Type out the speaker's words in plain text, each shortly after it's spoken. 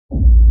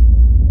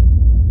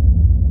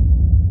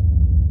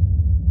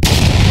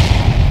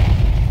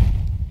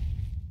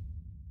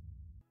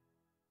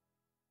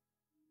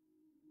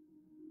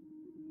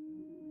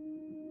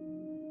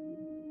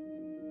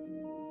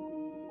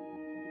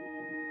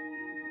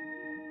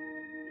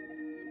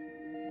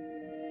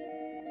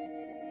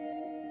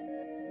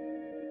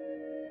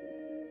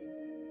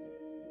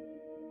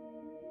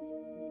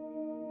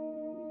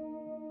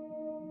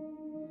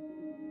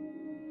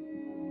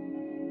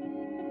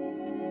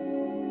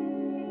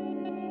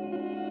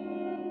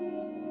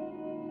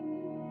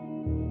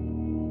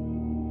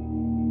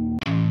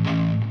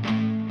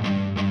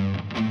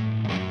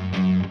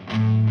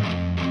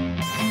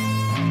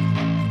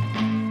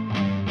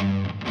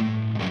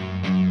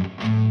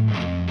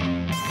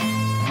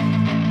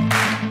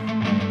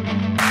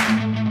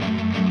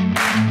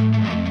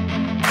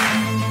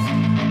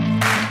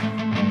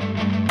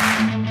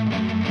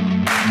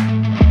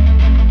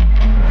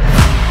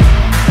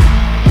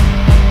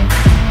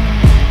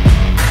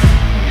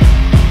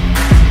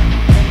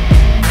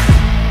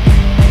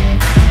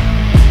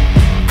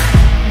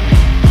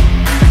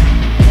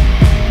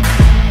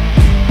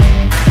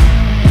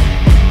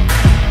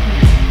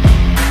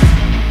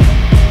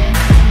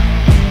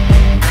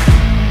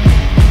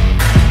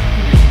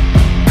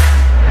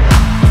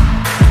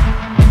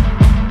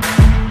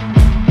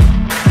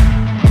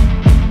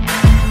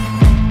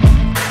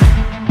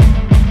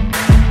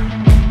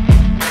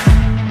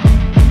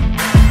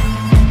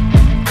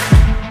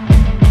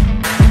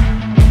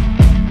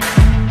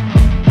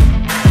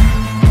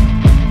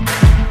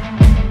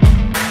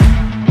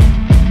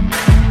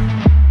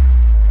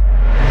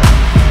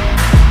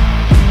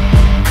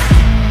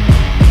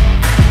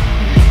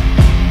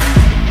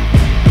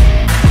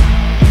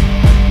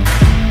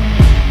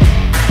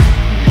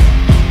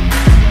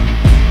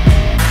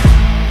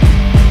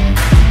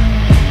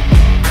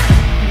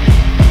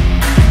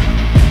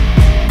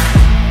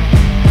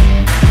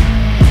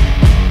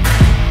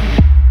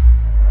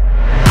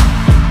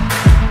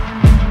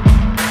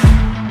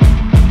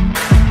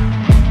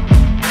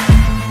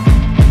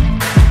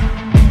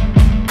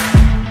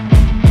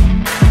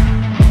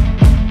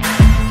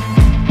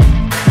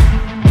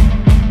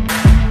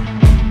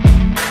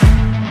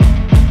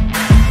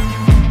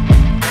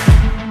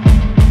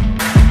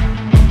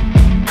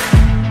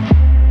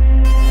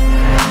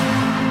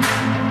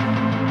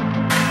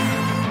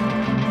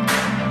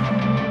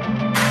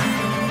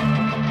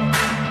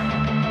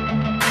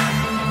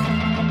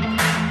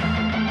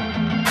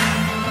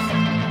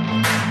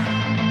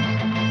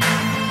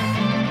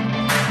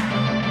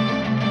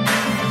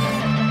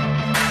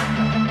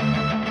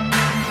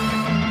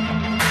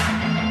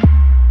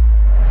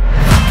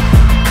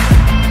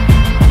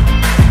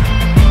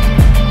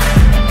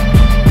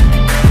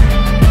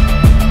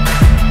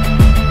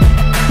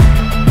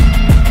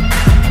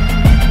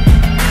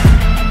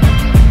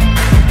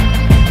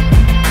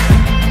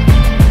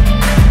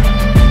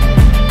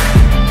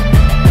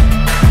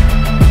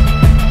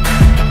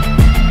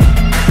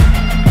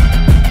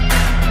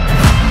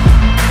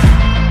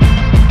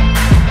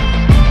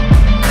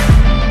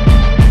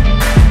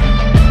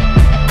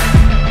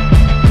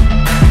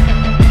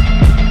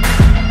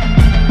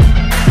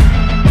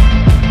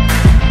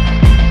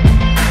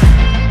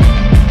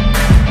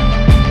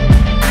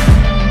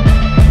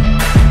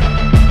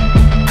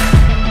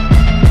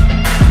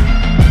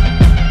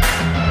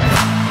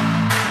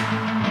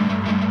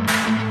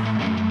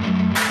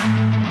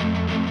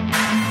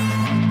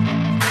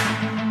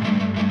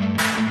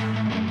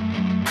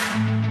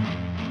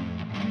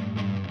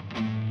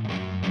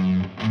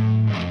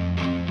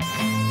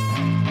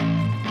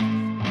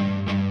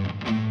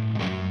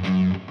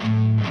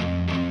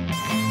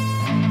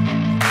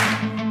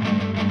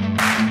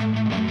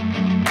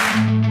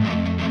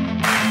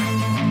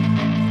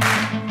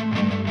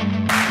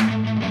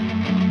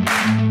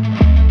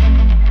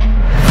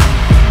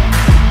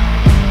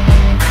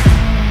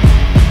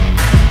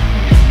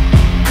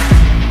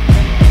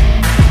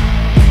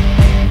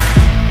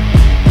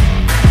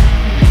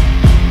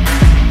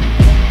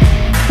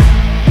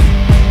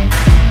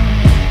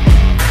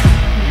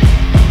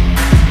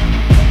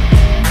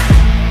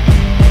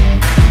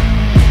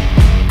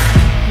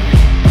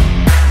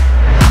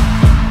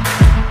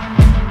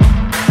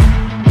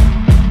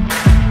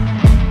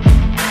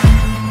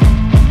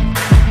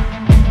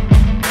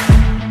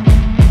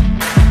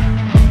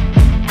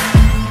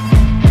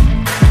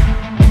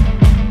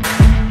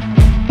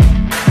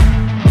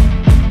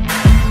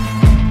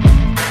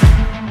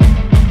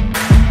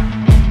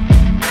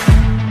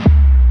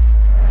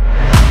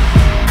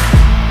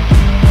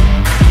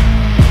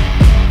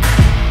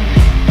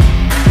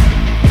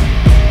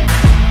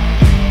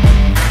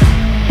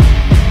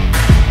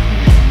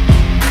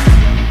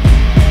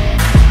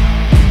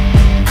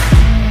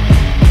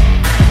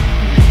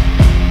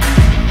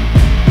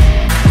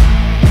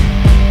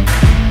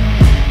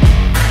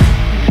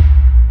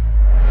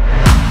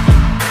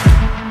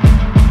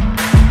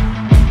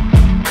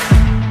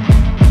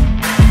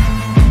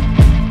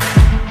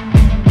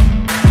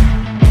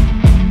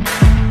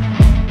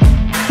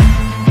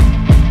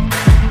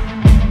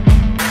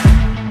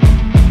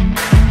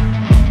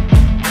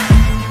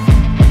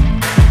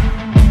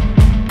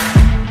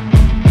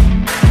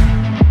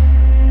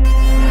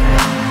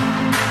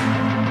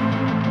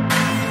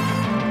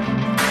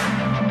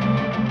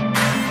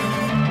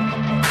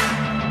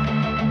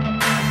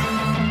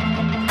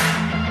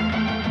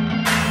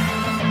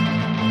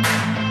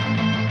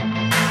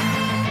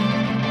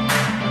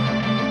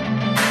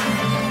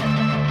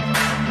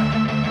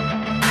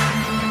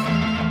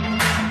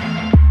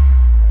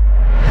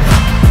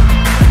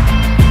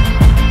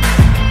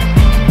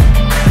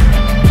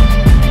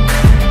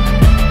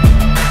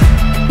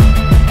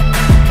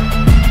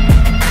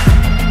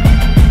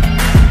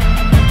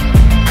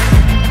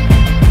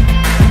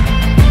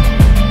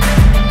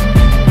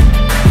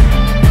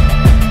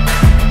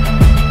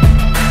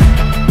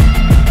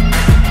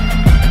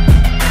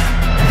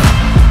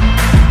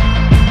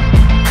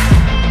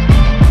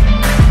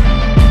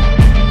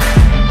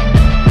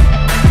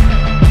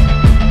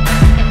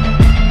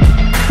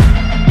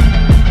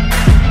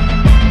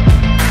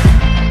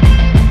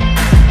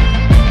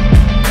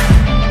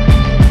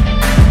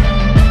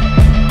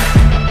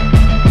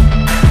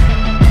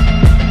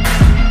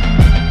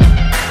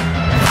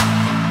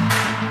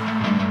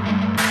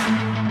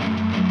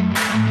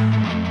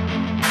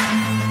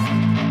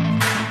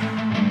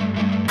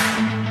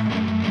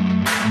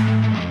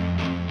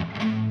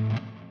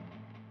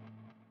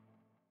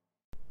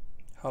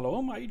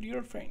Hello, my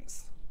dear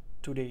friends.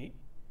 Today,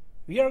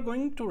 we are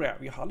going to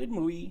review Hollywood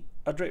movie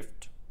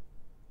Adrift.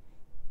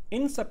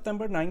 In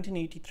September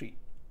 1983,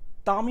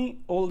 Tami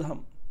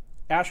Oldham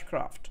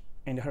Ashcraft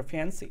and her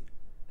fiancé,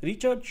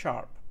 Richard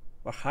Sharp,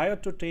 were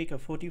hired to take a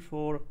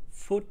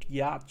 44-foot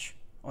yacht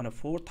on a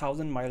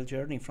 4,000-mile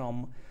journey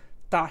from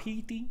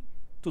Tahiti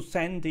to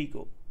San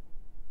Diego.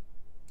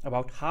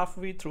 About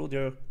halfway through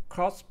their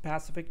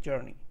cross-Pacific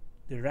journey,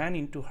 they ran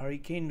into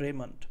Hurricane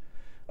Raymond,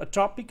 a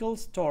tropical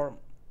storm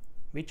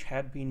which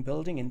had been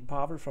building in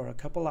power for a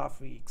couple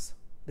of weeks.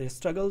 They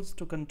struggled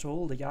to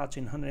control the yacht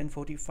in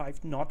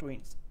 145 knot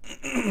winds.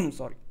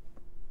 Sorry.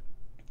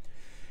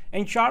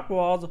 And Sharp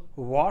was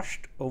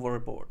washed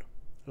overboard,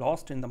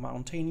 lost in the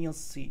mountainous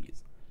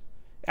seas.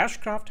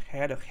 Ashcraft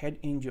had a head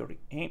injury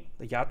and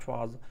the yacht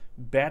was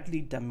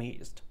badly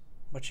damaged,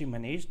 but she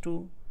managed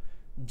to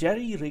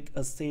jerry-rig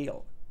a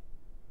sail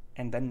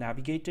and then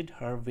navigated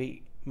her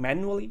way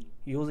manually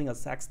using a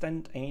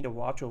sextant and a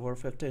watch over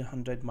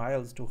 1,500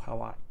 miles to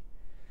Hawaii.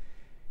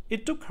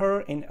 It took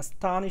her an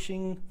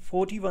astonishing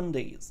 41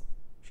 days.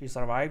 She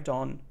survived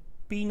on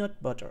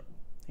peanut butter.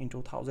 In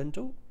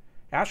 2002,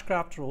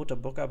 Ashcraft wrote a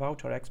book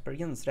about her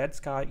experience, Red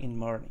Sky in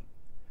Mourning,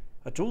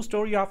 a true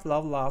story of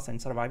love, loss, and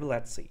survival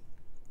at sea.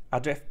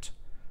 Adrift,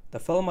 the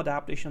film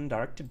adaptation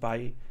directed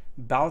by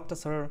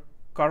Baltasar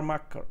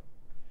Kormákur,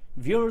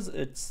 wears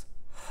its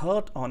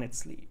heart on its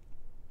sleeve.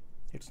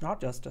 It's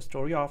not just a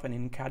story of an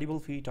incredible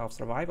feat of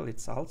survival,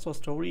 it's also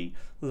a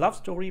love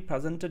story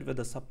presented with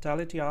the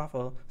subtlety of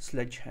a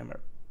sledgehammer.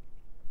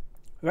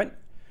 When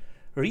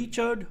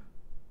Richard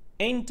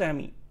and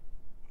Tami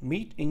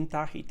meet in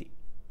Tahiti,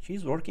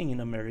 she's working in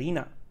a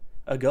marina,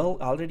 a girl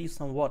already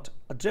somewhat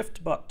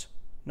adrift but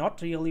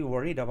not really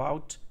worried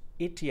about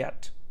it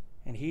yet,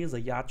 and he is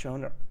a yacht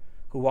owner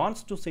who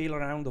wants to sail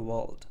around the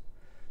world.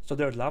 So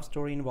their love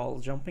story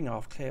involves jumping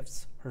off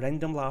cliffs,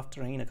 random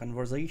laughter, and a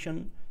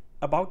conversation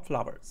about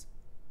flowers.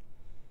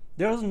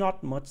 There is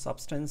not much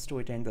substance to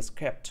it, and the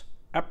script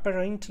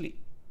apparently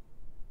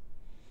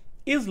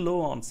is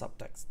low on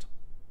subtext.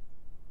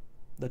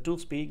 The two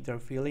speak their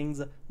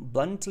feelings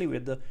bluntly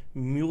with the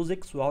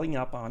music swelling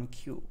up on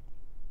cue.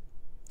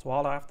 So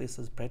all of this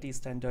is pretty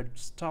standard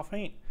stuff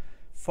and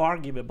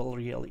forgivable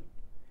really.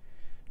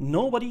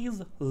 Nobody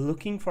is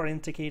looking for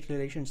intricate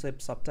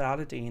relationship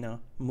subtlety in a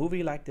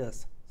movie like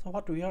this. So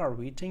what we are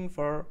waiting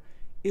for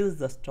is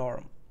the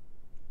storm.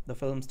 The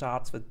film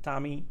starts with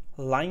Tami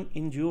lying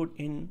injured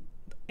in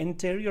the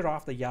interior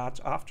of the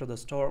yacht after the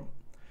storm.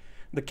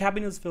 The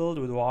cabin is filled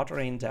with water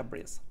and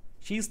debris.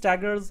 She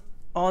staggers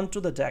onto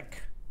the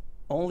deck,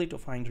 only to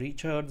find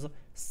Richard's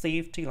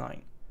safety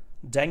line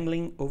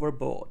dangling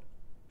overboard.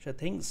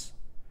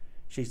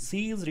 She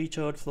sees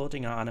Richard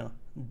floating on a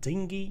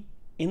dinghy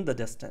in the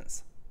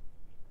distance.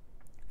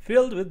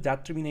 Filled with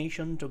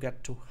determination to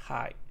get to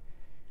high,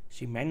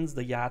 she mends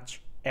the yacht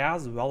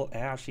as well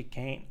as she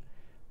can,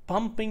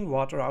 pumping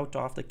water out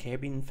of the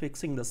cabin,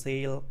 fixing the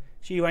sail.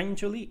 She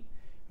eventually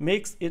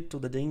makes it to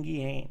the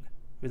dinghy and,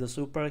 with a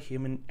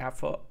superhuman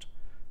effort,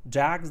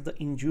 drags the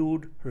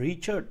injured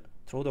Richard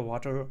through the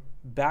water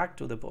back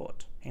to the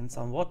boat and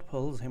somewhat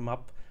pulls him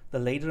up the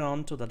ladder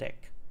onto the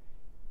deck.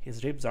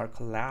 His ribs are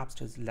collapsed,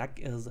 his leg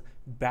is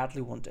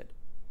badly wounded.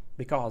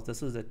 Because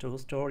this is a true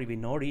story, we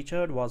know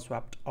Richard was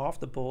swept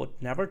off the boat,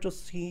 never to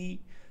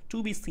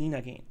be seen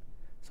again.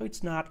 So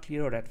it's not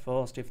clear at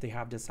first if they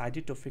have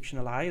decided to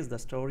fictionalize the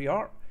story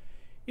or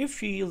if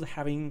she is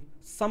having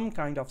some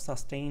kind of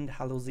sustained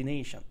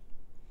hallucination.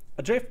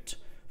 Adrift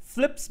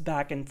flips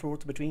back and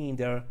forth between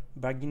their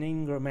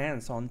beginning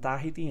romance on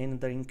Tahiti and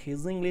the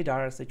increasingly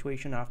dire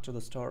situation after the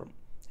storm,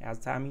 as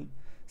Tami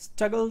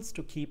struggles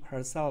to keep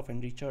herself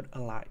and Richard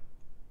alive.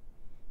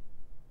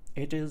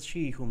 It is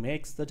she who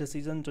makes the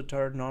decision to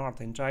turn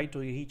north and try to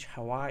reach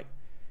Hawaii,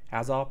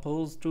 as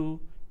opposed to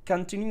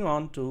continue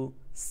on to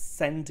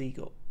San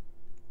Diego.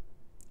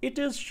 It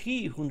is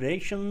she who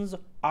rations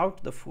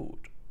out the food.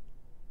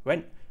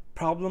 When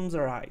problems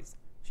arise,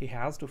 she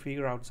has to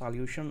figure out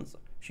solutions.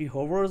 She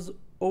hovers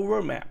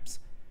over maps,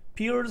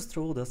 peers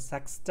through the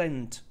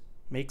sextant,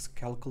 makes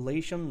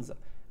calculations,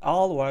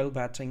 all while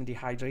battling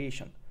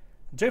dehydration.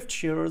 Drift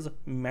shares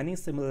many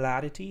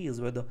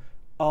similarities with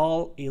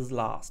All Is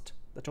Lost,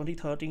 the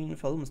 2013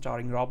 film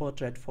starring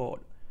Robert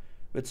Redford,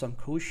 with some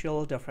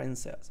crucial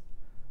differences.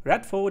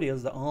 Redford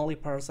is the only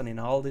person in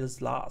All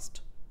Is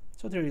Lost,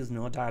 so there is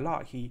no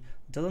dialogue. He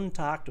doesn't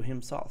talk to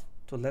himself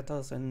to let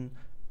us in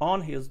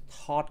on his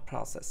thought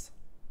process.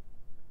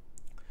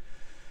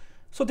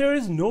 So there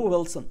is no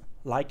Wilson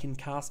like in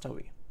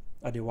Castaway,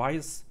 a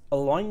device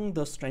allowing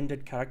the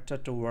stranded character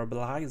to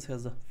verbalize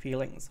his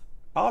feelings.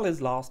 All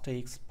Is Lost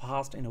takes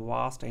place in a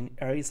vast and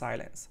airy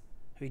silence.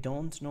 We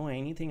don't know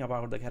anything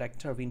about the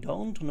character. We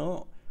don't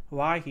know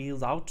why he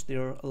is out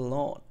there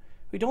alone.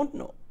 We don't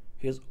know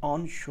his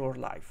onshore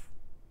life.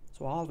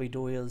 So all we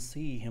do is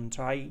see him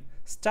try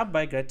step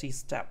by gritty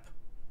step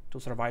to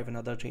survive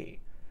another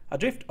day.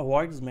 Adrift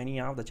avoids many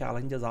of the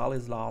challenges All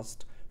Is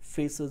Lost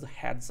faces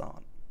heads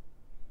on.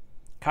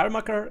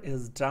 Kormákur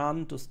is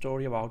drawn to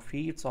story about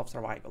feats of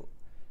survival,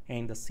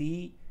 and the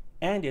sea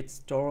and its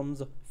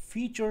storms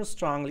feature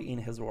strongly in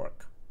his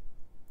work.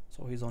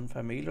 So he's on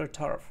familiar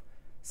turf.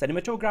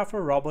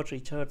 Cinematographer Robert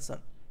Richardson,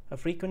 a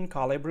frequent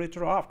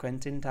collaborator of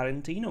Quentin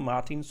Tarantino,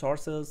 Martin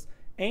Scorsese,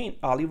 and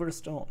Oliver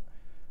Stone,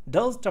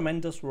 does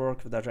tremendous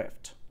work with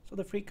Adrift. So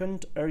the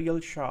frequent aerial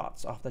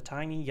shots of the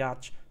tiny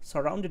yacht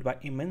surrounded by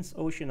immense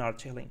ocean are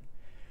chilling.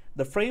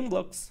 The frame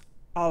looks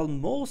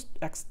almost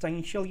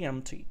existentially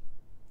empty.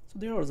 So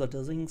there is a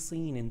dizzying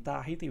scene in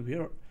Tahiti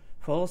where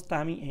first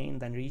Tami and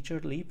then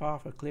Richard leap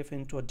off a cliff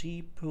into a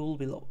deep pool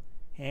below,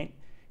 and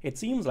it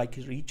seems like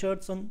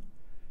Richardson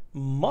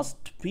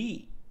must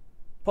be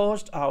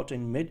perched out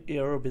in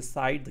mid-air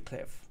beside the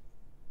cliff.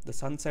 The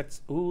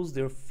sunsets ooze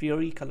their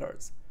fiery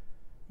colors,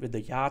 with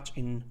the yacht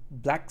in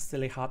black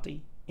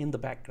silhouette in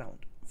the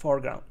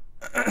foreground.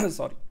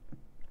 Sorry.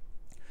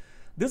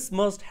 This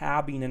must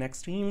have been an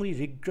extremely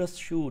rigorous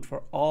shoot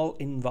for all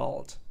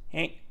involved,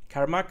 and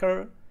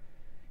Kormákur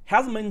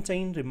has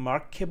maintained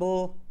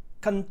remarkable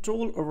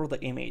control over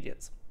the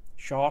images.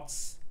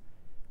 Shots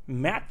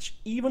match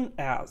even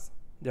as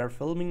they are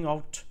filming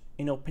out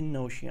in open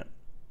ocean.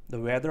 The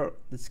weather,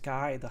 the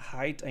sky, the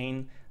height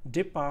and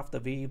dip of the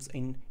waves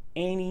in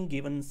any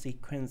given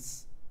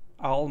sequence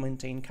all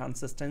maintain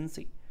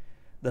consistency.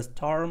 The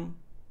storm,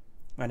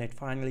 when it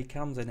finally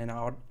comes, in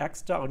an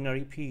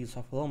extraordinary piece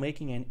of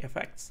filmmaking and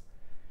effects.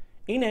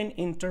 In an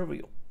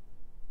interview,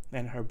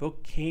 when her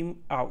book came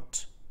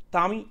out,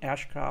 Tami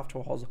Ashcraft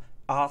was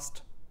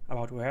asked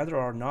about whether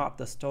or not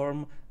the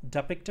storm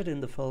depicted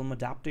in the film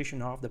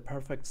adaptation of The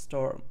Perfect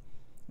Storm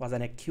was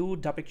an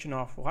accurate depiction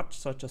of what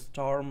such a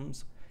storm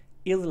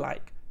is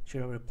like. She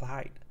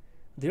replied,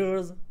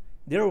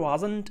 there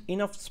wasn't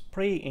enough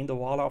spray in the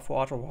wall of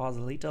water was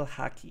a little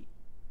hacky.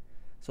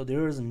 So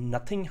there is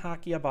nothing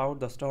hacky about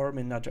the storm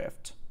in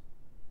Adrift.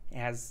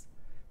 As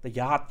the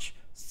yacht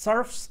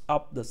surfs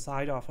up the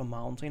side of a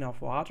mountain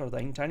of water, the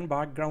entire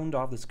background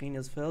of the screen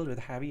is filled with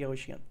heavy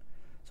ocean.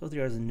 So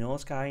there is no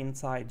sky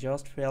inside,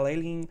 just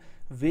flailing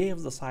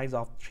waves the size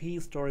of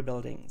 3-story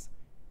buildings.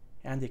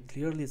 And they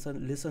clearly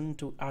listen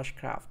to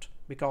Ashcraft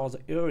because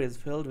the air is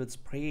filled with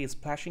spray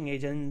splashing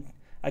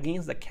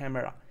against the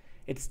camera.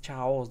 It's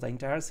chaos. The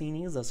entire scene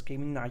is a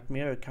screaming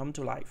nightmare come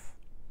to life.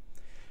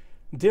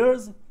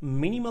 There's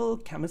minimal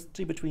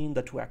chemistry between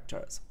the two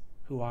actors,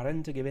 who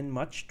aren't given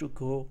much to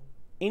go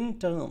in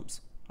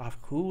terms of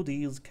who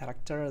these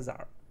characters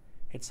are.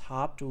 It's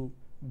hard to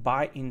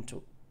buy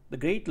into the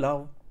great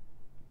love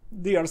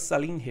they are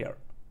selling here.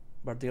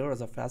 But there is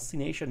a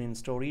fascination in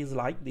stories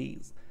like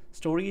these,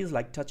 stories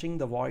like Touching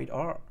the Void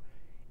or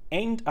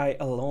Ain't I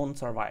Alone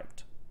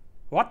Survived.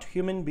 What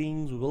human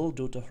beings will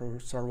do to her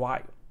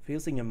survive,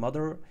 facing a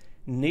mother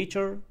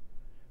nature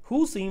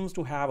who seems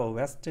to have a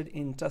vested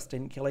interest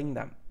in killing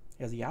them,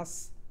 is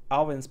yes,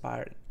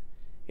 awe-inspiring.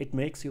 It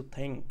makes you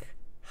think,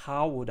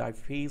 how would I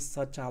face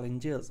such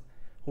challenges?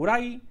 Would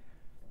I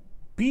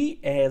be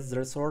as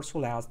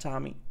resourceful as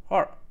Tami,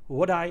 or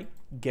would I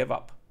give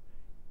up?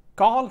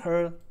 Call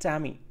her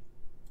Tami.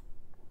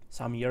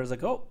 Some years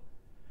ago,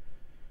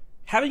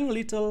 having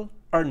little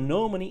or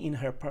no money in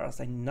her purse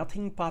and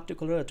nothing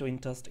particular to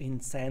interest in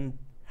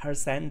her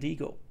San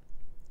Diego,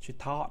 she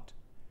thought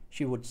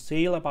she would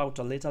sail about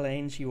a little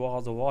and she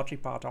was a watery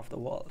part of the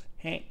world.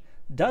 Hey,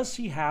 does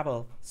she have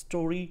a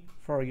story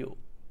for you?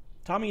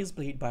 Tami is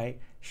played by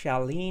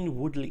Shailene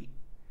Woodley,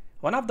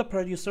 one of the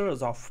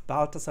producers of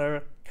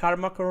Baltasar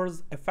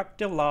Kormákur's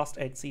effective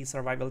Lost-at-Sea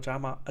survival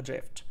drama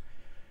Adrift.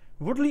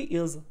 Woodley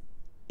is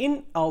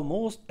in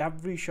almost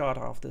every shot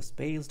of this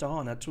based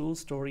on a true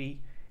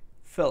story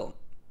film.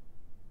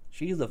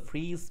 She is a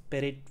free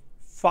spirit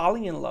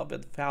falling in love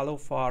with fellow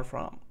far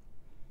from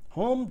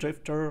home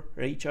drifter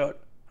Richard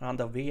on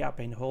the way up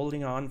and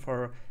holding on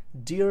for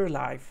dear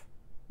life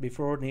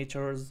before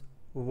nature's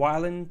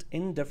violent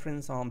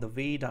indifference on the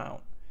way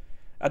down.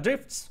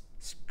 Adrift's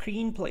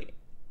screenplay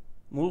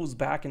moves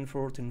back and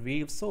forth in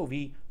waves, so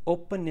we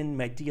open in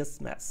medias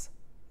mess.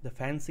 The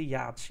fancy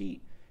yacht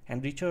she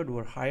and Richard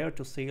were hired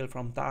to sail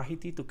from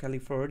Tahiti to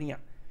California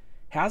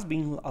has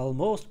been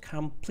almost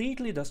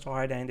completely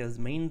destroyed and is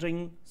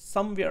meandering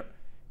somewhere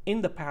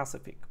in the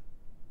Pacific.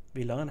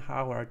 We learn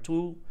how our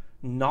two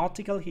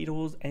nautical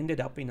heroes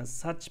ended up in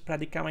such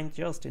predicament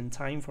just in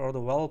time for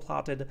the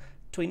well-plotted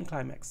twin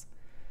climax.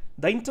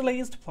 The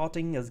interlaced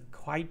plotting is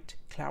quite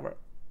clever,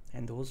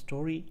 and those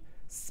story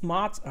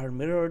smarts are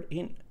mirrored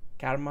in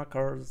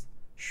Kormákur's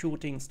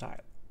shooting style.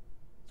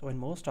 So when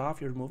most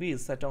of your movie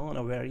is set on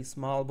a very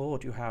small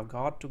boat, you have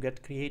got to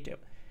get creative,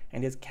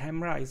 and his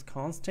camera is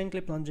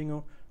constantly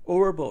plunging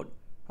overboard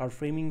or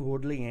framing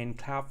Woodley and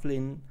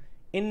Claflin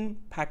in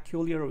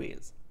peculiar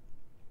ways.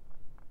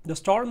 The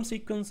storm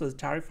sequence is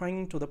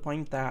terrifying to the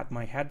point that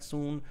my head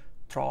soon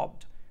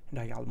throbbed and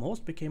I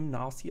almost became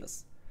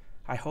nauseous.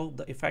 I hope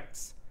the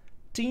effects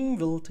team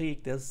will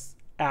take this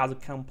as a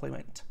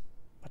compliment.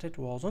 But it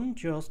wasn't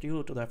just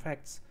due to the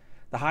effects.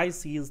 The high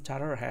seas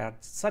terror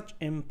had such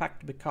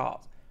impact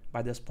because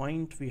by this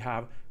point we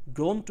have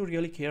grown to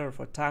really care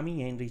for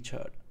Tami and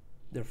Richard.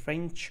 Their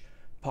French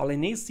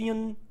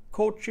Polynesian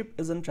courtship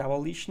isn't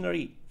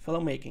revolutionary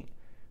filmmaking,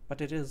 but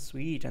it is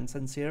sweet and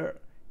sincere.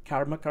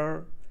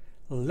 Kormákur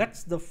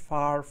lets the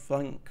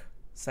far-flung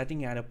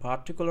setting and a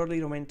particularly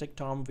romantic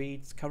Tom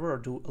Waits cover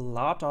do a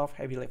lot of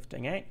heavy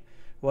lifting, and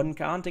one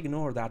can't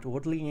ignore that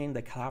Woodley and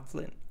the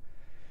Claflin,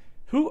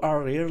 who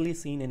are rarely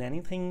seen in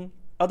anything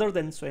other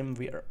than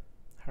swimwear,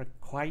 are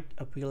quite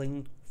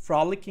appealing,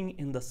 frolicking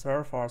in the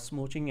surf or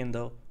smooching in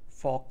the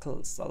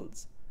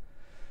forecastles.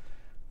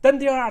 Then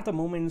there are the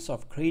moments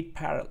of great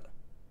peril,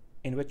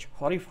 in which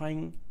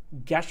horrifying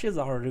gashes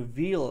are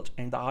revealed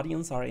and the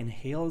audience are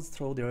inhaled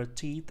through their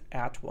teeth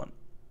at one.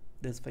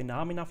 This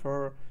phenomena,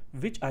 for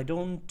which I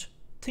don't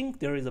think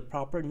there is a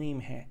proper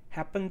name,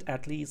 happened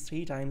at least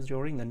 3 times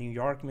during the New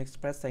York Mixed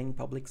Press and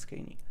public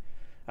screening.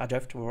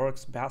 Adrift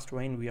works best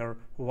when we are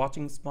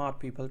watching smart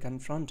people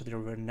confront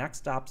their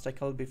next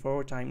obstacle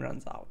before time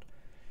runs out,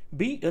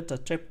 be it a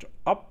tipped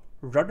up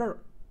rudder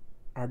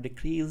or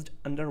decreased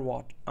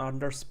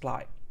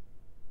undersupply.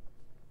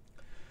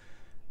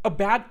 A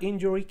bad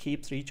injury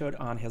keeps Richard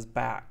on his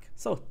back,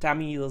 so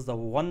Tami is the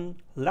one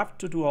left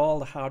to do all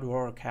the hard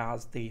work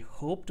as they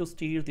hope to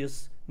steer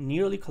this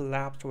nearly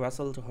collapsed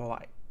vessel to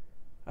Hawaii.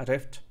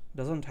 Adrift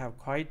doesn't have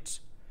quite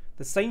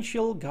the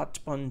essential gut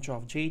punch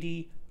of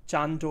J.D.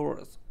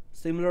 Chandor's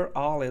similar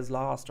All Is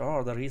Lost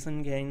or the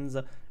recent Gaines'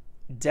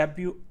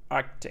 debut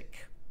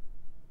Arctic.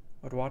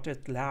 But what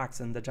it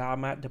lacks in the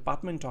drama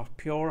department of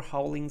pure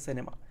howling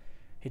cinema,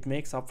 it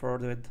makes up for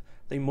with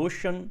the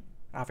emotion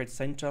of its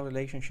central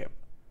relationship.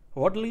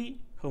 Woodley,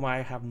 whom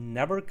I have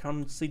never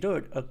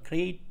considered a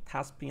great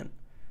thespian,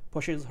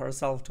 pushes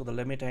herself to the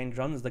limit and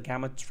runs the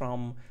gamut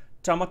from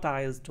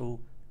traumatized to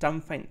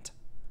triumphant.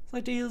 So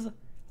it is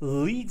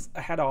leagues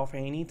ahead of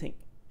anything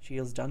she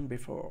has done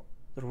before.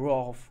 The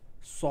row of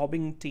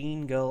sobbing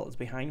teen girls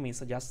behind me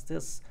suggests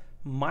this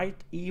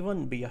might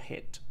even be a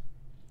hit.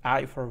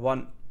 I, for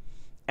one,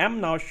 am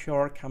now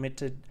sure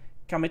committed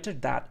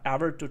that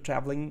ever to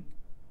traveling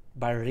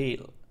by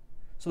rail.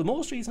 So the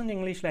most recent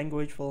English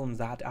language films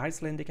that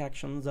Icelandic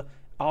actions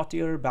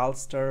auteur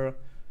Baltasar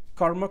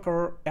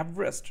Kormákur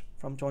Adrift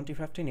from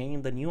 2015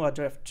 and the new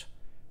Adrift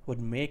would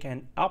make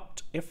an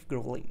apt, if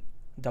grueling,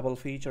 double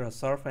feature, a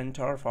surf and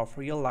turf of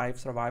real-life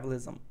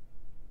survivalism.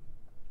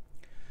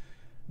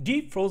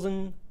 Deep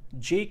Frozen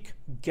Jake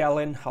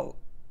Gyllenhaal,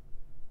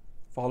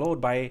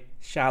 followed by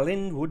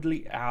Shailene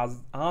Woodley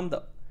as on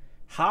the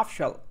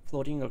half-shell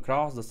floating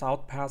across the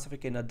South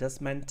Pacific in a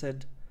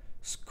dismantled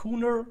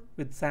schooner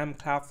with Sam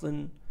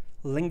Claflin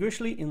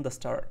languishingly in the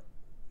stir.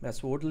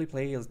 Miss Woodley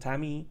plays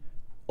Tami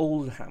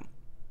Oldham,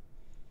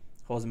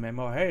 whose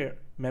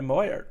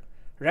memoir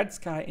Red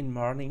Sky in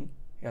Mourning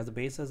as the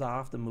basis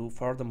of the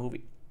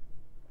movie.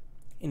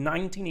 In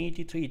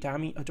 1983,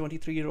 Tami, a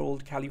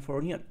 23-year-old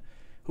Californian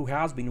who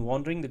has been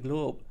wandering the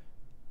globe,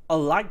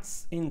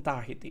 alights in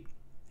Tahiti.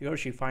 Here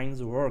she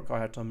finds work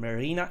at a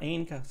marina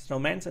and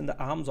romance in the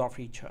arms of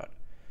Richard,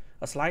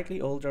 a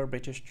slightly older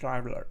British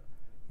traveler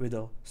with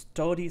a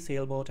sturdy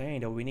sailboat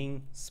and a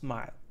winning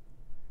smile.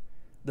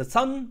 The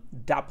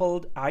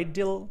sun-dappled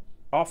idyll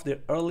of their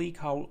early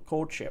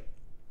courtship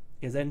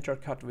is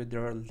intercut with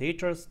their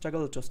later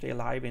struggle to stay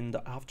alive in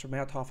the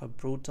aftermath of a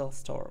brutal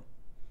storm.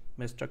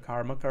 Mr.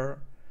 Kormákur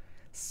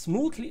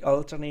smoothly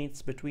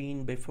alternates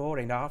between before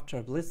and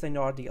after bliss and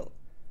ordeal,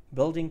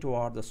 building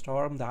toward the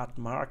storm that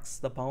marks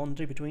the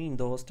boundary between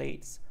those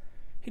states.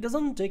 He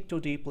doesn't dig too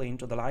deeply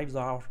into the lives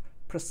or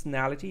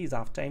personalities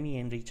of Tami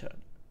and Richard.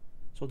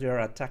 So they are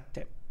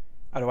attractive,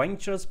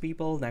 adventurous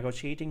people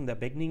negotiating the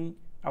beginning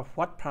of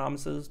what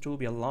promises to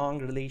be a long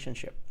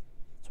relationship.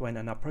 So when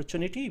an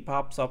opportunity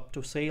pops up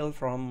to sail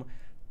from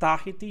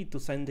Tahiti to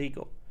San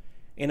Diego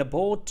in a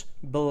boat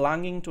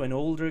belonging to an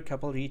older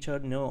couple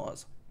Richard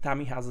knows,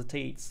 Tami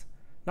hesitates,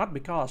 not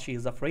because she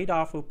is afraid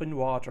of open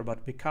water,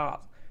 but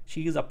because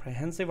she is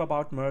apprehensive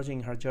about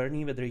merging her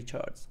journey with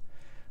Richard's.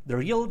 The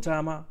real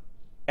drama,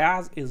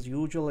 as is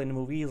usual in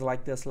movies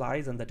like this,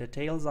 lies in the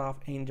details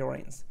of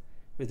endurance,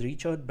 with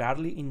Richard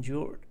badly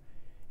injured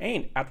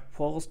and at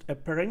first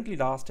apparently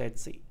lost at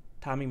sea.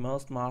 Tami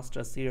must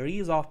master a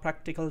series of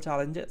practical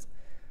challenges.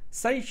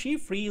 Say she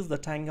frees the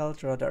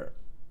tangled rudder,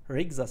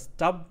 rigs a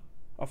stub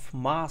of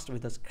mast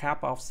with a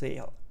scrap of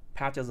sail,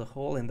 patches a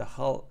hole in the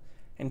hull,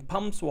 and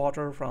pumps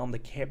water from the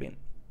cabin.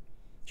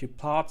 She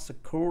plots a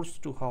course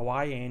to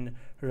Hawaii and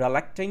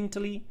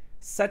reluctantly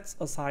sets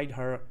aside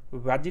her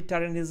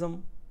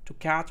vegetarianism to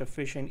catch a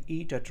fish and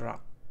eat it raw.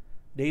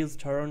 Days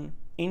turn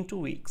into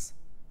weeks.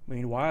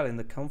 Meanwhile, in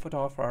the comfort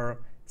of our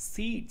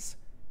seats,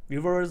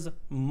 viewers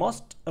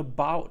must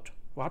about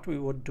what we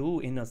would do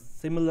in a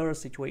similar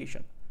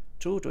situation.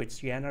 True to its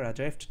genre,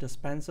 Adrift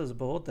dispenses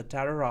both the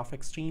terror of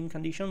extreme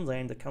conditions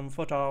and the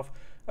comfort of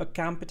a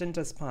competent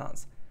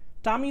response.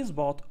 Tami is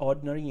both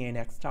ordinary and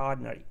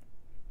extraordinary.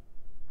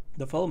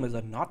 The film is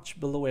a notch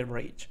below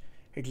average.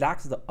 It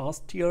lacks the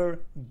austere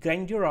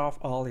grandeur of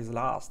All Is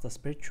Lost, the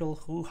spiritual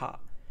hoo-ha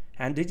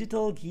and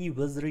digital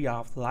gee-whizzery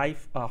of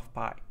Life of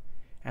Pi,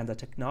 and the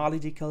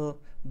technological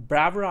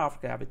bravura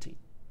of Gravity,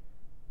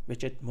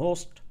 which it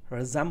most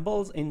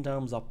resembles in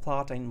terms of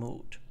plot and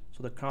mood.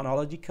 So the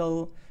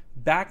chronological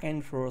back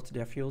and forth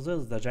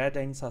diffuses the dread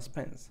and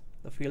suspense.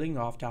 the feeling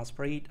of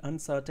desperate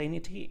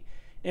uncertainty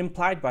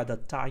implied by the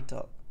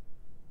title,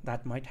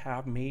 that might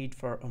have made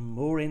for a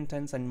more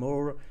intense and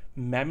more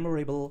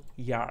memorable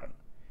yarn.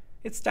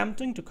 It's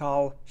tempting to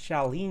call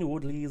Shailene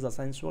Woodley a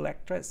sensual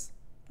actress,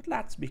 but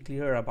let's be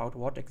clear about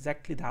what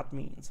exactly that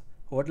means.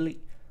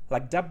 Woodley,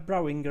 like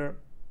Deborah Winger,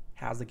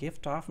 has the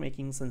gift of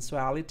making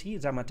sensuality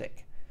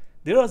dramatic.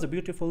 There is a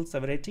beautiful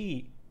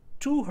severity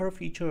to her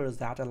features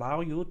that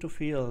allow you to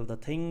feel the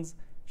things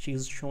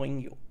she's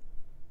showing you.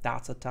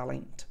 That's a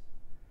talent.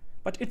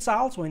 But it's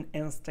also an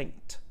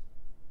instinct.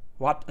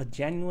 What a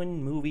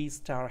genuine movie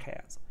star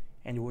has,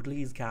 and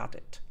Woodley's got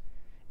it.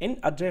 In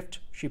Adrift,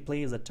 she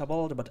plays a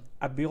troubled but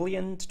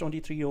ebullient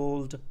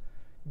 23-year-old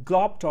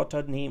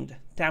globetrotter named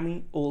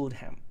Tami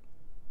Oldham.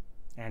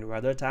 And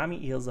whether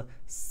Tami is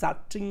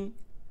setting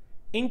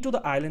into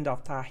the island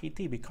of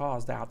Tahiti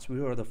because that's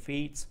where the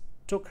fates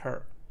took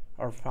her,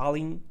 or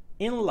falling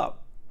in love,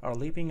 or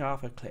leaping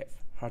off a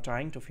cliff, or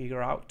trying to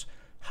figure out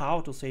how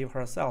to save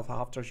herself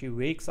after she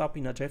wakes up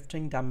in a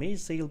drifting,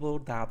 damaged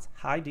sailboat that's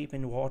high deep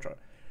in water,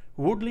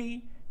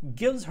 Woodley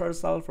gives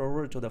herself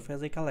over to the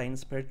physical and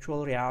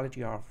spiritual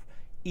reality of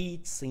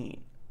each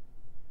scene.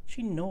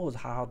 She knows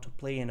how to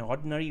play an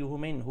ordinary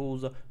woman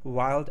who's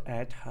wild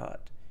at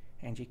heart,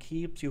 and she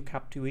keeps you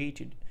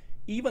captivated,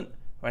 even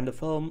when the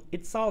film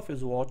itself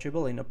is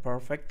watchable in a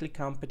perfectly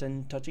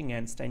competent, touching,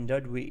 and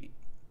standard way.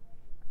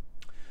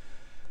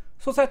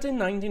 So set in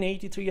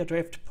 1983,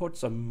 Adrift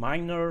puts a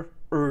minor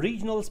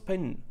regional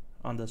spin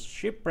on the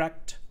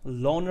shipwrecked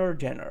loner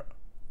Jenner.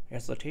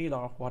 It's the tale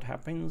of what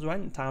happens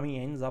when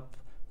Tami ends up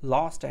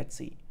lost at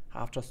sea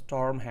after a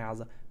storm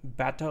has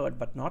battered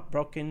but not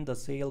broken the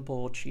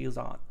sailboat she is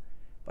on.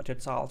 But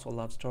it's also a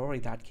love story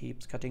that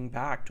keeps cutting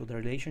back to the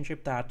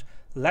relationship that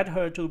led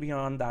her to be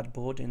on that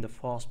boat in the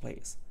first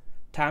place.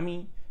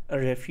 Tami, a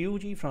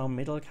refugee from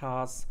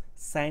middle-class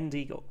San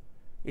Diego,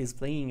 is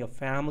playing a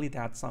family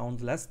that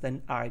sounds less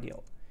than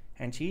ideal,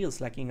 and she is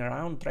slacking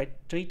around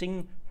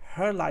treating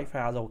her life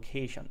as a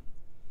occasion,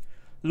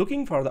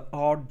 looking for the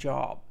odd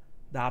job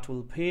that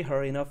will pay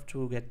her enough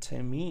to get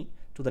me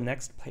to the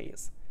next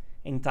place.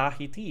 In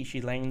Tahiti,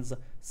 she lands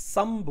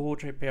some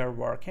boat repair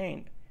work,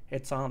 and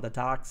it's on the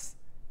docks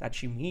that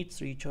she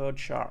meets Richard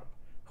Sharp,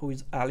 who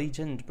is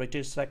elegant,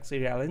 British, sexy,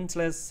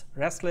 relentless,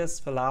 restless,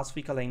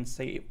 philosophical, and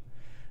safe,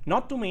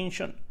 not to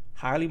mention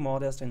highly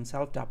modest and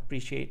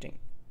self-depreciating.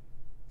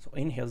 So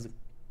in his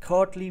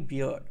courtly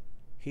beard,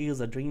 he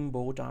is a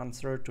dreamboat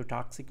answer to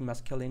toxic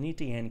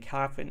masculinity, and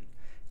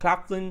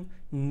Claflin,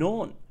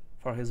 known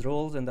for his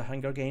roles in the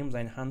Hunger Games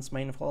and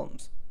Huntsman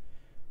films,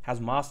 has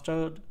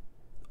mastered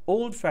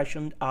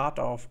old-fashioned art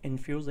of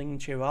infusing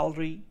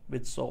chivalry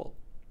with soul.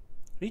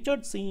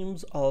 Richard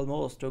seems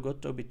almost too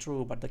good to be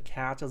true, but the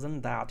catch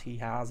isn't that he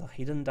has a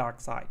hidden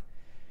dark side.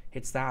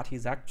 It's that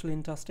he's actually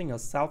interesting, a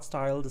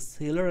self-styled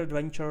sailor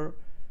adventurer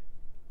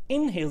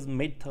in his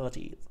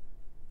mid-30s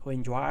who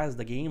enjoys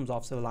the games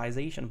of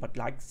civilization but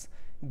likes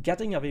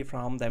getting away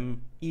from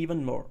them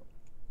even more.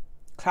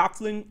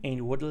 Claflin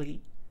and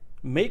Woodley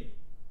make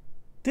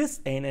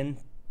this an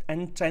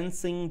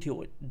entrancing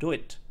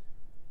duet,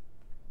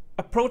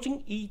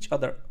 approaching each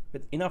other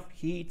with enough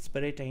heat,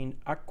 spirit, and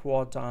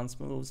awkward dance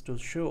moves to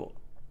show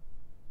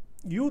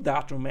you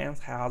that romance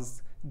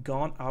has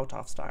gone out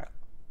of style.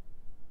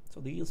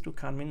 So these two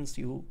convince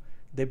you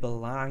they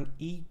belong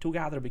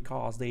together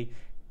because they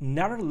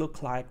never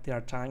look like they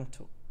are trying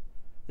to.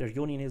 Their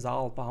union is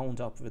all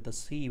bound up with the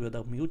sea, with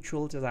a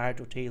mutual desire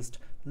to taste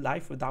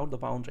life without the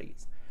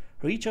boundaries.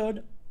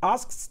 Richard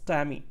asks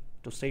Tami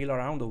to sail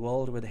around the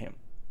world with him,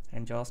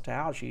 and just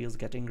as she is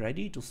getting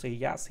ready to say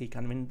yes, he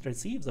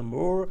receives a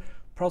more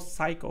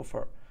prosaic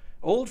offer.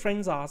 Old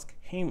friends ask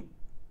him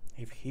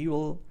if he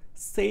will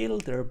sail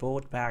their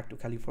boat back to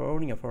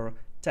California for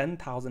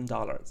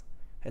 $10,000.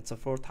 It's a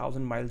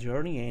 4,000-mile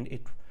journey, and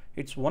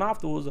it's one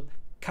of those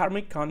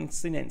karmic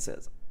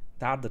coincidences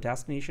that the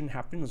destination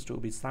happens to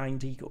be San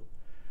Diego,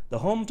 the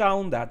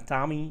hometown that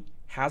Tami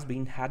has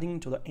been heading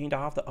to the end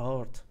of the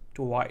earth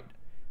to avoid.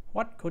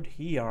 What could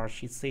he or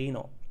she say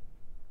no?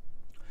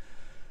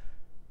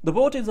 The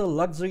boat is a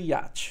luxury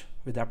yacht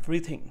with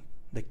everything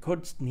they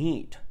could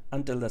need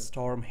until the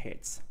storm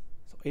hits.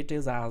 So it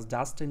is, as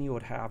destiny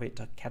would have it,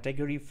 a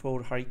Category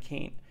 4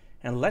 hurricane.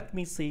 And let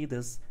me say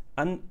this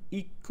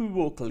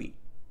unequivocally.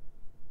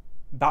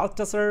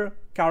 Baltasar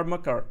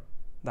Kormákur,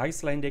 the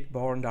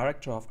Icelandic-born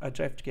director of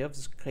Adrift,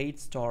 gives great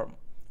storm.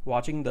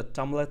 Watching the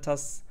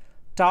tumultuous,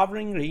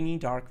 towering, rainy,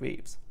 dark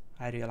waves,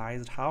 I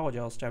realized how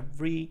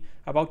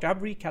about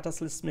every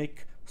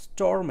cataclysmic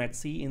storm at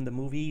sea in the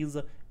movies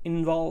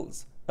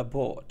involves a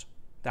boat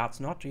that's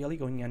not really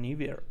going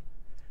anywhere.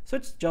 So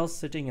it's just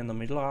sitting in the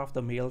middle of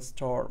the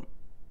maelstrom,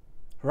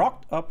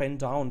 rocked up and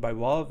down by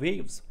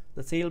waves.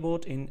 The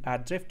sailboat in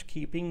Adrift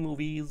keeping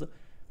movies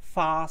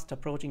fast,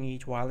 approaching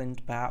each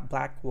violent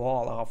black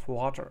wall of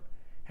water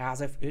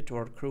as if it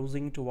were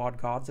cruising toward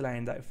Godzilla,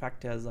 and the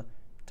effect is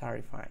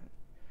terrifying.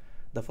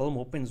 The film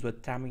opens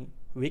with Tami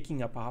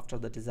waking up after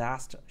the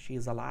disaster. She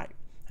is alive,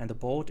 and the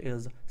boat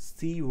is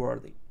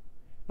seaworthy.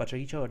 But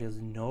Richard is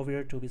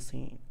nowhere to be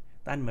seen.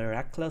 Then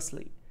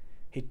miraculously,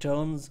 he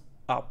turns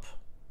up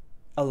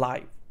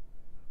alive,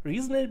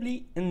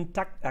 reasonably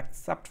intact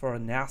except for a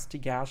nasty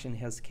gash in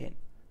his skin.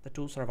 The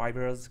two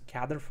survivors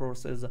gather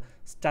forces,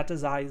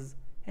 strategize,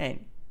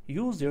 and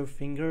use their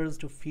fingers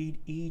to feed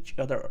each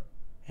other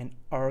an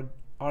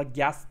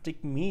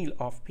orgastic meal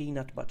of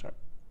peanut butter.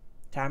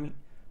 Tami,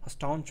 a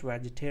staunch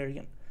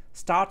vegetarian,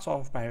 starts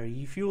off by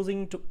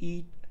refusing to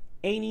eat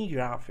any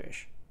raw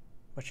fish,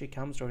 but she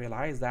comes to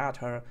realize that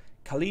her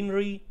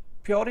culinary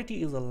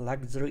purity is a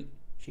luxury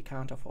she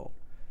can't afford.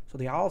 So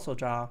they also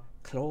draw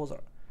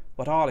closer,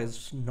 but all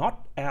is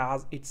not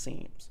as it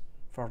seems.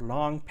 For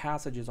long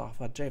passages of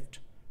Adrift,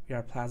 we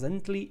are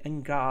pleasantly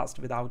engrossed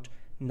without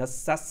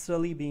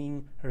necessarily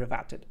being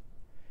riveted.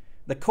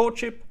 The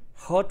courtship,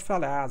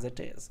 hurtful as it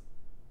is,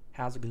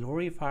 has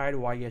glorified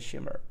via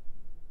shimmer.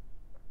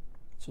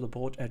 So the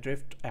boat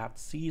adrift at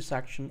sea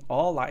section,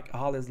 all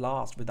is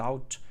lost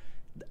without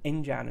the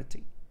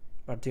ingenuity.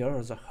 But there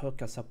is a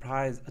hook, a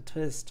surprise, a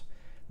twist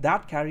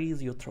that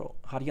carries you through.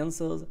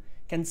 Audiences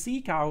can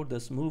seek out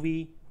this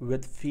movie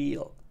with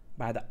feel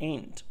by the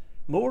end,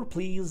 more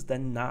pleased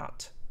than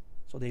not.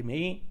 So they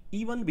may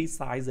even be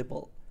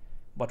sizable.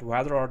 But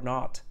whether or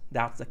not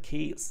that's the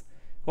case,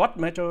 what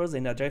matters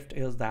in Adrift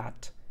is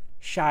that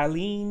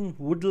Shailene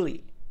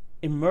Woodley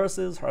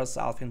immerses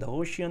herself in the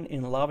ocean,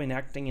 in love, in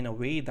acting in a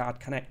way that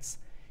connects.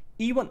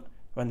 Even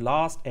when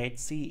lost at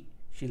sea,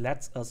 she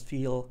lets us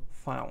feel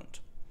found.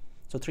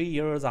 So 3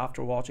 years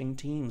after watching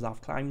teams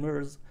of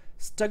climbers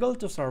struggle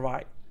to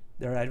survive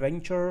their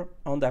adventure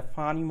on the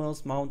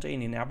eponymous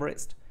mountain in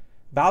Everest,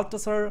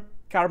 Baltasar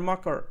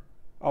Kormákur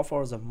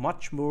offers a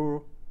much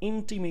more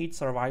intimate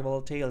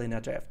survival tale in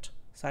Adrift,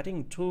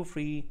 setting two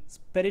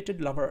free-spirited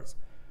lovers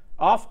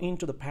off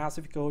into the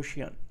Pacific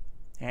Ocean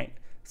and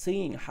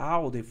seeing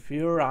how they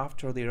fare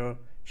after their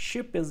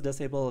ship is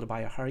disabled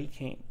by a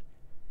hurricane.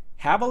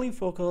 Heavily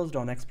focused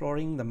on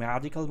exploring the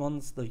magical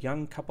months the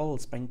young couple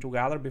spent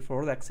together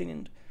before the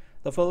accident,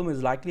 the film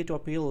is likely to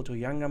appeal to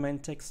young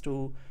romantics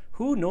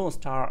who know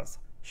stars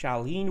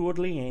Shailene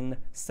Woodley and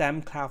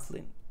Sam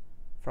Claflin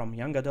from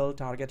young adult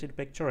targeted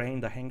picture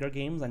and the Hunger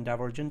Games and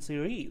Divergent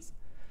series.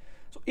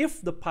 So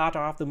if the part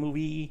of the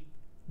movie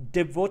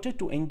devoted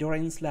to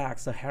endurance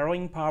lacks the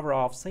harrowing power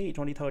of, say,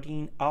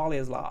 2013 All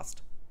Is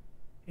Lost,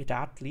 it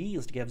at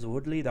least gives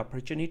Woodley the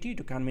opportunity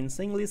to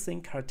convincingly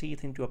sink her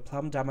teeth into a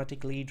plumb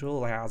dramatic lead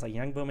role as a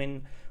young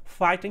woman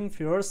fighting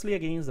fiercely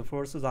against the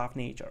forces of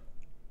nature.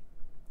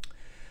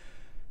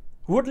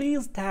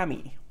 Woodley's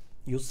Tami,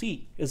 you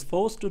see, is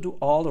forced to do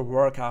all the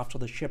work after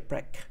the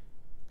shipwreck,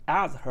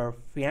 as her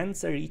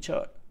fiancé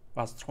Richard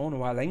was thrown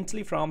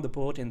violently from the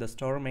boat in the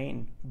storm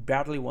and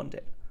badly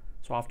wounded.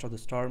 So after the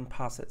storm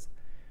passes,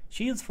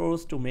 she is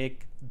forced to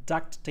make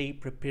duct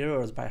tape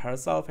repairs by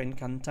herself and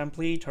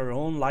contemplate her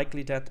own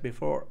likely death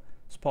before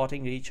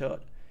spotting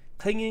Richard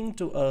clinging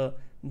to a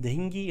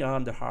dinghy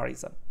on the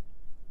horizon.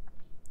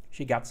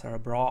 She gets her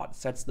abroad,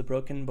 sets the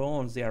broken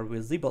bones there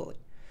visibly,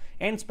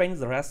 and spends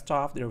the rest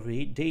of their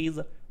days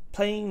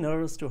playing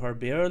nurse to her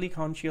barely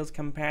conscious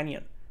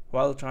companion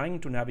while trying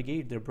to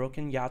navigate their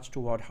broken yacht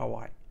toward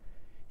Hawaii.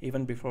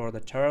 Even before the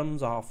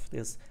terms of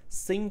this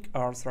sink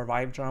or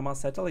survive drama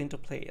settle into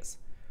place,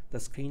 the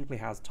screenplay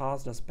has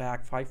tossed us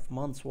back 5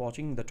 months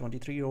watching the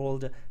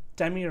 23-year-old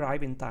Tami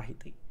arrive in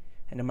Tahiti,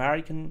 an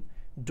American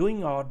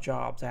doing odd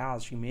jobs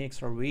as she makes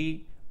her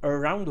way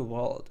around the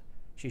world.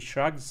 She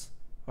shrugs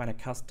when a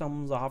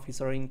customs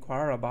officer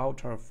inquires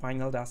about her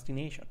final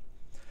destination.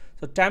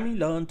 So Tami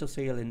learned to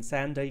sail in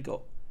San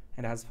Diego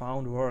and has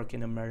found work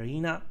in a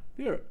marina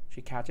where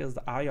she catches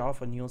the eye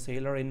of a new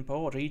sailor in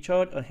port.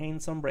 Richard, a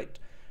handsome Brit,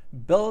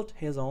 built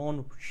his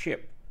own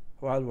ship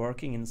while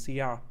working in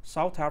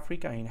South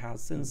Africa and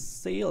has since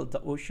sailed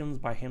the oceans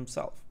by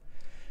himself.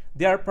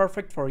 They are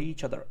perfect for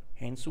each other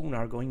and soon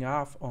are going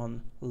off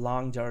on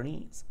long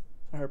journeys.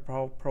 Her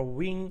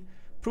proving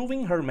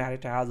her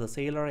merit as a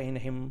sailor and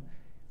him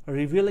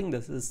revealing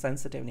his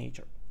sensitive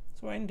nature.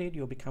 So when did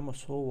you become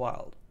so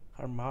wild?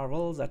 Her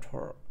marvels at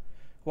her.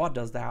 What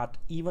does that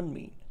even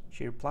mean?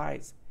 She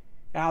replies,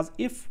 as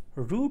if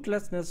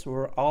rootlessness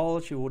were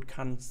all she would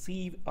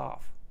conceive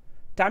of.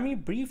 Tami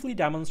briefly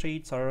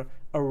demonstrates her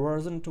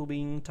aversion to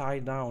being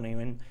tied down.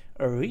 Even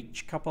a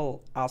rich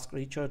couple asked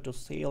Richard to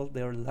sail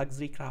their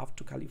luxury craft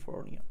to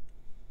California.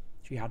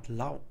 She had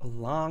loved a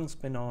long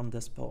spin on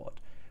this boat,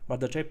 but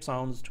the trip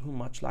sounds too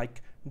much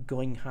like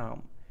going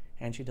home,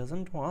 and she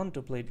doesn't want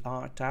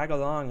to tag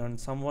along on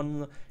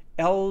someone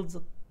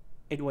else's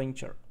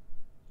adventure.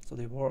 So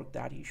they work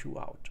that issue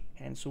out,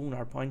 and soon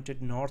are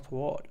pointed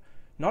northward,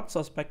 not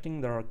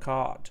suspecting the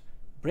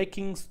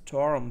record-breaking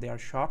storm they are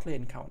shortly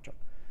encounter.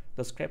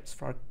 The script's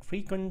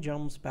frequent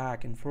jumps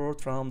back and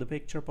forth from the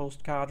picture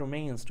postcard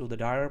remains to the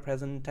dire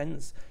present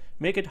tense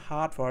make it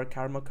hard for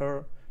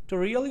Kormákur to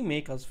really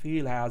make us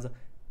feel as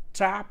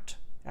trapped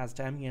as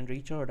Tami and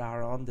Richard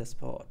are on this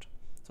boat.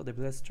 So they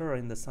blister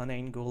in the sun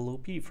and go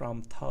loopy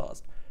from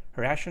thirst,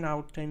 ration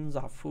out tins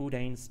of food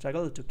and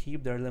struggle to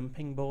keep their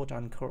limping boat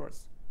on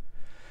course.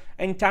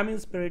 and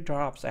Tami's spirit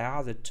drops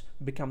as it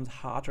becomes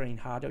harder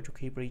and harder to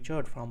keep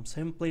Richard from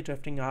simply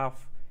drifting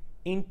off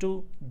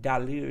into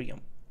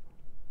delirium.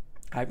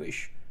 "I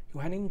wish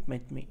you hadn't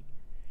met me,"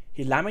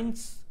 he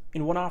laments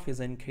in one of his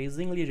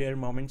increasingly rare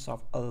moments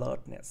of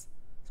alertness.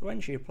 So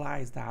when she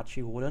replies that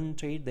she wouldn't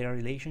trade their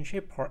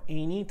relationship for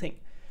anything,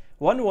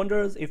 one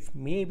wonders if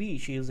maybe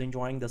she is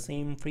enjoying the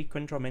same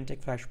frequent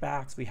romantic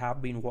flashbacks we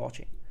have been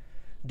watching.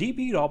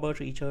 D.P. Robert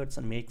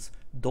Richardson makes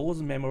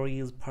those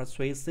memories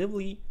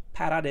persuasively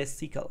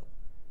paradisical.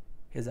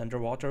 His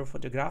underwater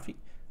photography,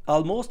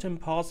 almost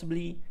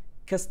impossibly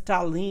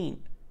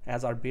crystalline,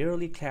 as our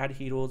barely clad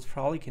heroes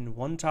frolic in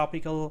one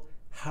tropical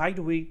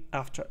hideaway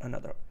after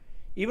another,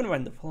 even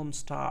when the film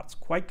starts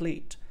quite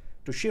late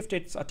to shift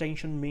its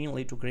attention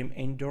mainly to grim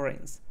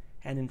endurance,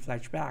 and in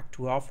flashback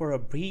to offer a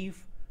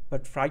brief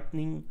but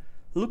frightening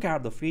look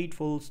at the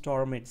fateful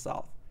storm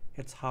itself.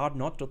 It's hard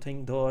not to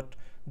think that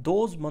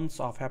those months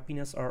of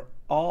happiness are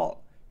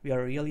all we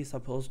are really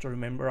supposed to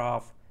remember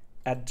of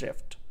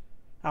Adrift.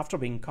 After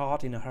being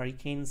caught in a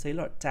hurricane,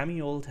 sailor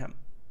Tami Oldham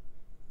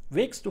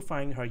wakes to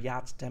find her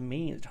yacht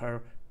damaged,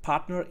 her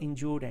partner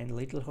injured, and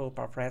little hope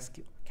of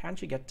rescue. Can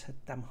she get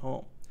them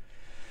home?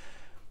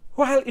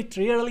 While it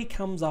rarely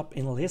comes up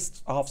in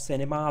lists of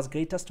cinema's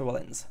greatest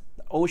villains,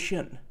 the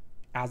ocean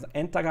as the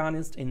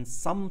antagonist in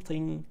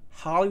something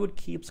Hollywood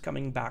keeps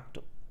coming back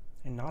to,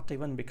 and not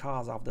even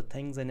because of the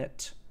things in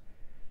it.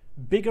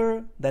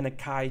 Bigger than a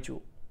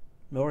kaiju,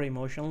 more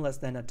emotionless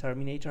than a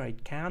Terminator,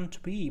 it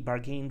can't be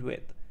bargained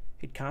with.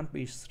 It can't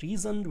be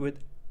reasoned with,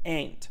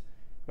 and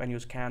when you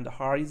scan the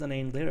horizon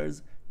and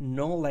there's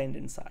no land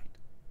in sight,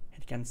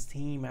 it can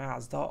seem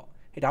as though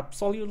it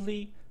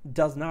absolutely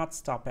does not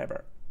stop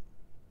ever.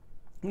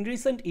 In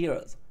recent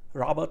years,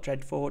 Robert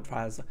Redford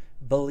has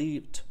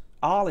believed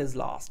all is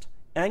lost.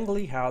 Ang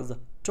Lee has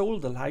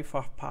told the life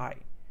of Pi,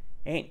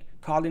 and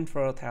Colin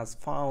Firth has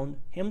found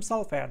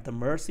himself at the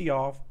mercy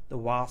of the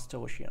vast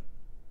ocean.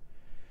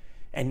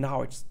 And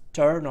now it's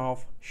turn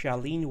of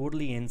Shailene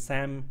Woodley and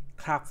Sam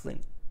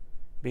Claflin,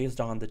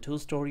 based on the true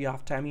story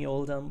of Tami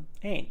Oldham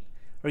and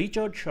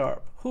Richard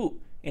Sharp, who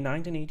in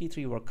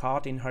 1983 were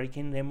caught in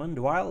Hurricane Raymond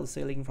while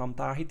sailing from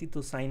Tahiti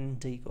to San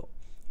Diego.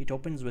 It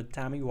opens with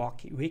Tami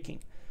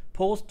waking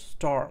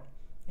post-storm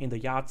in the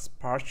yacht's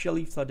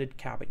partially flooded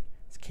cabin.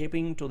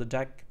 Escaping to the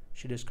deck,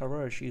 she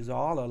discovers she is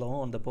all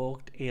alone. The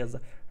boat is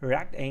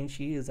wrecked and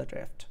she is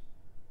adrift.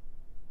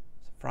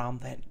 From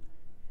then,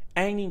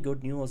 any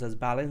good news is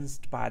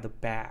balanced by the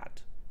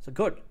bad. So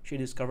good, she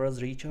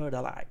discovers Richard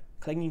alive,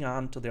 clinging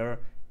on to their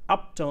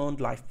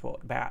upturned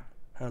lifeboat. Bad,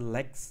 her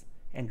legs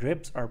and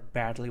ribs are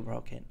badly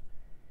broken.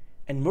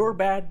 And more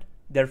bad,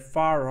 they're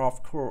far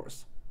off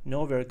course,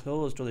 nowhere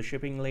close to the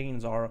shipping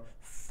lanes or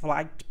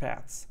flight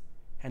paths,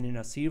 and in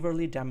a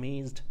severely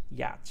damaged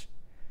yacht.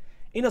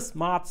 In a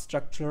smart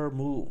structural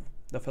move,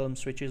 the film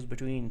switches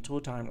between two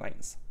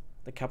timelines: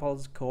 the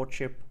couple's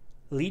courtship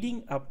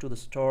leading up to the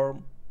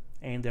storm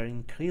and their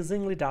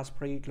increasingly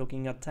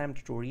desperate-looking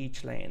attempt to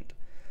reach land.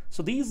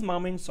 So these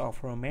moments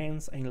of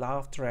romance and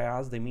laughter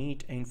as they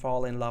meet and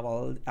fall in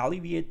love,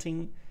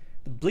 alleviating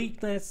the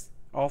bleakness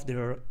of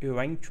their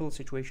eventual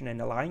situation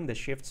and allowing the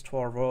shifts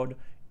forward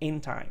in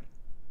time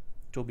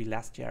to be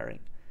less jarring.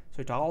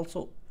 So it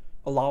also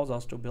allows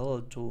us to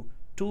build to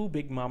two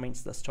big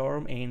moments: the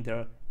storm and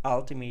their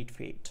ultimate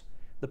fate.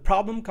 The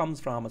problem comes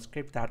from a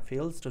script that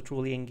fails to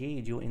truly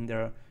engage you in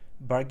their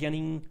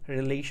bargaining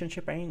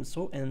relationship and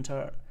so in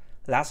turn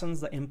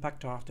lessens the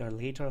impact of their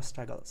later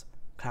struggles.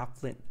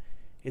 Claflin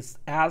is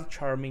as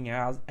charming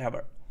as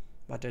ever,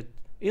 but it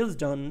is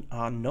done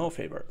on no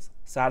favors,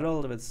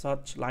 saddled with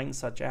such lines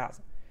such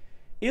as,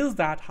 "Is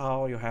that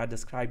how you had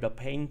described a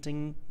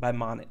painting by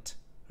Monet?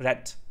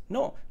 Red?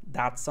 No,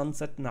 that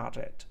sunset not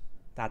red.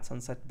 That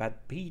sunset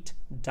but beat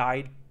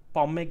dyed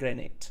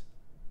pomegranate."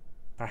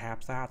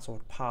 Perhaps that's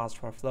what passed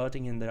for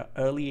flirting in the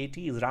early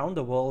 80s around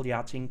the world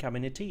yachting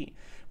community,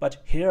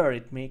 but here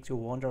it makes you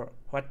wonder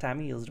what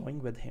Tami is doing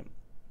with him.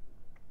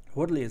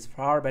 Woodley is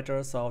far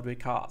better served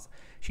because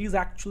she's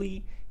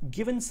actually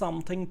given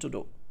something to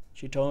do.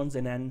 She turns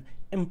in an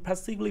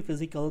impressively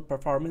physical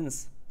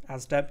performance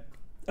as Deb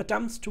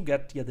attempts to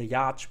get the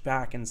yacht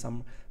back in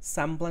some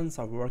semblance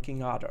of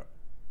working order,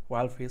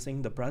 while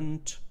facing the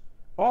brunt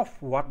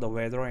of what the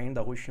weather and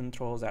the ocean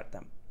throws at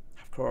them.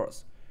 Of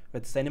course,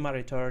 with cinema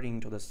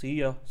returning to the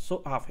sea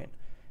so often,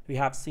 we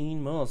have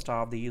seen most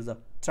of these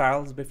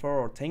trials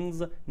before.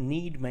 Things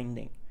need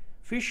mending.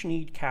 Fish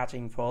need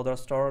catching, further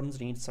storms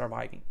need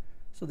surviving.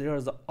 So there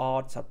is the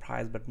odd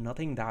surprise, but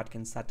nothing that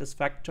can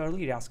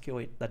satisfactorily rescue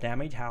it. The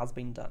damage has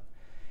been done.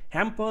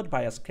 Hampered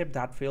by a script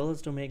that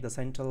fails to make the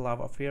central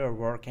love affair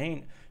work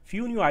and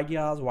few new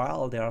ideas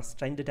while they are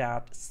stranded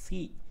at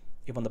sea.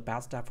 Even the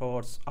best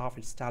efforts of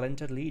its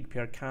talented lead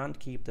pair can't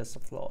keep this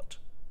afloat.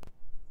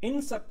 In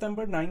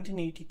September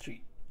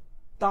 1983,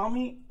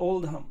 Tami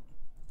Oldham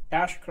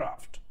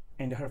Ashcraft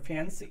and her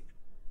fiancé,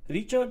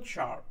 Richard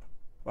Sharp,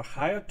 were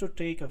hired to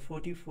take a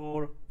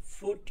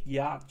 44-foot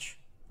yacht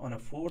on a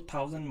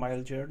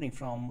 4,000-mile journey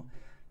from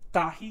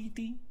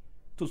Tahiti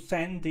to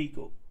San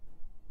Diego.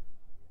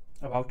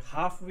 About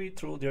halfway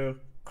through their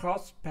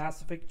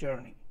cross-Pacific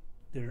journey,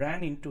 they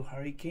ran into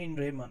Hurricane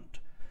Raymond,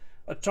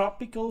 a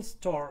tropical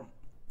storm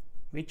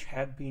which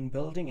had been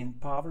building in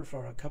power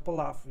for a couple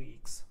of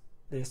weeks.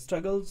 They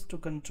struggled to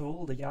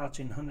control the yacht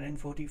in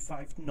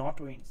 145 knot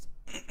winds.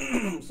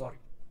 Sorry.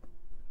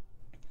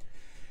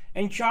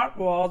 And Sharp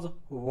was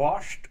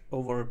washed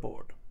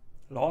overboard,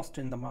 lost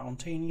in the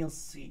mountainous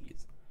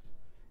seas.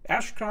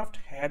 Ashcraft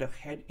had a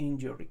head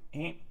injury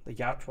and the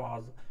yacht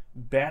was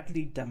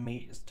badly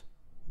damaged,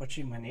 but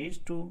she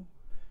managed to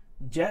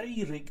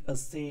jerry-rig a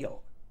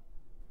sail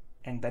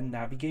and then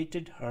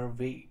navigated her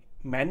way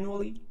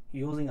manually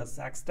using a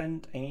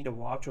sextant and a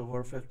watch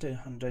over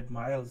 1,500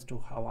 miles to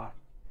Hawaii.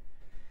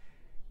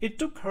 It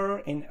took her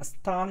an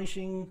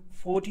astonishing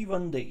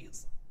 41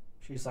 days.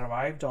 She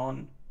survived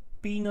on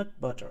peanut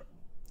butter.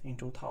 In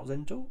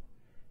 2002,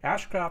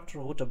 Ashcraft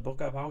wrote a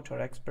book about her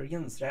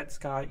experience, Red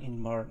Sky in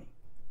Mourning,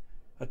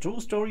 a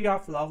true story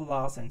of love,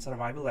 loss, and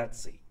survival at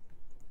sea.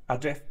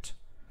 Adrift,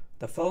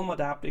 the film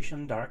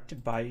adaptation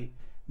directed by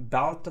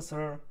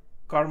Baltasar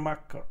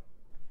Kormákur,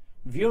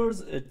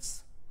 wears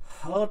its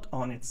heart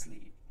on its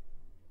sleeve.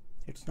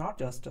 It's not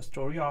just a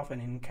story of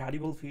an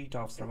incredible feat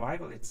of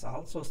survival, it's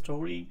also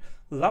a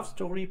love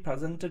story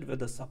presented with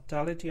the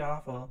subtlety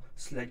of a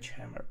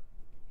sledgehammer.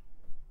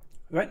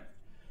 When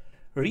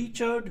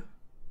Richard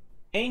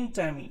and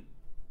Tami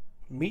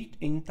meet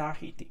in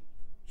Tahiti,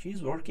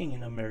 she's working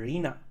in a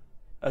marina,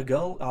 a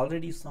girl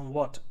already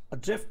somewhat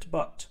adrift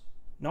but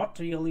not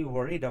really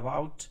worried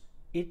about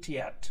it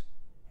yet,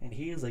 and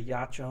he is a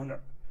yacht owner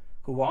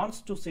who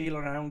wants to sail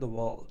around the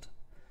world.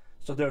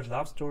 So their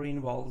love story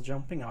involves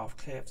jumping off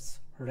cliffs,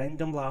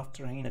 random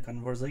laughter, and a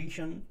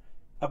conversation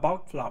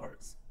about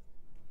flowers.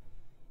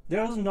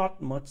 There is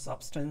not much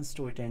substance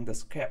to it, and the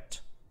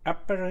script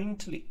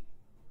apparently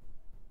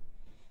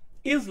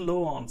is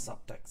low on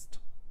subtext.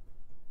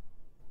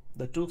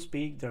 The two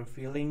speak their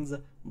feelings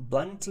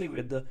bluntly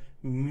with the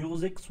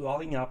music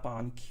swelling up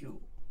on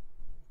cue.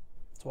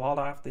 So all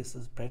of this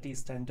is pretty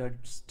standard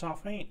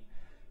stuff and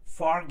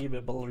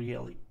forgivable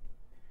really.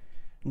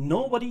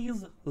 Nobody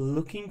is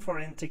looking for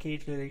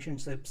intricate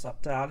relationship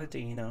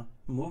subtlety in a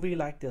movie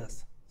like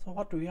this. So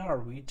what we are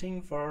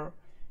waiting for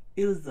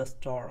is the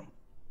storm.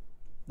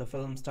 The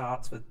film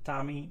starts with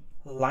Tami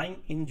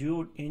lying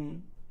injured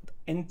in the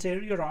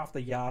interior of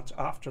the yacht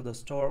after the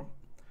storm.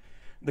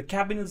 The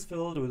cabin is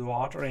filled with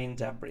water and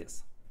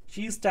debris.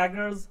 She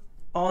staggers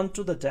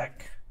onto the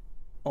deck,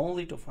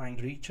 only to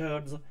find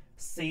Richard's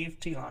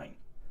safety line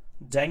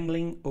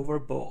dangling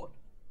overboard.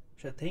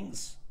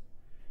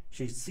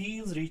 She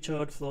sees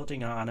Richard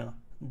floating on a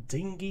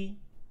dinghy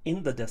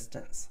in the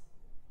distance.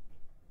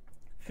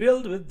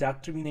 Filled with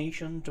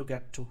determination to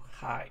get to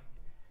high,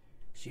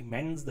 she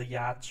mends the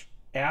yacht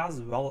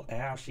as well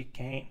as she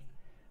can,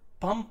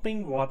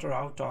 pumping water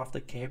out of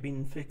the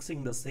cabin,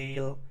 fixing the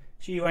sail.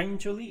 She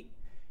eventually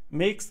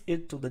makes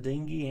it to the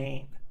dinghy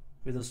and,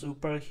 with a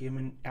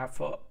superhuman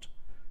effort,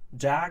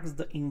 drags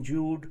the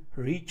injured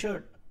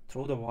Richard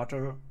through the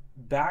water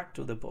back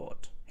to the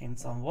boat and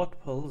somewhat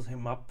pulls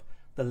him up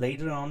the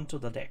ladder onto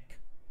the deck.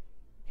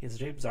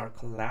 His ribs are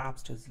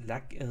collapsed, his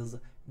leg is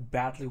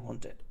badly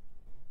wounded.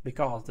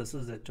 Because this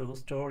is a true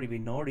story, we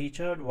know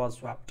Richard was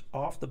swept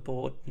off the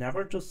boat,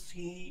 never to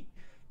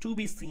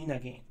be seen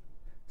again.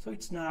 So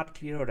it's not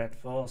clear at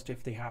first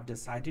if they have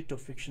decided to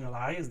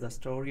fictionalize the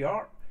story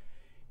or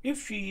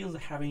if she is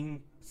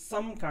having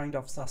some kind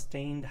of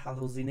sustained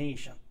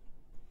hallucination.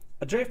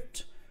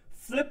 Adrift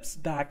flips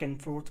back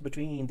and forth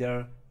between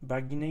their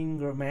beginning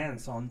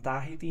romance on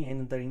Tahiti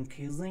and the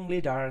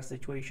increasingly dire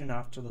situation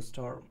after the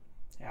storm,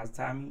 as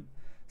Tami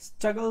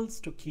struggles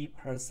to keep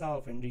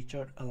herself and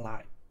Richard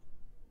alive.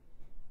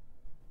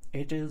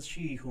 It is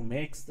she who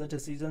makes the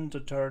decision to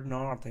turn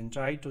north and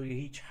try to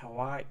reach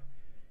Hawaii,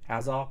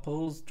 as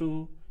opposed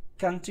to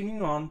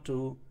continue on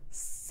to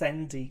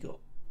San Diego.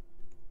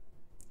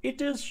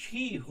 It is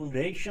she who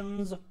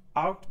rations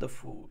out the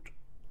food.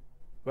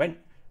 When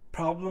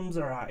problems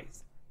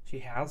arise, she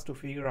has to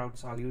figure out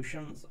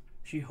solutions.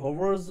 She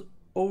hovers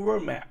over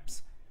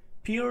maps,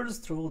 peers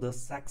through the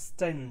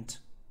sextant,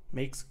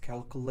 makes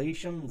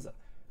calculations,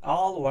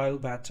 all while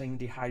battling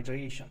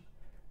dehydration.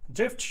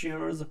 Drift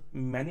shares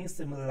many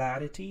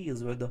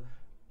similarities with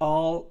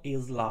All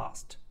Is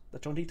Lost, the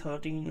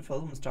 2013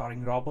 film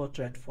starring Robert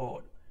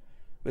Redford,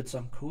 with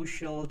some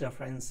crucial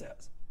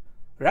differences.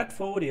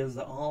 Redford is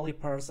the only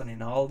person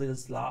in All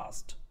Is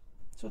Lost,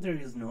 so there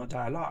is no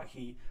dialogue.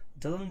 He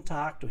doesn't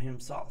talk to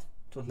himself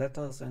to let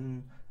us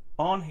in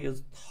on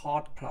his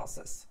thought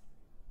process.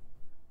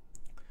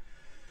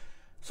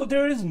 So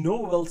there is no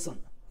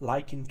Wilson,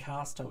 like in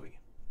Castaway,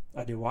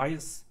 a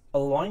device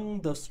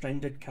allowing the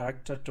stranded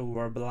character to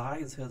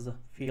verbalize his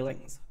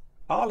feelings.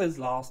 All Is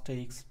Lost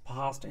takes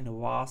place in a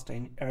vast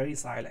and airy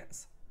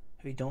silence.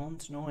 We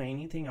don't know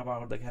anything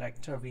about the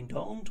character. We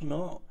don't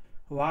know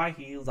why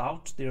he is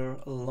out there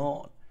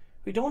alone.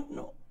 We don't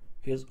know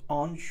his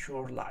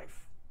onshore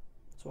life.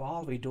 So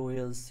all we do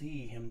is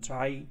see him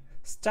try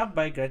step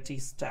by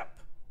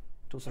step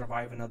to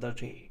survive another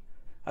day.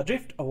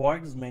 Adrift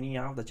avoids many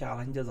of the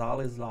challenges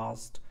All Is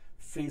Lost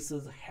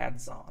faces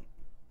heads on.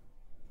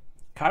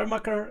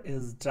 Kormákur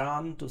is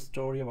drawn to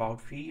story about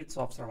feats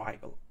of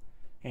survival,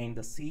 and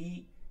the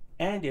sea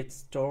and its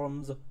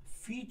storms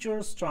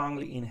feature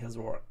strongly in his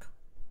work.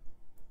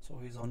 So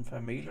he's on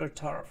familiar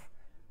turf.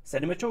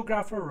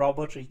 Cinematographer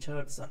Robert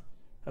Richardson,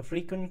 a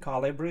frequent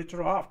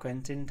collaborator of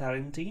Quentin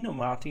Tarantino,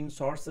 Martin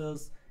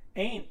Scorsese,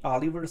 and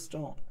Oliver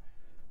Stone,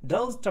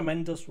 does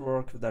tremendous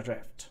work with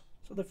Adrift.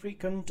 So the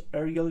frequent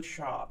aerial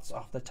shots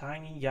of the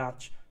tiny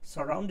yacht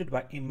surrounded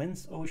by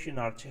immense ocean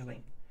are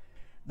chilling.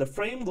 The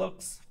frame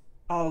looks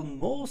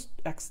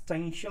almost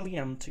existentially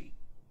empty.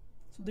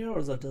 So there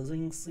is a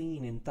dizzying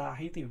scene in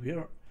Tahiti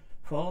where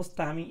first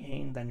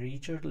Tami and then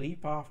Richard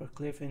leap off a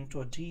cliff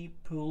into a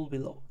deep pool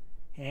below,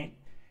 and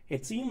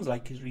it seems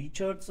like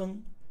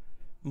Richardson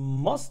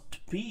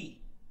must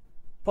be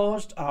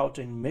perched out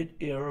in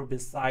mid-air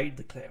beside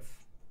the cliff.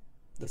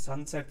 The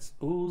sunsets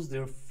ooze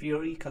their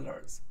fiery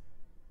colors,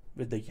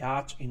 with the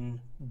yacht in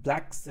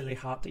black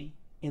silhouette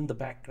in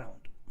the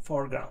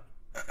foreground.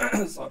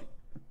 Sorry.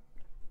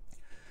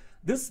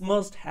 This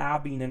must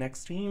have been an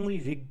extremely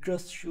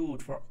rigorous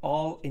shoot for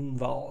all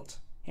involved,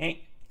 and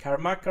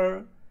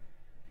Kormákur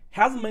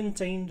has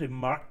maintained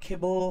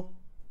remarkable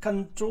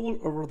control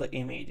over the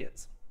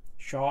images.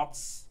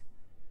 Shots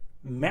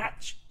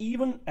match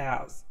even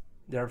as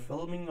they are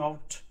filming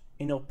out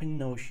in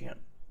open ocean.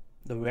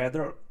 The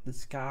weather, the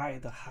sky,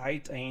 the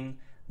height and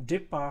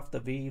dip of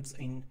the waves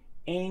in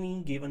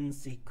any given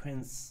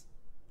sequence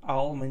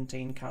all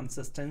maintain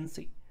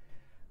consistency.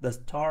 The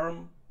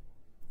storm,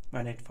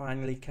 when it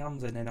finally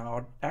comes, in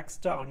an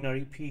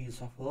extraordinary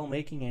piece of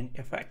filmmaking and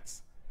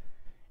effects.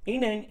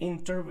 In an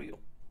interview,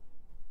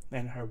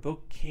 when her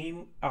book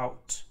came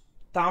out,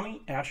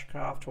 Tami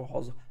Ashcraft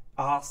was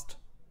asked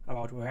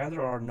about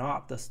whether or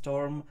not the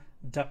storm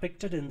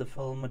depicted in the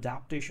film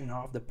adaptation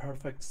of The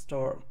Perfect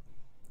Storm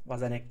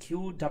was an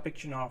acute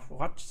depiction of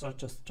what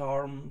such a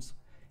storms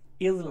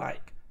is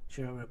like.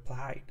 She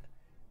replied,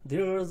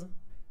 there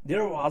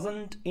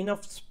wasn't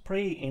enough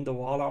spray in the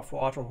wall of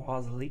water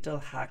was a little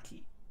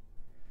hacky.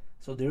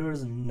 So there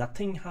is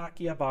nothing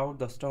hacky about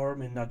the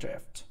storm in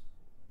Adrift.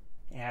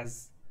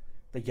 As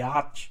the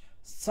yacht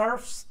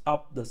surfs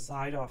up the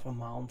side of a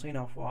mountain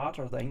of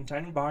water, the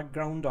entire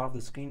background of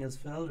the screen is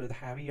filled with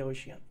heavy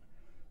ocean.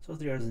 So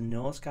there is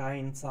no sky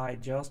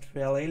inside, just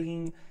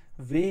flailing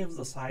waves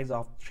the size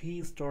of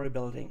 3-story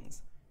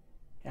buildings.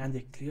 And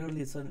they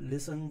clearly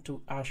listen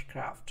to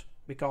Ashcraft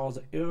because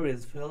the air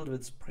is filled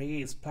with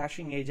spray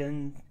splashing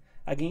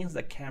against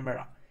the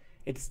camera.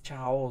 It's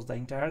chaos. The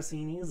entire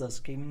scene is a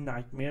screaming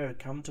nightmare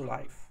come to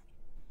life.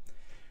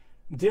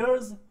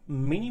 There's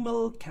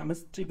minimal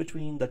chemistry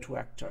between the two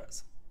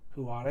actors,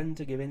 who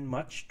aren't given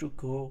much to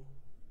go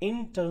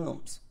in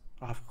terms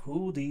of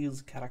who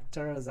these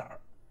characters are.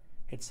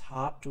 It's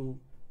hard to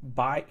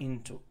buy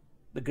into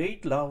the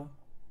great love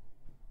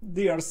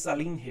they are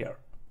selling here.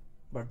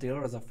 But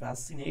there is a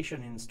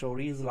fascination in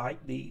stories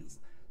like these,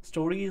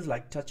 stories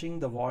like Touching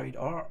the Void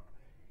or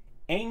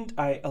Ain't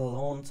I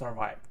Alone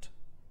Survived.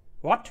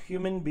 What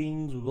human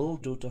beings will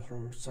do to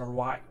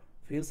survive,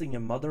 facing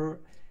a mother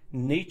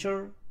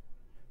nature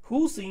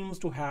who seems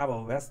to have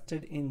a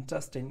vested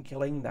interest in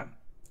killing them,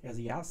 is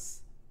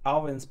yes,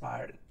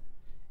 awe-inspiring.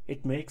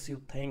 It makes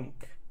you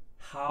think,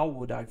 how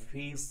would I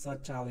face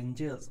such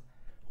challenges?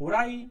 Would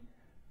I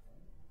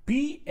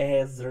be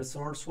as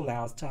resourceful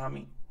as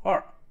Tami,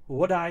 or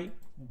would I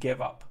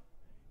give up?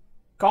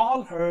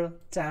 Call her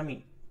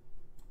Tami.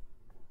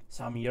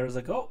 Some years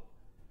ago,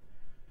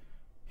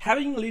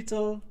 having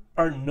little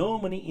or no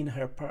money in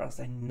her purse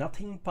and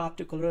nothing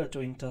particular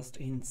to interest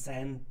in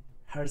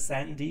her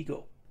San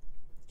Diego,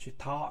 she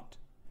thought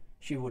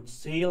she would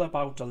sail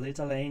about a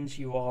little and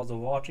she was a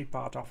watery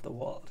part of the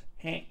world.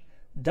 Hey,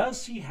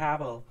 does she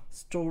have a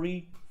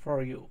story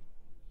for you?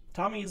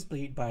 Tami is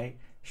played by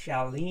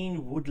Shailene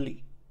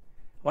Woodley,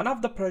 one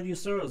of the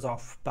producers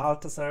of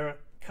Baltasar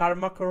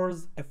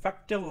Kormákur's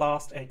effective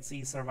Lost at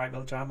Sea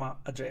survival drama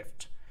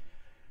Adrift.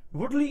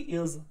 Woodley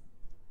is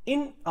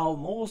in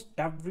almost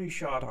every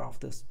shot of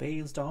this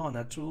based on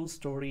a true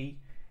story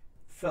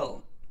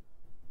film.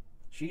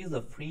 She is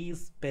a free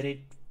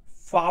spirit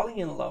falling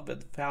in love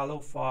with fellow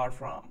far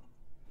from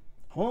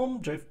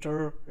home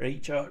drifter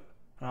Richard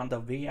on the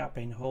way up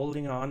and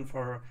holding on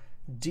for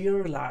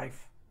dear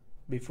life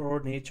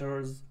before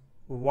nature's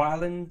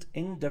violent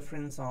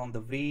indifference on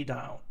the way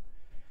down.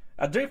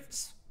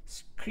 Adrift's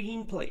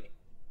screenplay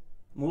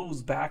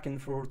moves back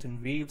and forth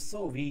in waves,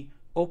 so we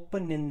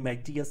open in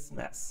medias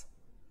mess.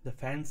 The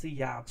fancy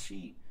yacht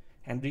she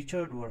and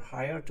Richard were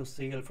hired to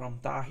sail from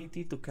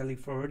Tahiti to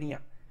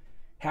California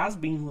has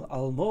been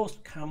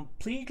almost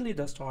completely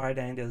destroyed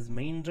and is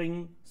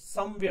meandering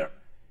somewhere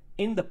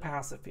in the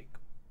Pacific.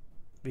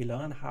 We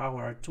learn how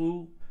our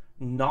two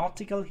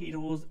nautical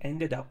heroes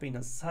ended up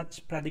in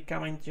such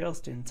predicament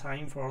just in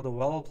time for the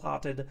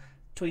well-plotted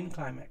twin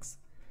climax.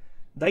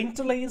 The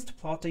interlaced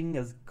plotting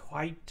is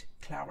quite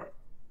clever,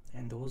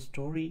 and those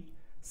story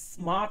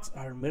smarts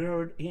are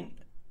mirrored in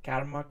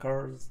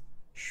Kormákur's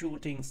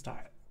shooting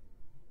style.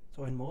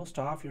 So when most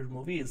of your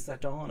movie is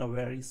set on a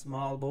very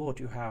small boat,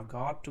 you have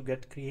got to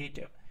get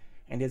creative,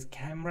 and his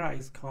camera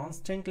is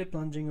constantly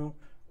plunging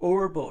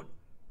overboard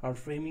or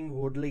framing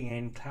Woodley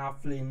and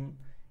Claflin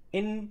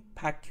in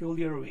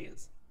peculiar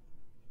ways.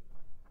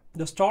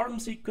 The storm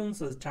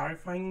sequence is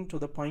terrifying to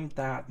the point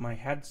that my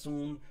head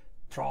soon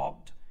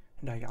throbbed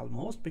and I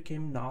almost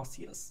became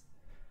nauseous.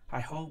 I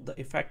hope the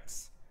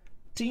effects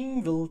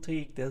team will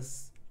take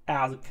this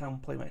as a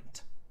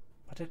compliment.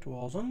 But it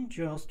wasn't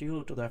just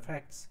due to the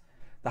effects.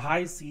 The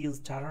high seas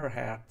terror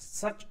had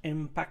such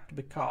impact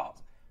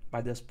because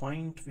by this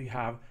point we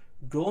have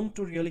grown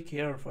to really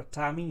care for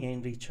Tami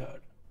and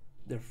Richard.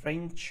 The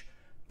French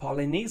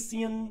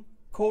Polynesian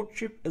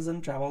courtship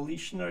isn't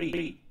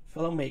revolutionary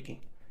filmmaking,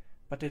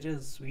 but it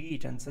is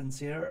sweet and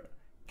sincere.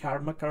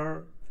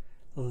 Kormákur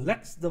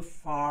lets the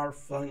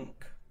far-flung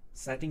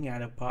setting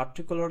and a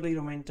particularly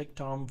romantic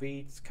Tom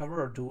Waits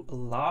cover do a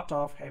lot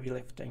of heavy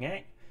lifting,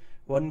 eh?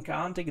 One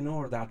can't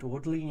ignore that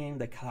Woodley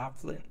and the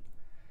Claflin,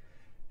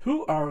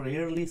 who are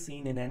rarely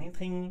seen in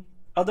anything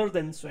other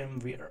than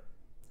swimwear,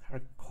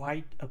 are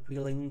quite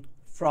appealing,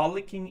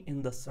 frolicking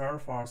in the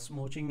surf or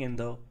smooching in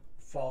the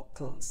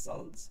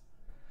forecastles.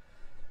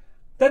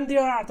 Then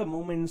there are the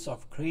moments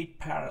of great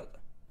peril,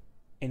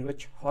 in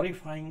which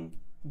horrifying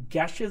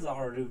gashes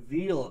are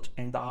revealed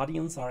and the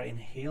audience are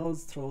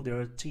inhaled through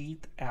their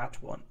teeth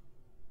at one.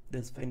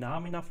 This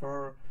phenomena,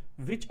 for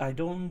which I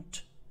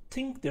don't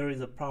think there is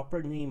a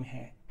proper name,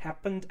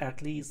 happened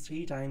at least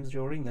 3 times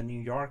during the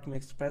New York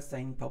Mixed Press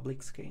and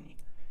public screening.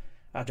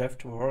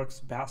 Adrift works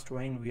best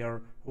when we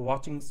are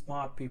watching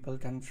smart people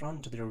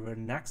confront their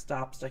next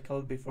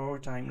obstacle before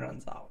time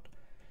runs out,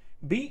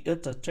 be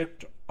it a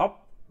tipped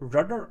up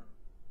rudder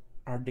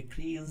or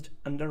decreased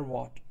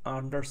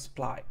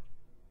undersupply.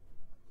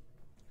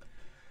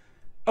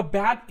 A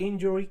bad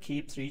injury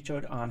keeps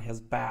Richard on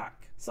his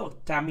back, so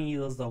Tami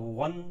is the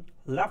one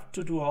left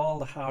to do all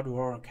the hard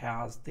work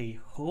as they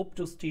hope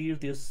to steer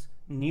this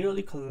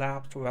nearly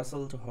collapsed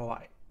vessel to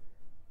Hawaii.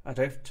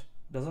 Adrift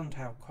doesn't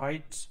have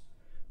quite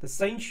the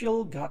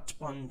essential gut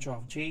punch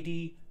of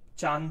J.D.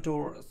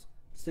 Chantor's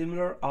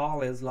similar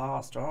All Is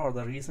Lost or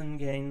the recent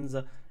Gaines'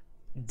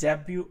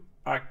 debut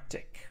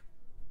Arctic.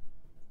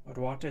 But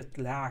what it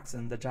lacks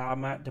in the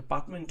drama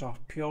department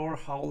of pure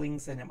howling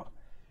cinema,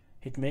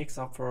 it makes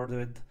up for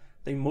with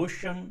the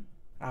emotion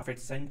of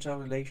its central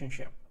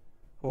relationship.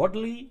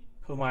 Woodley,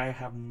 whom I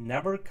have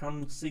never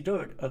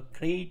considered a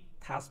great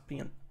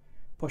thespian,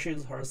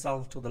 pushes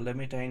herself to the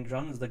limit and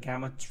runs the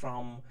gamut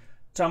from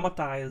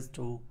traumatized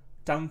to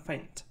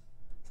triumphant.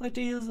 So it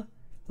is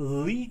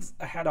leagues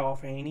ahead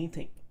of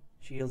anything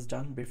she has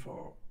done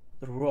before.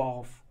 The row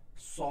of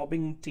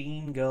sobbing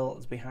teen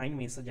girls behind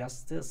me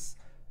suggests this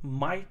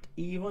might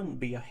even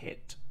be a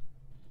hit.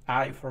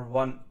 I, for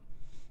one,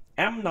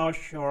 am not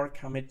sure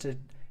committed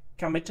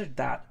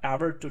that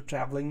ever to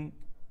traveling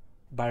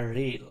by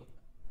rail.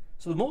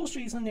 So the most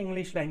recent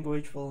English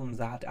language films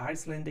that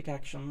Icelandic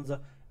actions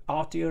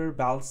auteur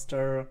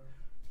Baltasar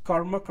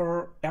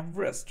Kormákur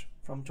Adrift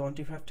from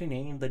 2015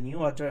 and the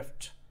new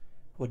Adrift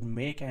would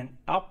make an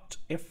apt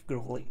if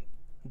grueling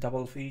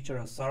double feature,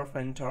 a surf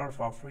and turf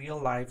of real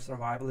life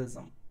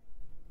survivalism.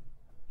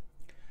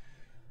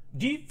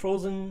 Deep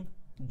frozen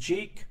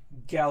Jake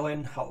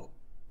Gyllenhaal,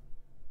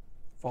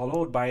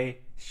 followed by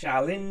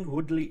Shailene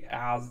Woodley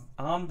as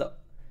on the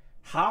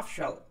half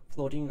shell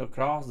floating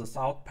across the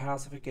South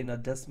Pacific in a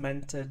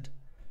dismantled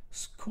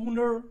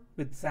schooner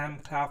with Sam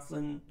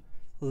Claflin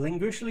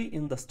languishingly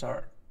in the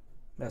stern.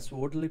 Miss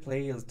Woodley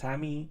plays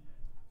Tami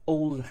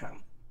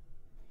Oldham,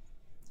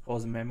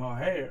 whose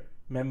memoir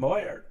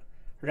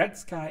Red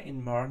Sky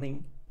in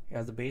Mourning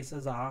as the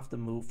basis of the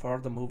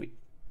movie.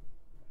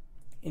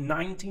 In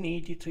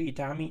 1983,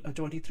 Tami, a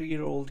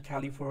 23-year-old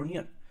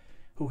Californian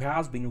who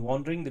has been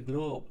wandering the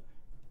globe,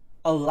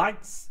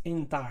 alights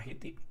in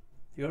Tahiti.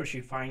 Here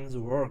she finds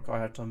work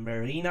at a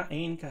marina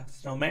and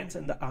romance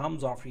in the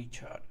arms of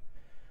Richard,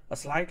 a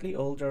slightly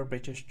older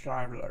British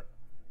traveler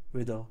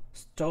with a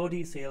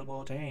sturdy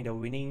sailboat and a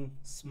winning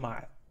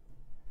smile.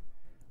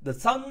 The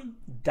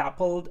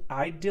sun-dappled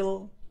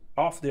idyll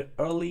of their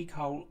early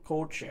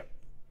courtship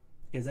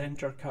is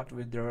intercut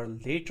with their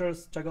later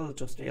struggle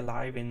to stay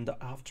alive in the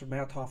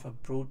aftermath of a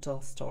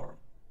brutal storm.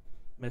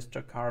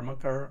 Mr.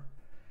 Kormákur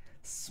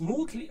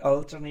smoothly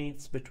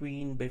alternates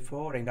between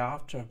before and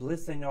after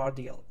bliss and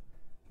ordeal,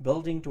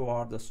 building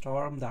toward the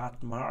storm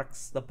that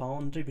marks the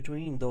boundary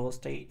between those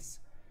states.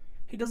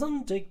 He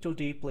doesn't dig too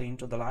deeply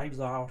into the lives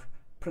or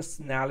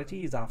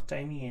personalities of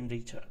Tami and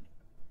Richard,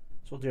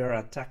 so they are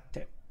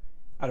attractive,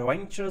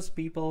 adventurous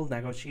people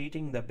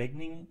negotiating the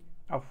beginning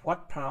of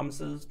what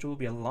promises to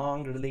be a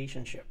long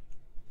relationship.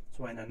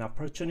 So when an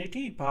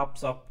opportunity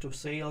pops up to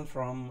sail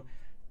from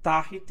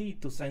Tahiti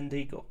to San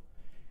Diego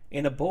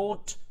in a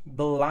boat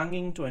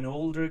belonging to an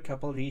older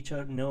couple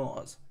Richard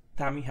knows,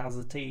 Tami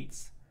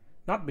hesitates,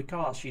 not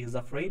because she is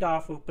afraid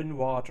of open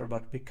water,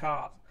 but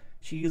because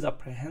she is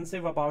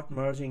apprehensive about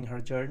merging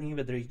her journey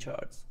with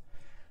Richard's.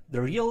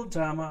 The real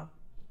drama,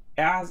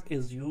 as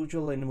is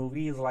usual in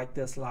movies like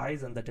this,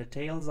 lies in the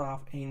details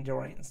of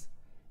endurance,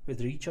 with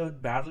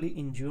Richard badly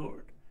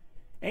injured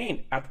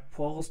and at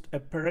first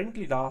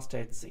apparently lost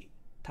at sea.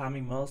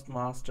 Tami must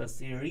master a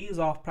series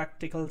of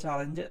practical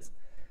challenges.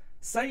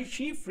 So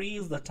she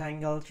frees the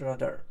tangled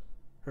rudder,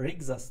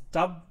 rigs a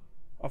stub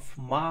of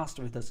mast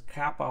with a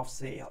scrap of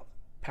sail,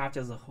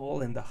 patches a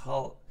hole in the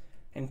hull,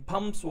 and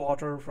pumps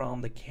water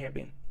from the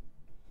cabin.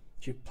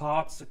 She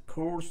plots a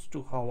course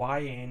to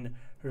Hawaii and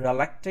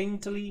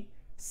reluctantly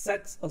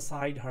sets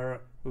aside her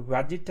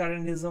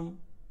vegetarianism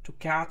to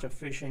catch a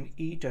fish and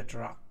eat it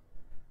raw.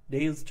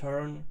 Days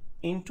turn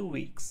into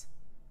weeks.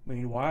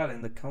 Meanwhile,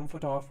 in the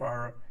comfort of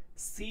our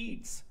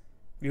seats,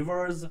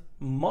 viewers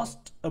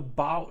must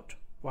about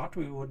what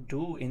we would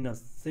do in a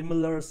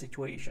similar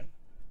situation.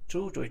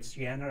 True to its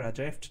genre,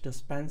 Adrift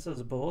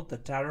dispenses both the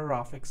terror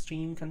of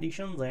extreme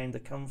conditions and the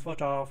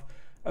comfort of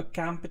a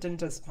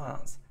competent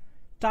response.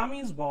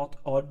 Tami is both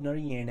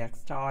ordinary and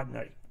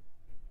extraordinary.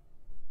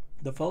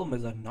 The film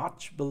is a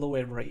notch below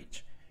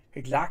average.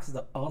 It lacks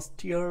the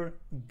austere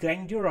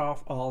grandeur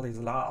of all is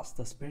lost,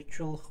 the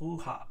spiritual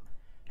hoo-ha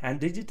and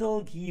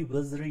digital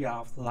ghee-wizardry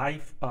of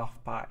Life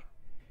of Pi,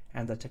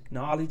 and the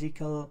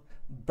technological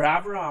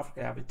bravura of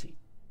Gravity,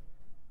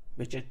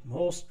 which it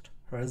most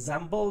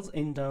resembles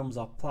in terms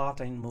of plot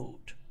and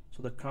mood.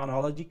 So the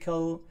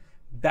chronological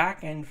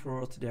back and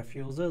forth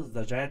diffuses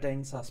the dread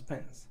and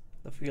suspense,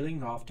 the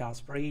feeling of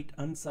desperate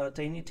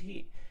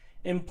uncertainty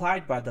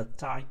implied by the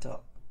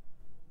title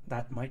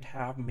that might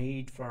have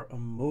made for a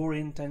more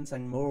intense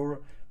and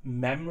more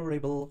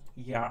memorable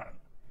yarn.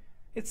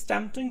 It's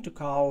tempting to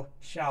call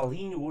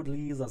Shailene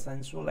Woodley a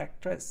sensual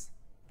actress,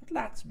 but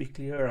let's be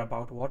clear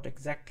about what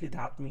exactly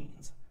that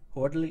means.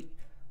 Woodley,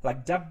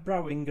 like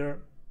Deborah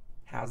Winger,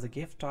 has the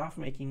gift of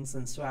making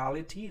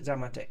sensuality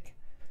dramatic.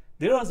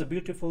 There is a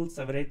beautiful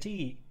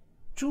severity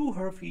to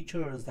her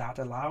features that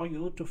allow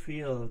you to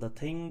feel the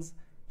things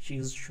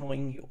she's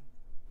showing you.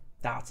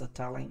 That's a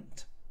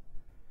talent.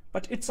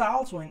 But it's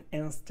also an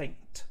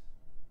instinct.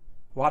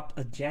 What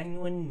a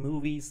genuine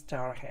movie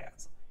star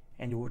has,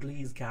 and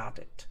Woodley's got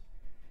it.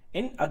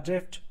 In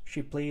Adrift,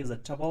 she plays a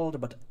troubled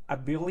but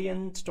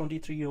ebullient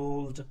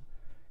 23-year-old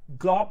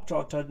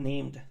globetrotter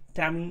named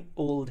Tami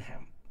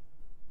Oldham.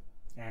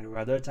 And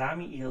whether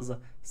Tami is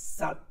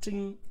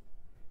setting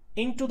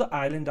into the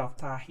island of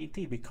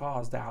Tahiti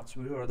because that's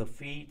where the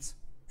fates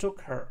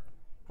took her,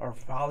 or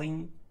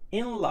falling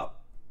in love,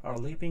 or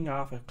leaping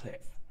off a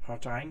cliff, or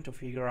trying to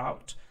figure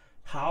out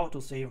how to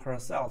save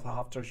herself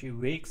after she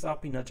wakes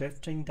up in a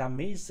drifting,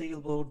 damaged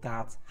sailboat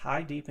that's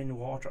high deep in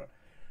water,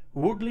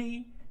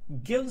 Woodley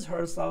gives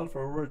herself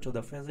over to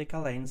the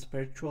physical and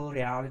spiritual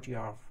reality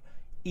of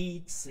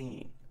each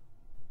scene.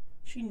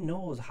 She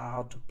knows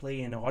how to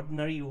play an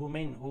ordinary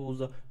woman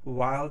who's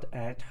wild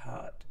at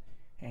heart,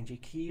 and she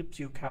keeps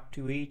you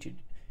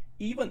captivated,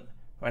 even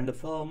when the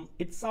film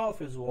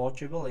itself is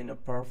watchable in a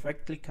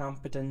perfectly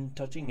competent,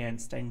 touching, and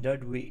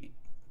standard way.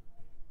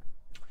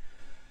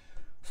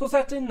 So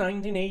set in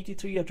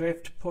 1983,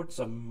 Adrift puts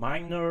a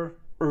minor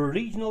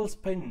regional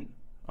spin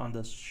on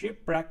the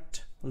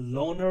shipwrecked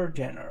loner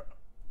genre.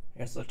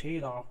 It's a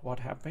tale of what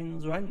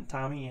happens when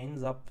Tami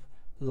ends up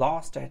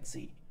lost at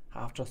sea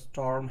after a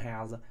storm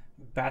has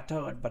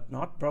battered but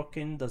not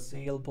broken the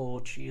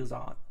sailboat she is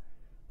on.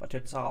 But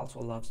it's also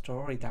a love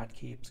story that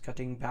keeps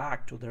cutting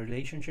back to the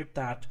relationship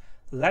that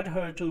led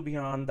her to be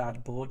on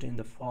that boat in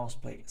the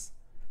first place.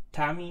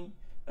 Tami,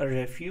 a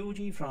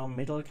refugee from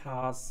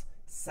middle-class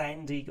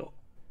San Diego,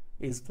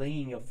 is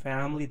playing a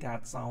family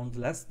that sounds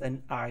less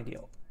than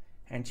ideal,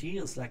 and she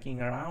is looking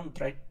around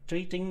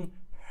treating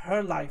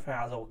her life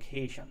as a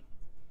occasion,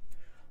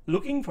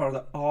 looking for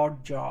the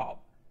odd job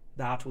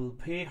that will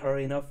pay her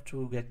enough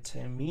to get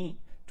me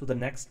to the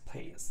next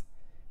place.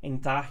 In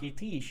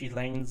Tahiti, she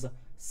lands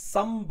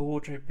some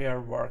boat repair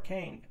work,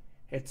 and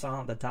it's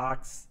on the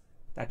docks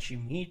that she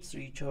meets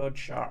Richard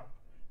Sharp,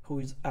 who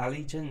is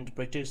elegant,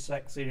 British,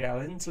 sexy,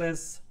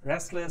 relentless,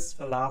 restless,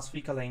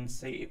 philosophical, and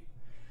safe,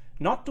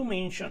 not to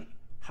mention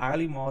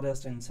highly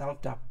modest and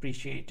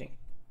self-depreciating.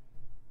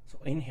 So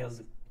in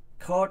his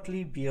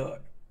courtly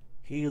beard,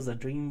 he is a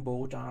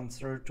dreamboat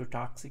answer to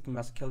toxic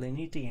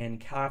masculinity, and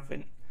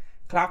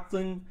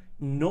Claflin,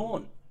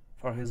 known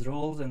for his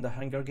roles in the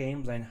Hunger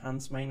Games and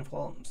Huntsman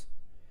films,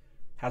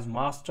 has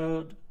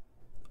mastered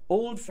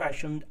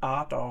old-fashioned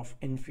art of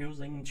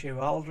infusing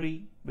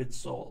chivalry with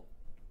soul.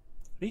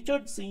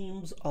 Richard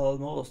seems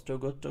almost too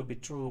good to be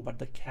true, but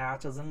the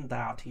catch isn't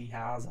that he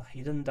has a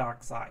hidden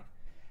dark side.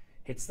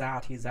 It's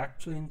that he's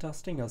actually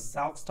interesting, a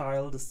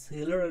self-styled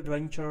sailor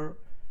adventurer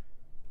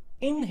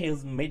in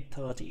his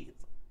mid-30s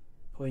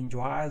who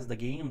enjoys the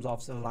games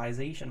of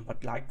civilization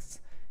but likes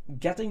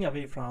getting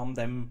away from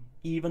them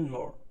even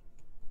more.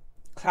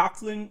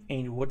 Claflin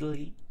and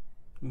Woodley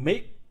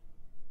make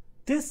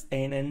this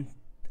an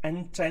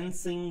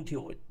entrancing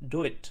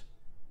duet,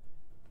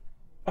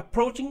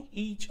 approaching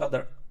each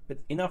other with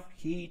enough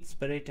heat,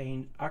 spirit,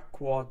 and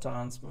awkward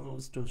dance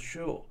moves to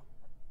show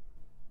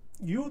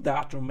you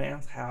that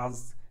romance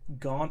has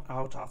gone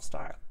out of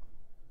style.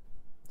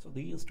 So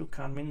these two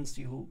convince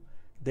you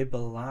they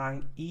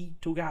belong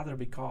together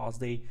because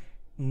they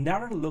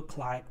never look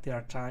like they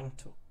are trying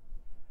to.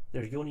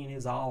 Their union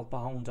is all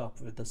bound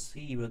up with the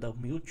sea, with a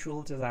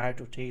mutual desire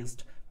to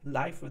taste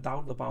life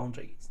without the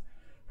boundaries.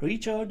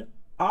 Richard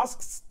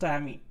asks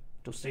Tami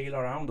to sail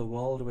around the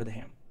world with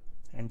him,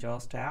 and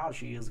just as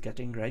she is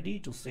getting ready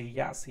to say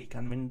yes, he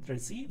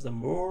receives a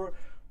more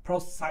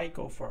prosaic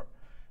offer.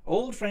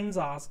 Old friends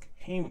ask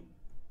him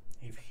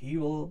if he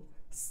will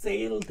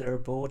sail their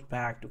boat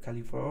back to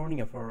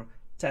California for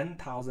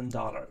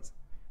 $10,000.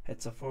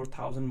 It's a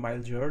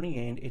 4,000-mile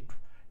journey, and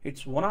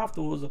it's one of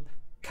those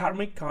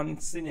karmic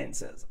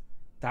coincidences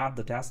that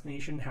the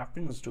destination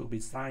happens to be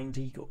San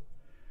Diego,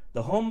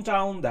 the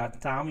hometown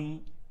that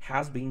Tami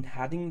has been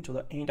heading to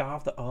the end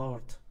of the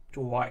earth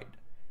to avoid.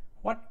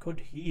 What could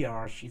he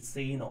or she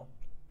say no?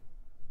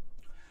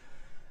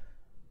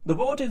 The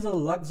boat is a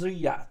luxury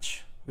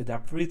yacht with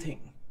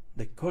everything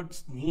they could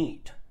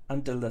need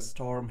until the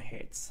storm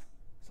hits.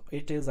 So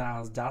it is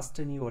as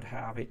destiny would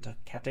have it, a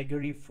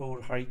Category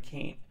 4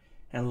 hurricane.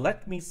 And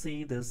let me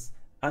say this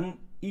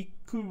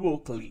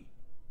unequivocally.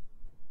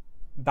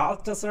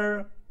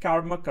 Baltasar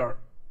Kormákur,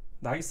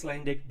 the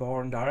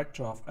Icelandic-born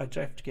director of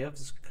Adrift,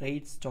 gives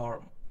great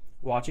storm.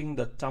 Watching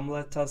the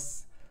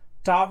tumultuous,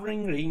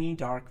 towering, rainy,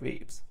 dark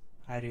waves,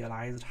 I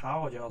realized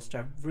how just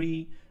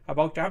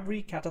about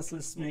every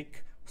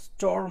cataclysmic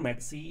storm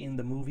at sea in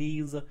the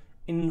movies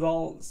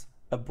involves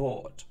a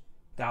boat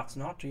that's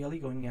not really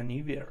going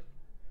anywhere.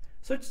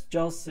 So it's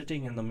just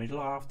sitting in the middle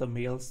of the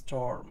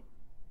maelstrom,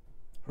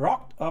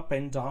 rocked up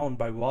and down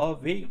by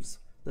waves.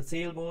 The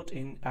sailboat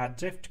in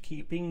Adrift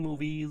keeping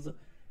movies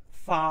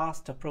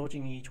fast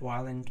approaching each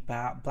violent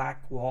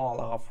black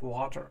wall of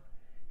water,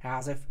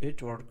 as if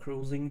it were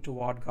cruising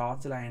toward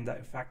Godzilla, and the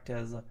effect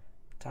is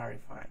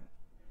terrifying.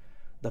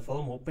 The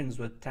film opens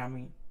with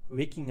Tami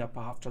waking up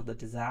after the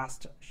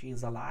disaster. She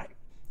is alive,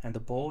 and the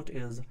boat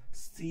is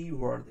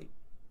seaworthy.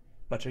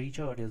 But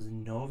Richard is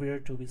nowhere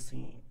to be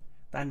seen.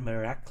 Then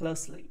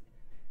miraculously,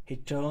 he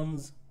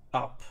turns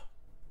up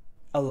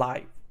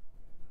alive,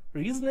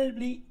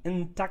 reasonably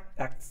intact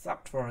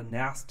except for a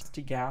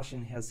nasty gash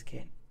in his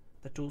skin.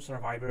 The two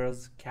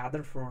survivors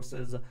gather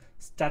forces,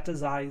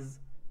 strategize,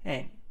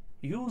 and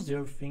use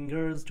their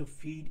fingers to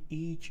feed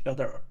each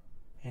other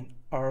an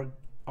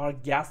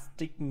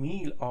orgastic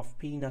meal of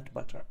peanut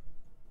butter.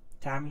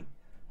 Tami,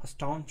 a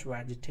staunch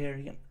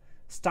vegetarian,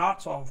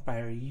 starts off by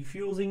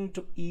refusing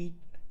to eat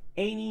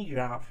any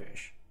raw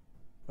fish,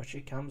 but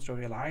she comes to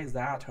realize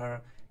that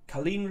her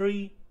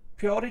culinary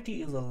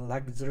purity is a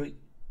luxury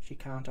she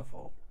can't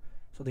afford.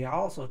 So they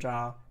also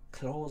draw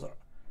closer,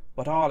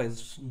 but all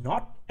is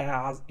not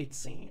as it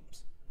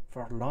seems.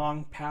 For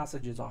long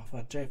passages of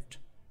Adrift,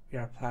 we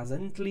are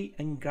pleasantly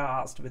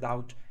engrossed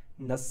without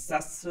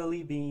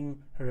necessarily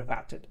being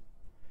riveted.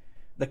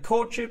 The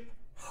courtship,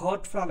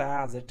 hurtful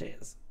as it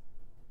is,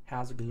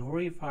 has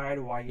glorified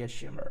via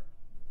shimmer.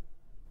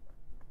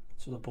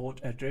 So the boat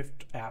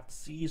adrift at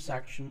sea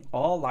section,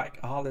 all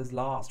is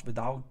lost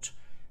without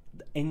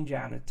the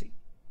ingenuity.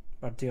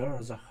 But there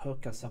is a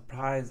hook, a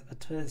surprise, a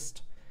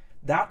twist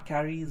that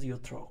carries you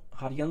through.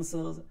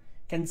 Audiences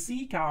can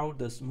seek out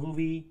this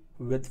movie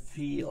with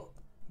feel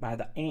by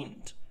the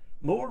end,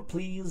 more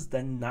pleased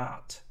than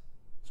not.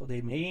 So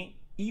they may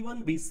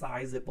even be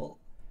sizable.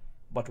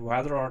 But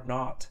whether or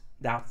not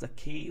that's the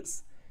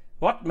case,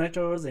 what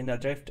matters in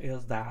Adrift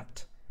is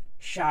that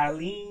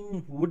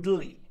Shailene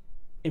Woodley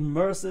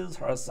immerses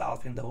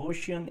herself in the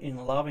ocean,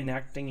 in love, in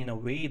acting in a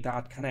way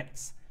that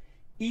connects.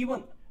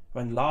 Even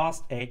when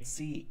lost at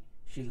sea,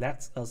 she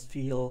lets us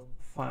feel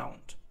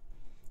found.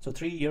 So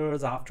 3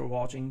 years after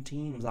watching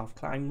teams of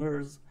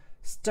climbers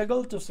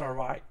struggle to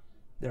survive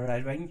their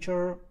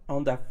adventure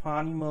on the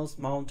eponymous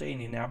mountain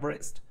in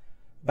Everest,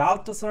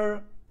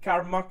 Baltasar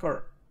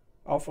Kormákur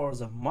offers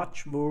a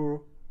much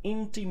more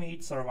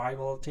intimate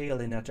survival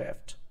tale in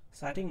Adrift,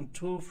 setting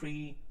two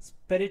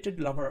free-spirited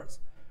lovers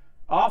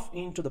off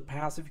into the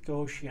Pacific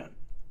Ocean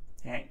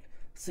and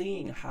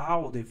seeing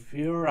how they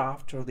fare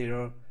after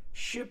their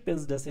ship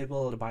is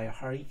disabled by a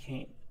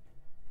hurricane.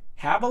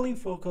 Heavily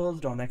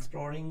focused on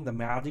exploring the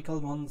magical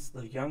months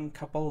the young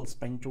couple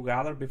spent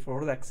together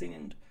before the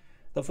accident,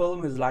 the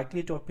film is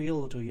likely to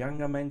appeal to young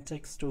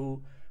romantics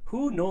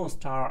who know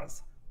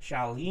stars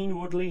Shailene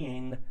Woodley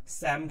and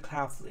Sam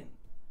Claflin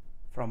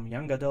from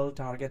young adult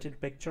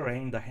targeted picture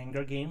and the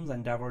Hunger Games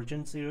and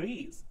Divergent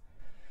series.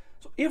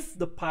 So if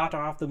the part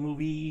of the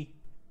movie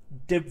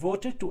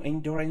devoted to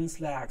endurance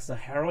lacks the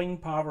harrowing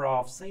power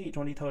of, say,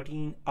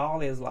 2013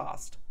 All Is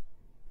Lost,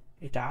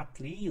 it at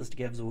least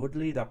gives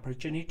Woodley the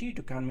opportunity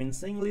to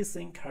convincingly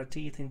sink her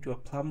teeth into a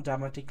plumb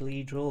dramatic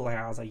lead role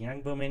as a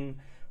young woman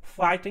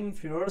fighting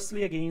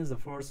fiercely against the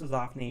forces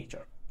of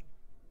nature.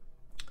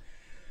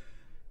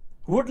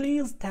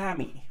 Woodley's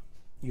Tami,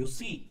 you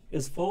see,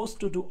 is forced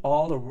to do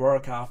all the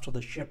work after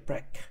the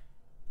shipwreck,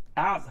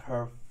 as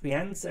her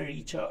fiancé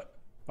Richard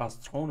was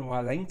thrown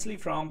violently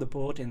from the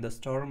boat in the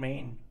storm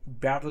and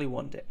badly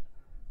wounded.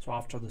 So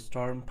after the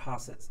storm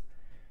passes,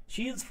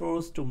 she is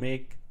forced to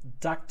make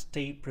duct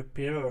tape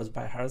repairs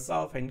by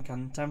herself and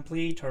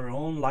contemplate her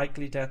own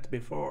likely death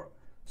before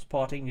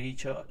spotting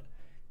Richard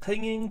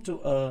clinging to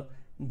a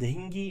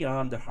dinghy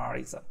on the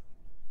horizon.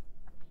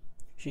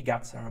 She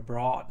gets her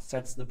abroad,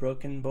 sets the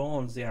broken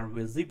bones there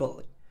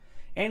visibly,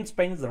 and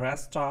spends the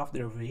rest of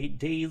their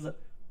days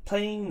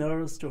playing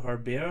nurse to her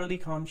barely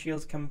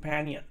conscious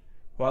companion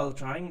while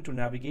trying to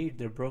navigate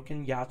their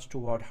broken yacht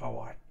toward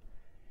Hawaii.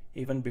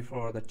 Even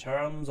before the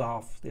terms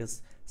of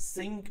this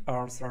sink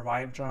or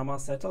survive drama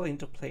settle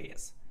into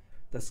place,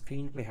 the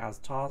screenplay has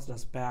tossed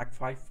us back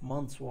 5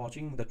 months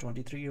watching the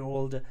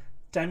 23-year-old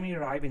Tami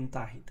arrive in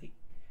Tahiti,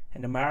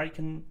 an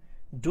American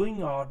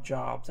doing odd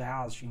jobs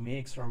as she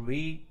makes her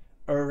way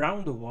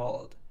around the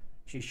world.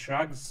 She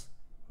shrugs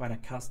when a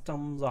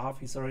customs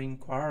officer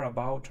inquires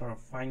about her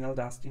final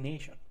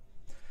destination.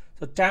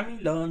 So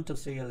Tami learned to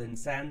sail in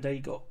San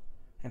Diego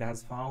and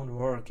has found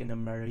work in a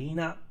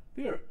marina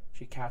where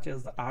she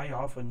catches the eye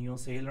of a new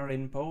sailor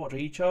in port.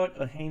 Richard,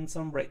 a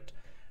handsome Brit,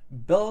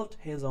 built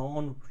his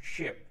own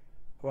ship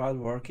while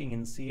working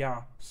in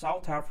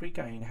South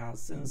Africa and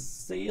has since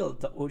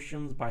sailed the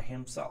oceans by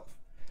himself.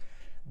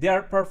 They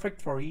are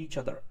perfect for each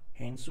other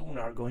and soon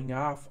are going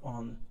off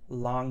on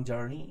long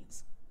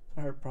journeys.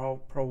 Her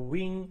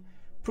proving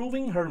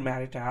her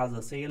merit as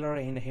a sailor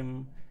and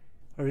him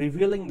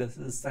revealing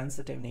his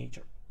sensitive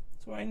nature.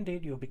 So when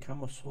did you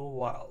become so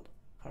wild?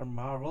 Her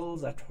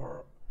marvels at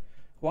her.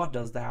 What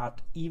does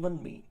that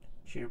even mean?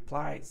 She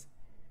replies,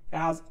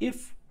 as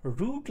if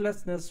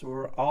rootlessness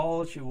were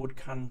all she would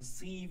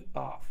conceive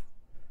of.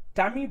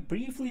 Tami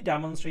briefly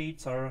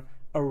demonstrates her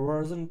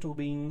aversion to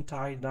being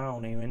tied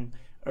down. Even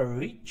a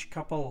rich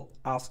couple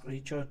asked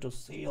Richard to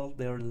sail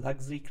their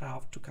luxury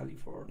craft to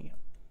California.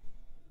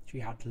 She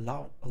had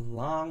loved a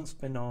long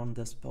spin on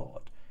this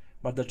boat,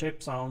 but the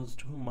trip sounds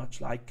too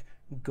much like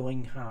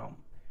going home,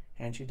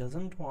 and she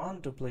doesn't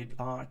want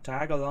to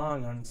tag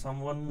along on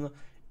someone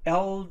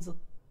else's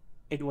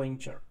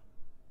adventure.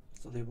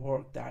 So they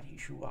work that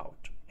issue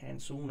out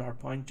and soon are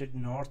pointed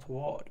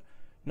northward,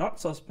 not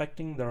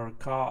suspecting their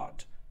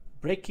caught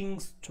breaking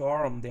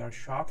storm they are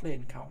shortly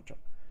encounter.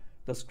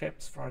 The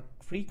script's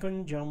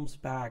frequent jumps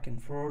back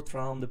and forth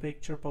from the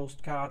picture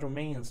postcard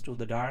remains to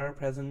the dire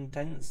present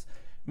tense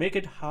make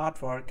it hard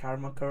for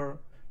Kormákur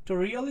to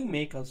really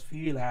make us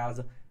feel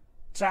as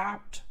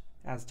trapped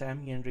as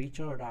Tami and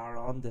Richard are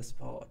on this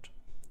boat.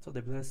 So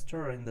they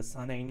blister in the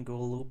sun and go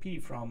loopy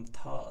from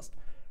thirst,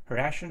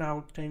 ration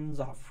out tins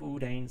of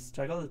food and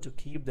struggle to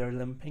keep their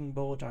limping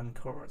boat on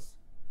course.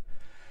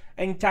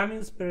 And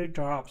Tami's spirit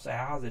drops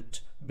as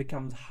it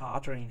becomes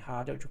harder and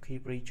harder to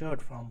keep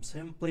Richard from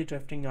simply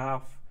drifting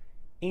off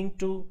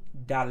into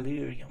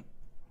delirium.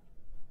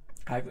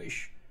 I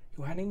wish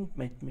you hadn't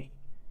met me,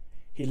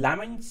 he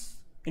laments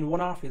in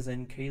one of his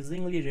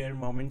increasingly rare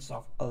moments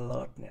of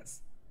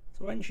alertness.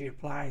 So when she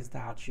replies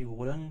that she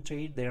wouldn't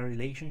trade their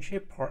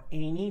relationship for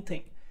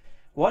anything,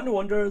 one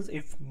wonders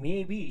if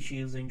maybe she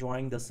is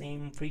enjoying the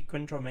same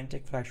frequent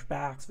romantic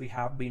flashbacks we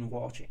have been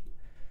watching.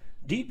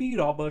 D.P.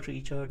 Robert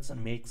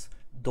Richardson makes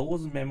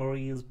those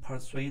memories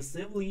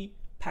persuasively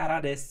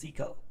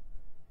paradisical.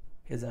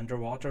 His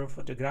underwater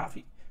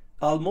photography,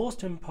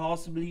 almost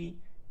impossibly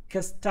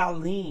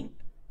crystalline,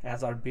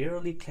 as our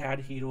barely clad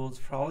heroes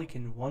frolic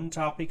in one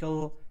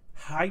tropical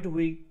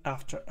hideaway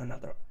after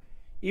another,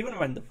 even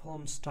when the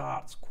film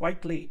starts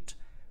quite late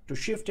to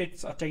shift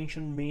its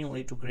attention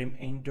mainly to grim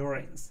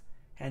endurance,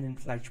 and in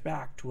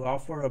flashback to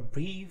offer a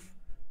brief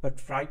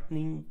but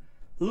frightening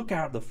look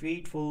at the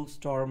fateful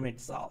storm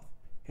itself.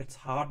 It's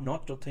hard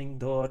not to think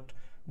that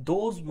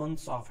those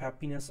months of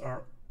happiness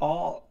are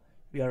all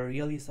we are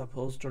really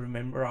supposed to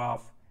remember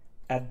of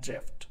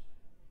Adrift.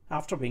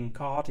 After being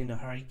caught in a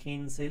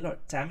hurricane, sailor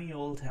Tami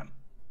Oldham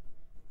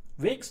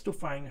wakes to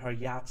find her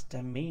yacht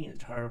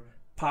damaged, her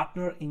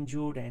partner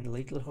injured, and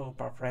little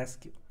hope of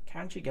rescue.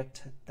 Can she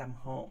get them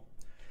home?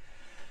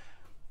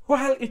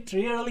 While it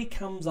rarely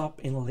comes up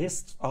in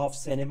lists of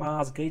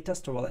cinema's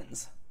greatest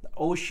villains, the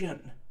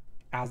ocean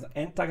as the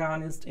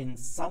antagonist in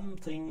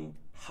something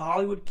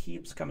Hollywood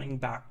keeps coming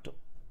back to,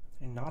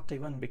 and not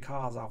even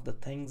because of the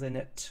things in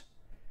it.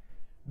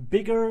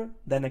 Bigger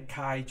than a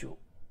kaiju,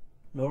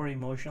 more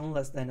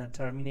emotionless than a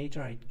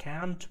Terminator, it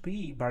can't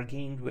be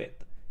bargained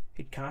with.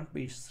 It can't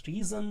be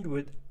reasoned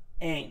with,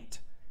 and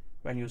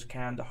when you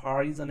scan the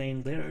horizon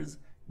and there's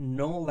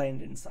no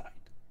land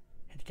inside,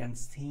 it can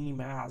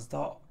seem as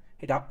though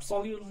it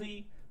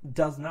absolutely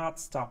does not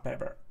stop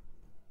ever.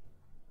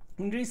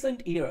 In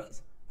recent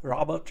years,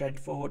 Robert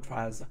Redford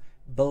has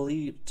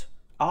believed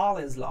all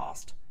is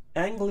lost.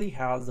 Ang Lee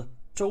has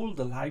told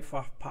the life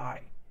of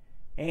Pi,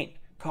 and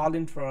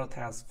Colin Firth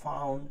has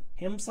found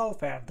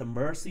himself at the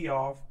mercy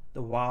of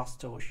the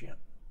vast ocean.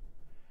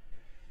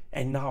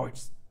 And now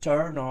it's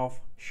turn of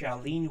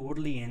Shailene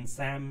Woodley and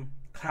Sam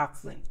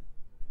Claflin,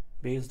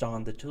 based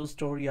on the true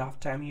story of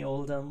Tami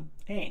Oldham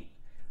and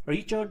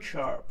Richard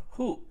Sharp,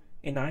 who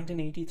in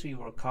 1983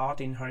 were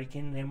caught in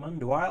Hurricane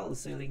Raymond while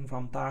sailing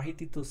from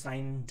Tahiti to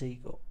San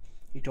Diego.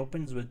 It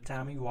opens with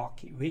Tami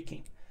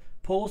waking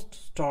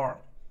post-storm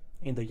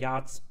in the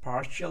yacht's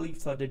partially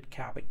flooded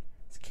cabin.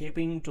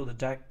 Escaping to the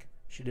deck,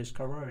 she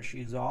discovers she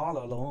is all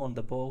alone.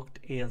 The boat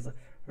is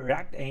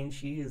wrecked and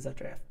she is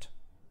adrift.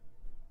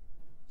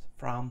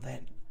 From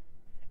then,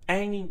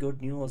 Any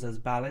good news is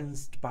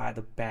balanced by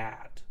the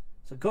bad.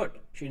 So good,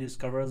 she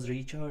discovers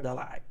Richard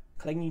alive,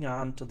 clinging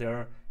on to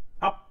their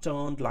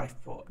upturned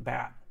lifeboat.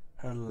 Bad,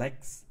 her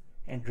legs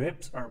and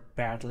ribs are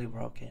badly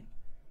broken.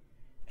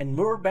 And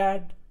more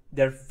bad,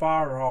 they're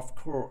far off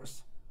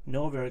course,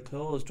 nowhere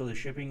close to the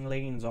shipping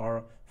lanes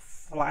or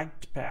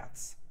flight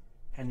paths,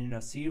 and in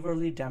a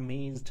severely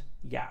damaged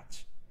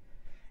yacht.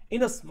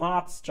 In a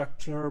smart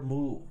structure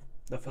move,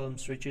 the film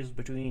switches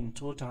between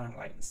two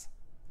timelines: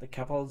 the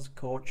couple's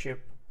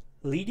courtship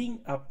leading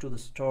up to the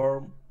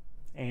storm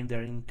and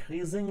their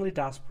increasingly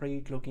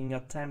desperate looking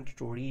attempt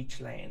to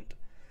reach land.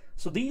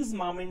 So these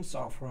moments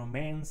of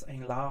romance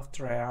and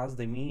laughter as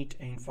they meet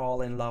and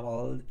fall in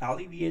love,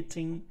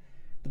 alleviating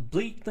the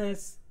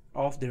bleakness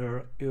of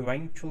their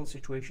eventual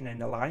situation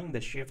and allowing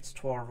the shifts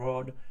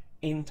forward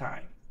in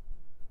time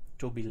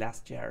to be less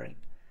jarring.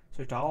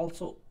 So it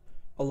also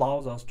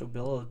allows us to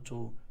build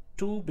to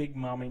two big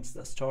moments: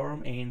 the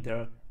storm and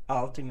their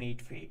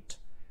ultimate fate.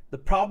 The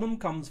problem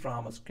comes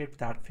from a script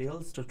that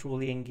fails to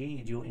truly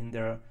engage you in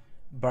their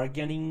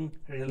bargaining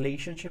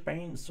relationship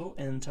and so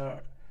in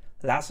turn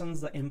lessens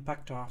the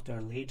impact of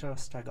their later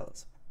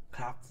struggles.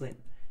 Claflin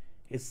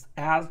is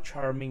as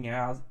charming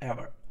as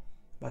ever,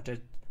 but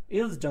it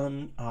is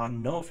done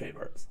on no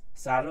favors,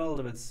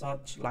 saddled with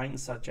such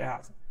lines such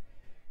as,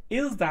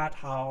 "Is that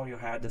how you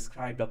had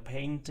described a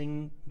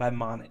painting by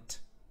Monet?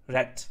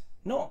 Red?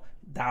 No,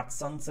 that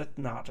sunset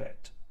not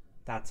red.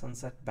 That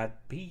sunset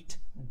but beat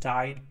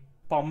dyed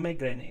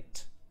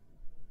pomegranate."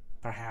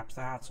 Perhaps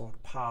that's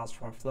what passed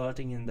for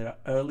flirting in the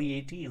early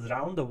 80s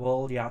around the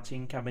world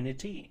yachting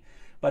community,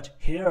 but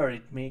here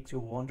it makes you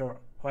wonder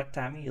what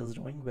Tami is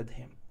doing with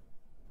him.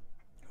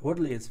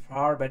 Woodley is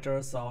far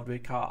better served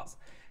because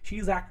she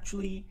is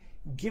actually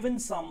given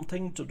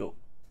something to do.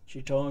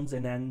 She turns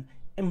in an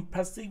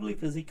impressively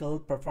physical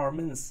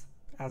performance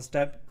as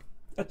Deb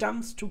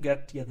attempts to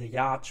get the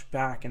yacht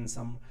back in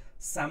some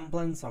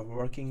semblance of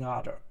working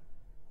order,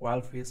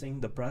 while facing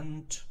the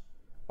brunt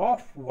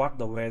of what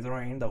the weather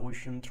and the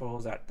ocean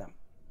throws at them.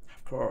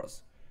 Of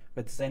course,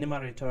 with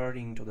cinema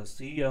returning to the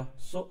sea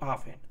so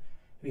often,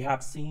 we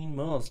have seen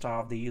most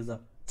of these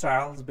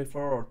trials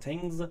before.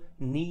 Things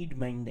need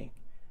mending.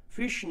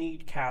 Fish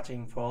need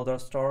catching, further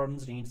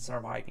storms need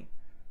surviving.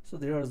 So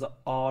there is the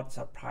odd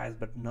surprise,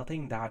 but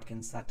nothing that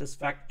can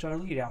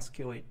satisfactorily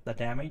rescue it. The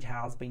damage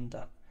has been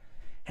done.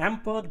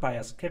 Hampered by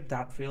a script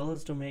that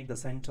fails to make the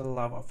central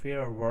love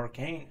affair work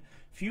and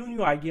few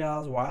new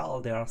ideas while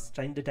they are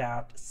stranded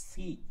at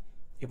sea.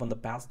 Even the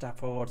best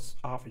efforts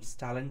of its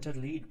talented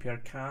lead pair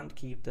can't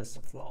keep this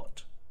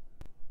afloat.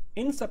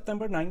 In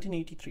September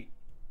 1983,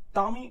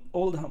 Tami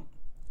Oldham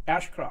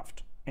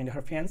Ashcraft and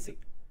her fiancé,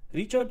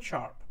 Richard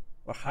Sharp,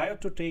 were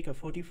hired to take a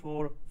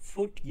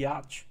 44-foot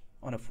yacht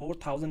on a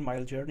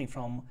 4,000-mile journey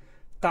from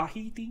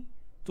Tahiti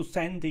to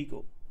San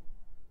Diego.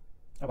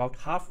 About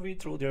halfway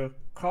through their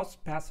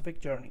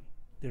cross-Pacific journey,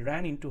 they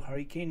ran into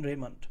Hurricane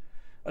Raymond,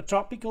 a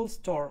tropical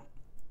storm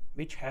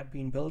which had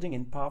been building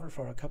in power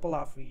for a couple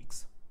of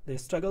weeks. They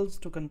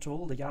struggled to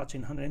control the yacht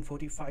in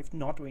 145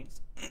 knot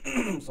winds.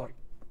 Sorry.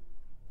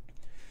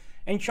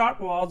 And Sharp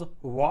was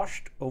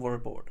washed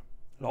overboard,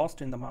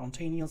 lost in the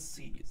mountainous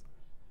seas.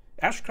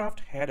 Ashcraft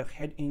had a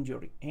head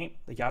injury and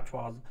the yacht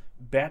was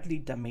badly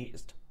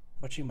damaged,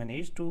 but she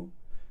managed to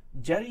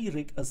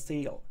jerry-rig a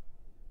sail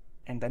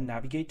and then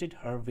navigated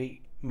her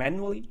way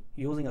manually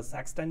using a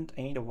sextant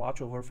and a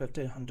watch over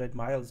 1,500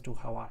 miles to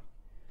Hawaii.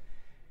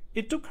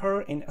 It took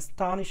her an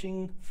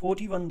astonishing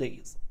 41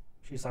 days.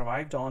 She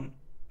survived on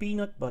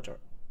peanut butter.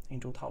 In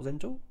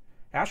 2002,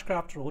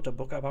 Ashcraft wrote a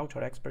book about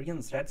her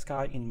experience, Red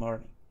Sky in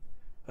Mourning,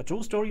 a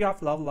true story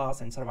of love,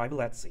 loss, and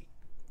survival at sea.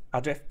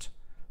 Adrift,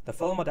 the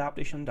film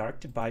adaptation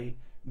directed by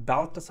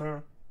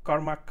Baltasar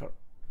Kormákur,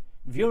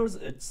 wears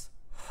its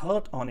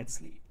heart on its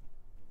sleeve.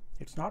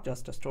 It's not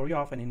just a story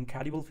of an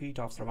incredible feat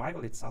of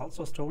survival, it's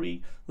also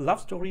a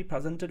love story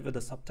presented with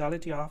the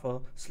subtlety of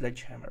a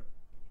sledgehammer.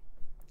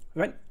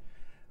 When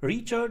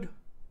Richard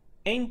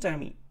and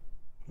Tami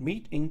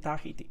meet in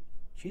Tahiti,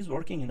 she's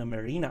working in a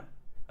marina,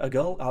 a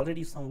girl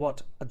already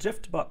somewhat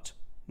adrift but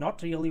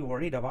not really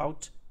worried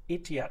about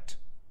it yet,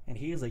 and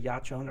he is a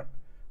yacht owner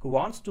who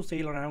wants to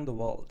sail around the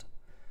world.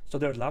 So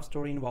their love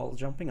story involves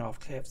jumping off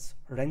cliffs,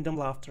 random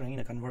laughter, and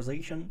a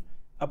conversation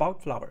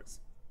about flowers.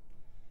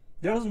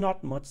 There is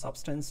not much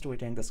substance to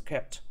it, and the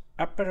script,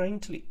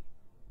 apparently,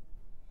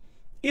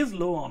 is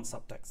low on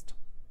subtext.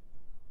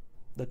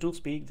 The two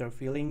speak their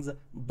feelings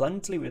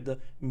bluntly with the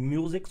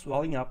music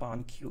swelling up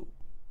on cue.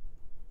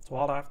 So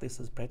all of this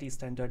is pretty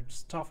standard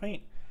stuff and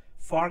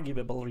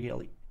forgivable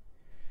really.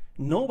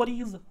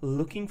 Nobody is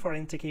looking for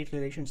intricate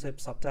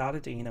relationship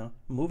subtlety in a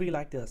movie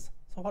like this.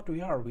 So what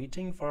we are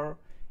waiting for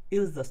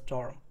is the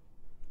storm.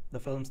 The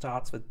film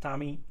starts with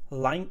Tami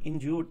lying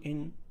injured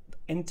in the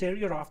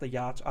interior of the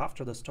yacht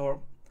after the storm.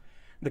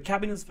 The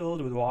cabin is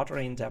filled with water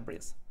and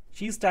debris.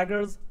 She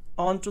staggers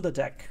onto the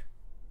deck,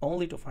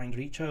 only to find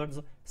Richard's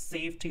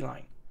safety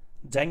line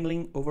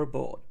dangling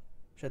overboard.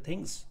 She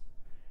thinks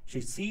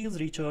she sees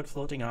Richard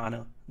floating on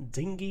a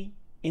dinghy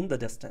in the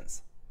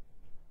distance.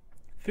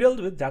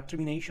 filled with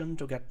determination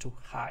to get too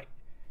high.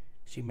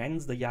 She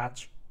mends the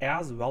yacht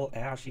as well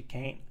as she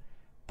can,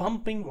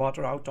 pumping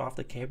water out of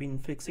the cabin,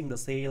 fixing the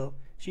sail.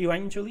 She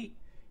eventually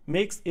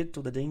makes it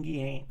to the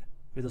dinghy and,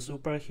 with a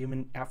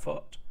superhuman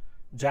effort,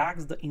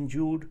 drags the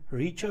injured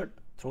Richard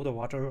through the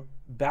water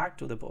back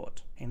to the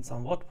boat and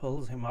somewhat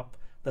pulls him up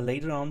the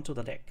ladder onto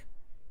the deck.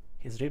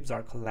 His ribs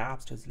are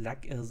collapsed, his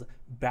leg is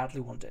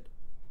badly wounded.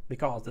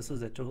 Because this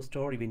is a true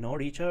story, we know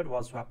Richard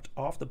was swept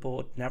off the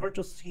boat, never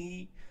to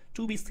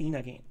be seen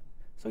again.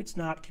 So it's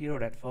not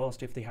clear at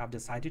first if they have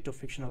decided to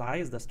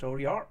fictionalize the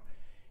story or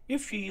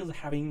if she is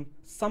having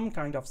some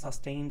kind of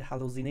sustained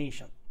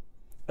hallucination.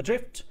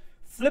 Adrift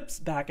flips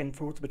back and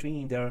forth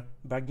between their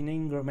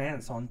beginning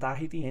romance on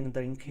Tahiti and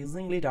the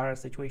increasingly dire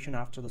situation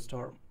after the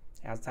storm,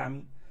 as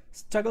Tami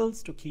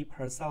struggles to keep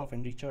herself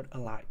and Richard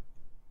alive.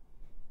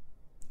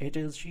 It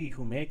is she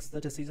who makes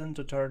the decision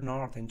to turn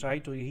north and try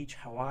to reach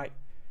Hawaii,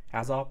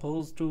 as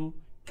opposed to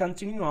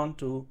continue on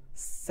to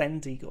San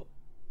Diego.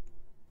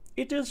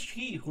 It is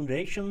she who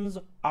rations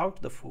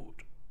out the food.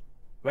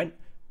 When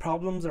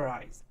problems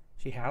arise,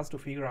 she has to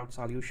figure out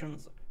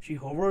solutions. She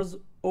hovers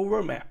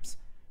over maps,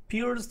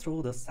 peers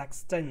through the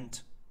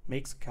sextant,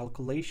 makes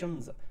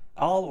calculations,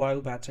 all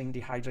while battling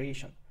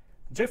dehydration.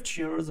 Drift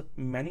shares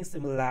many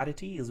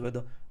similarities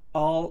with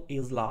All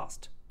Is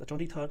Lost, the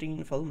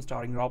 2013 film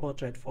starring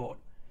Robert Redford,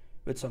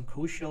 with some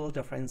crucial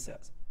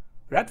differences.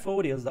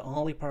 Redford is the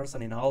only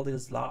person in All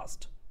Is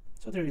Lost,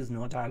 so there is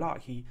no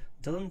dialogue. He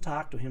doesn't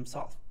talk to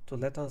himself to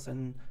let us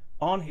in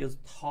on his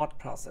thought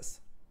process.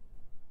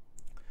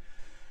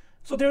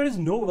 So there is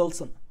no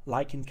Wilson,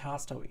 like in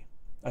Castaway,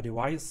 a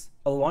device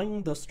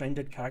allowing the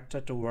stranded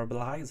character to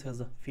verbalize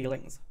his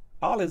feelings.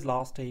 All Is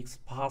Lost takes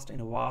place in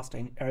a vast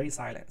and airy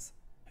silence.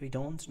 We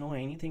don't know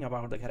anything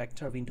about the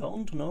character. We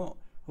don't know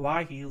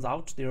why he is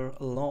out there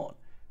alone.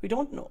 We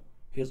don't know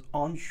his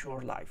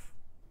onshore life.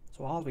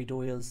 So all we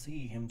do is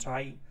see him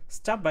try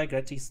step by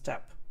gritty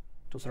step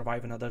to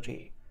survive another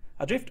day.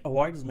 Adrift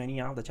avoids many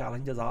of the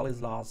challenges All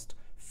Is Lost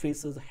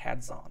faces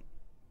heads on.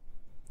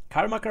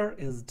 Kormákur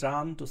is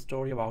drawn to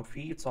story about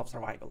feats of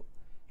survival,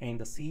 and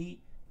the sea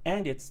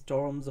and its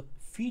storms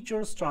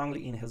feature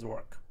strongly in his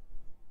work.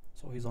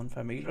 So he's on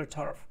familiar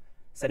turf.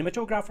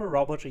 Cinematographer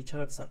Robert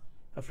Richardson,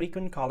 a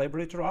frequent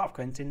collaborator of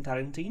Quentin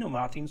Tarantino,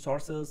 Martin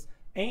Scorsese,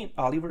 and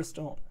Oliver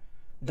Stone,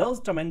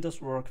 does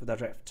tremendous work with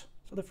Adrift.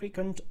 So the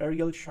frequent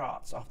aerial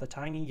shots of the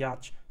tiny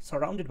yacht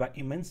surrounded by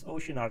immense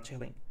ocean are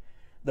chilling.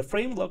 The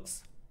frame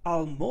looks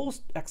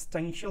almost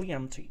existentially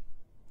empty.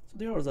 So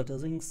there is a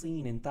dizzying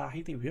scene in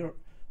Tahiti where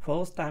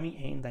first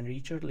Tami and then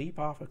Richard leap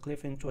off a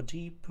cliff into a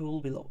deep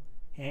pool below,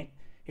 and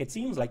it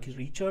seems like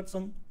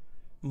Richardson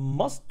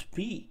must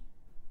be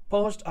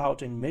perched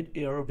out in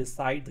mid-air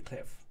beside the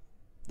cliff.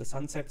 The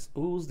sunsets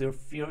ooze their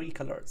fiery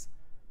colors,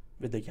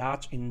 with the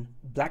yacht in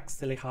black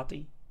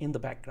silhouette in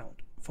the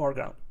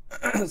foreground.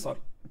 Sorry.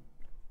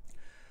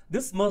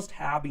 This must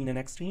have been an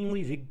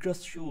extremely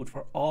rigorous shoot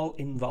for all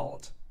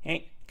involved,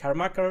 and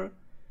Kormákur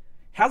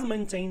has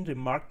maintained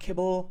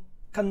remarkable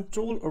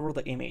control over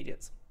the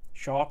images.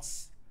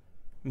 Shots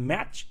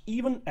match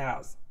even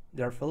as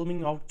they are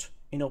filming out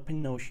in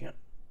open ocean.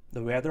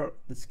 The weather,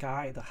 the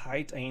sky, the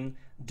height and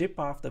dip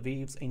of the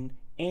waves in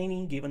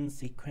any given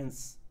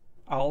sequence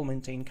all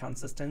maintain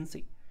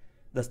consistency.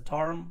 The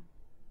storm,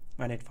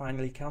 when it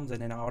finally comes,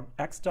 in an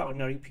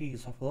extraordinary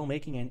piece of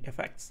filmmaking and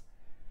effects.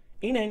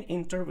 In an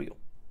interview,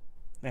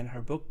 when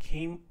her book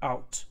came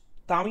out,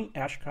 Tami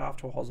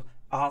Ashcraft was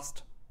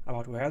asked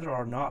about whether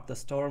or not the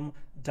storm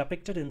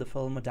depicted in the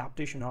film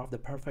adaptation of The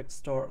Perfect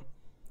Storm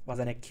was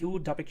an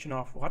acute depiction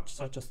of what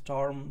such a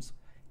storms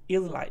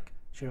is like.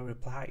 She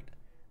replied,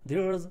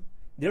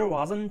 there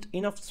wasn't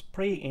enough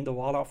spray and the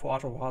wall of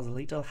water was a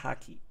little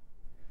hacky.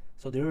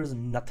 So there is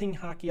nothing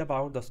hacky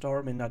about the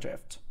storm in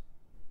Adrift.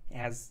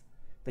 As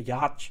the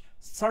yacht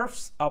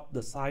surfs up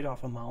the side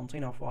of a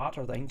mountain of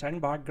water, the entire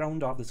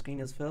background of the screen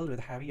is filled with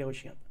heavy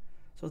ocean.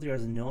 So there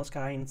is no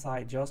sky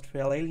inside, just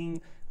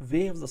flailing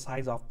waves the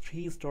size of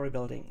 3-story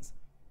buildings.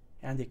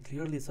 And they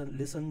clearly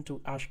listen to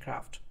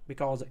Ashcraft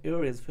because the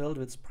air is filled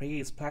with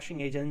spray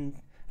splashing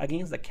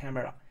against the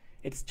camera.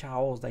 It's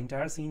chaos. The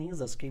entire scene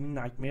is a screaming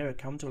nightmare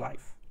come to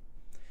life.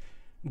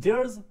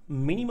 There's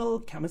minimal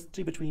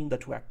chemistry between the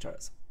two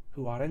actors,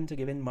 who aren't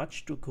given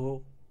much to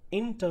go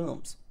in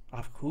terms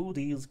of who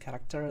these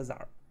characters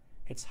are.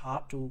 It's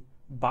hard to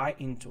buy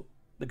into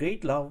the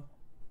great love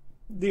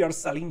they are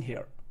selling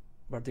here.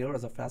 But there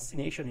is a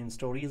fascination in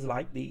stories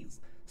like these,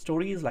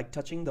 stories like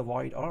Touching the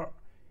Void or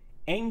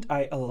And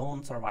I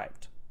Alone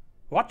Survived.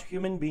 What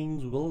human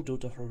beings will do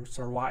to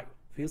survive,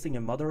 facing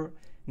a mother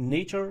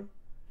nature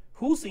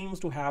who seems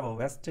to have a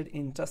vested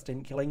interest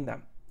in killing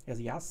them, is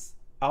yes,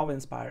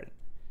 awe-inspiring.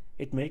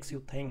 It makes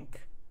you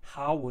think,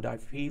 how would I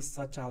face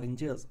such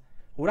challenges?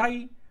 Would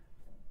I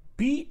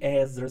be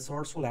as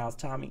resourceful as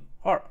Tami,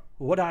 or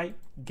would I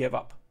give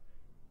up?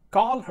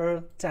 Call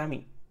her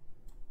Tami.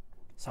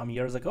 Some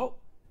years ago,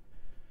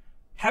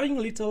 having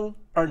little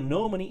or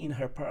no money in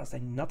her purse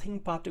and nothing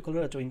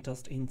particular to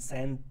interest in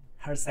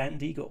her San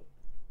Diego,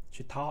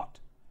 she thought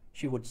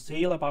She would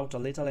sail about a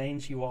little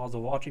and she was a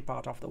watery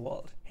part of the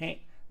world.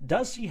 Hey,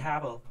 does she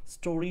have a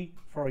story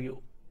for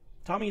you?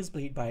 Tami is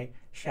played by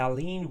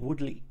Shailene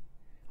Woodley,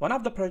 one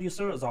of the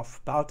producers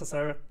of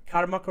Baltasar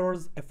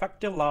Kormákur's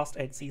effective Lost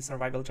at Sea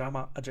survival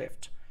drama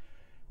Adrift.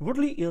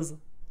 Woodley is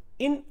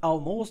in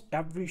almost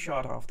every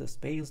shot of this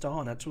based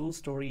on a true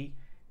story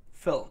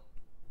film.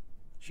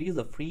 She is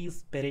a free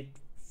spirit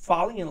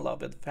falling in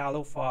love with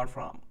fellow far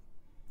from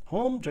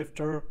home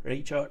drifter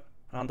Richard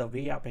on the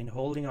way up and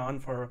holding on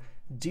for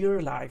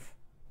dear life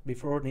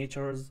before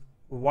nature's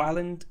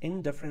violent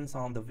indifference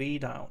on the way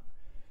down.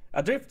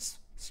 Adrift's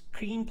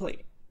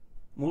screenplay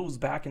moves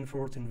back and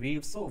forth in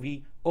waves, so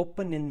we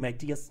open in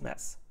medias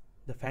mess.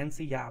 The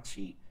fancy yacht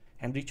she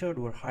and Richard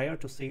were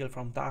hired to sail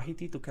from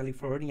Tahiti to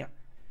California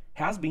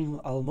has been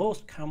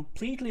almost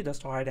completely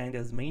destroyed and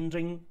is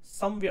meandering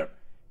somewhere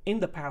in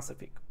the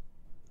Pacific.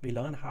 We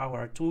learn how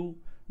our two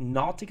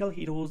nautical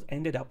heroes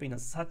ended up in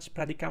such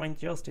predicament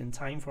just in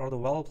time for the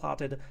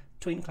well-plotted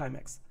twin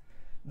climax.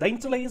 The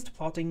interlaced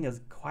plotting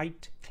is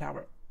quite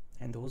clever,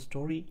 and those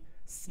story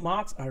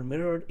smarts are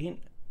mirrored in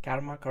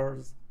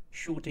Kormákur's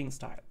shooting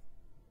style.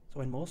 So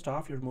when most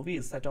of your movie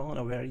is set on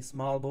a very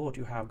small boat,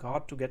 you have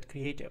got to get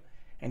creative,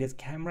 and his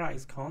camera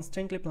is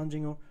constantly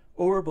plunging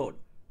overboard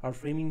or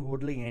framing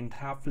Woodley and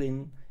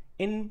Claflin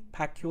in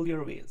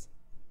peculiar ways.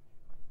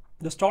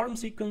 The storm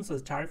sequence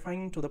is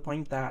terrifying to the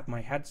point that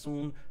my head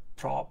soon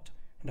throbbed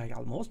and I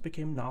almost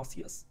became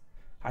nauseous.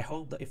 I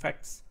hope the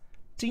effects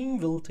team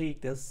will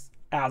take this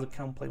as a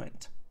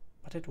compliment.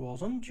 But it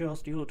wasn't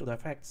just due to the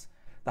effects.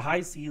 The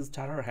high seas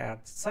terror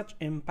had such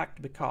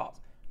impact because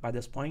by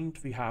this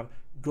point we have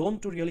grown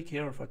to really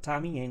care for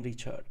Tami and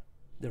Richard.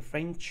 The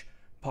French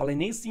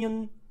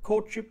Polynesian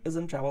courtship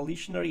isn't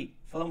revolutionary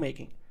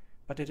filmmaking,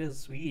 but it is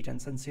sweet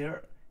and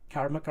sincere.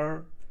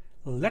 Kormákur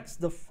lets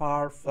the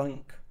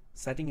far-flung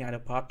setting and a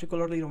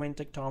particularly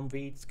romantic Tom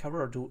Waits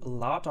cover do a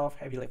lot of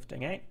heavy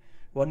lifting, and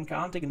one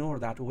can't ignore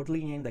that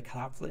Woodley and the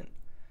Claflin,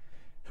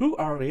 who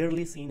are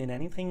rarely seen in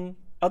anything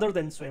other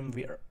than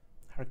swimwear,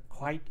 are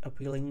quite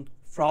appealing,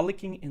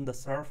 frolicking in the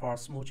surf or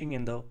smooching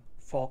in the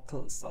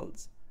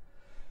forecastles.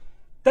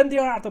 Then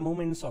there are the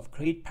moments of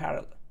great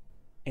peril,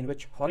 in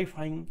which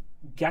horrifying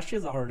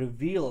gashes are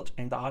revealed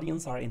and the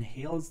audience are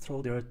inhaled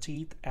through their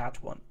teeth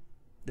at one.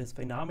 This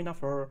phenomena,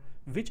 for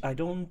which I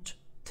don't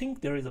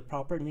think there is a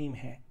proper name,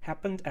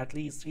 happened at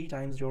least 3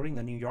 times during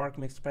the New York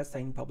Mixed Press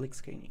and public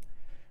screening.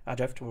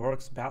 Adrift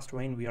works best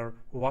when we are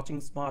watching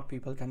smart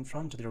people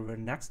confront their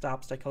next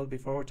obstacle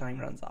before time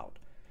runs out,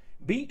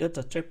 be it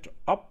a tripped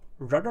up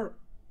rudder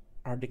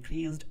or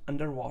decreased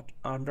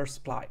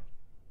undersupply.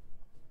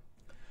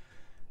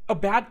 A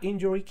bad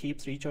injury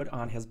keeps Richard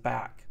on his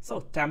back, so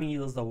Tami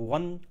is the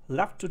one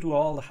left to do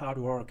all the hard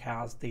work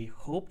as they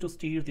hope to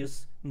steer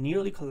this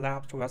nearly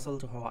collapsed vessel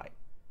to Hawaii.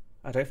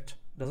 Adrift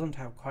doesn't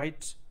have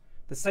quite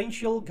the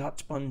essential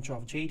gut punch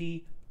of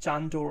J.D.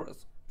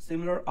 Chandor's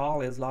Similar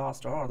All Is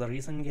Lost or the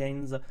recent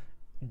gains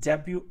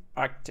debut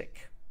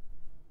Arctic.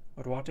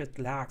 But what it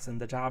lacks in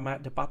the drama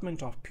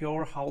department of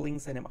pure howling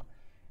cinema,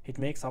 it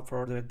makes up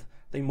for with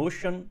the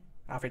emotion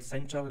of its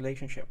central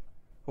relationship.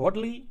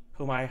 Woodley,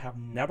 whom I have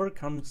never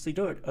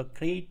considered a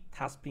great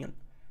thespian,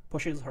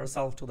 pushes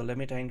herself to the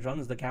limit and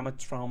runs the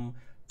gamut from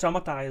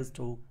traumatized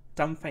to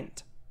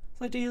triumphant.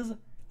 So it is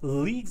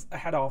leagues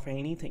ahead of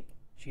anything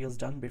she has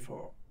done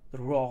before. The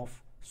row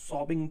of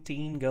sobbing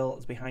teen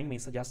girls behind me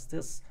suggests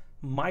this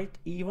might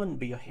even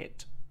be a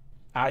hit.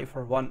 I,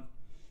 for one,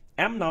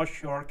 am not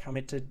sure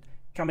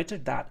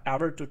committed that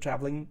ever to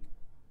traveling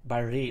by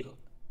rail.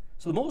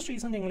 So the most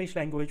recent English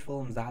language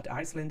films that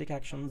Icelandic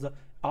actions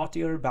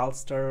auteur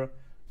Baltasar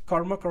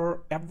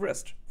Kormákur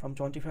Adrift from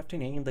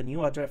 2015 and the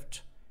new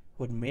Adrift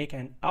would make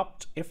an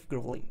apt if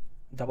grueling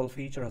double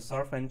feature, a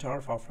surf and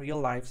turf of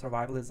real-life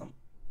survivalism.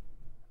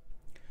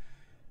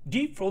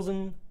 Deep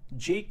Frozen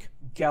Jake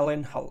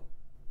Gyllenhaal,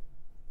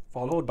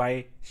 followed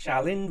by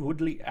Shailene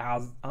Woodley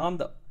as on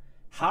the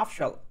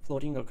half-shell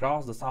floating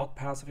across the South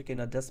Pacific in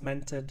a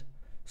dismantled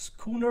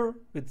schooner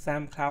with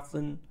Sam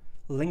Claflin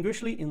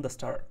languishingly in the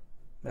stir.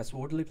 Miss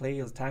Woodley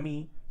plays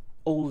Tami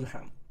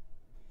Oldham,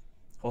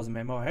 whose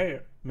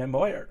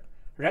memoir,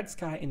 Red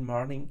Sky in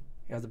Mourning,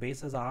 is the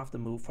basis of the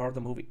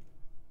movie.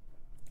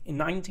 In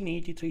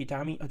 1983,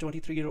 Tami, a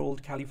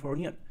 23-year-old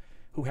Californian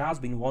who has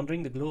been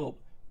wandering the globe,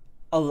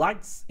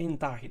 alights in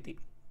Tahiti.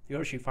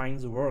 Here she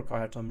finds work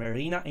at a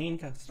marina and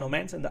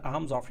snowmans in the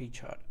arms of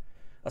Richard,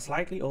 a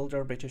slightly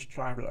older British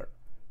traveler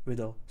with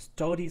a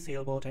sturdy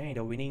sailboat and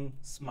a winning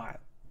smile.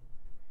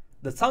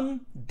 The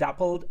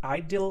sun-dappled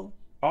idyll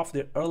of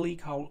their early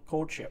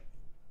courtship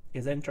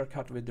is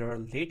intercut with their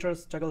later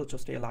struggle to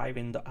stay alive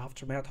in the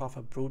aftermath of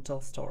a brutal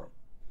storm.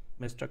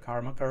 Mr.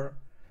 Kormákur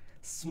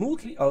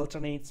smoothly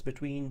alternates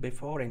between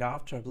before and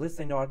after bliss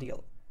and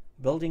ordeal,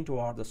 building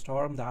toward the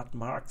storm that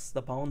marks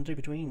the boundary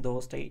between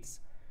those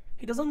states.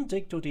 He doesn't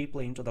dig too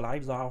deeply into the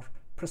lives or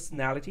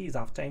personalities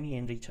of Tami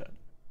and Richard,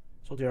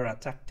 so they are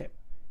attractive,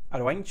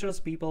 adventurous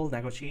people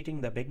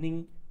negotiating the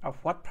beginning of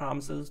what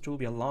promises to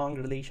be a long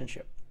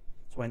relationship.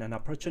 So when an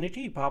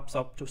opportunity pops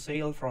up to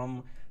sail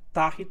from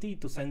Tahiti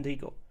to San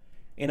Diego,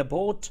 In a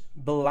boat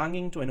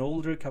belonging to an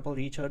older couple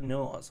Richard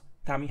knows,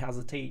 Tami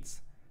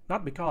hesitates,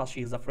 not because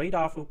she is afraid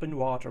of open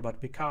water,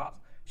 but because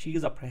she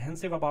is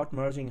apprehensive about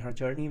merging her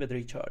journey with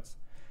Richard's.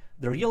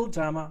 The real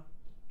drama,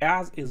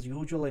 as is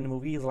usual in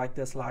movies like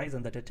this, lies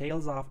in the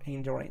details of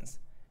endurance,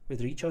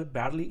 with Richard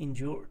badly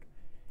injured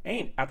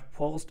and at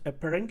first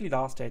apparently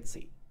lost at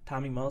sea.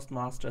 Tami must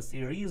master a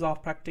series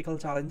of practical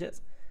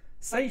challenges.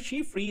 Say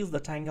she frees the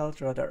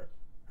tangled rudder,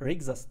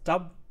 rigs a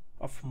stub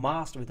of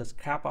mast with a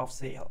scrap of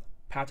sail,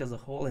 patches a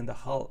hole in the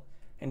hull,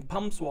 and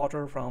pumps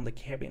water from the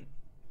cabin.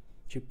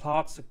 She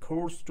plots a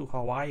course to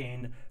Hawaii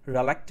and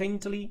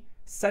reluctantly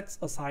sets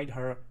aside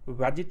her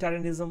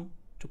vegetarianism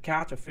to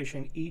catch a fish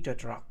and eat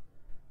it raw.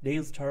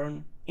 Days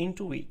turn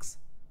into weeks.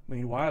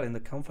 Meanwhile, in the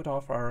comfort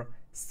of our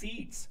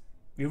seats,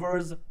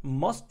 viewers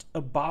must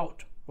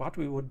about what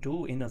we would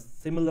do in a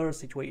similar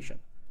situation.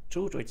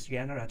 True to its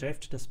genre,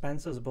 Adrift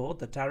dispenses both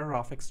the terror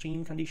of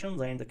extreme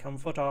conditions and the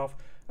comfort of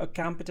a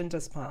competent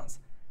response.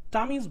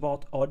 Tami is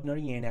both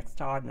ordinary and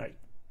extraordinary.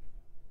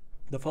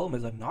 The film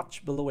is a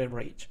notch below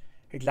average.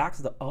 It lacks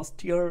the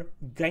austere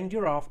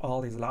grandeur of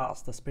All Is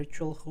Lost, the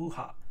spiritual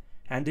hoo-ha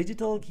and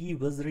digital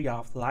gee-whizzery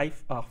of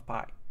Life of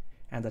Pi,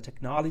 and the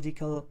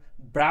technological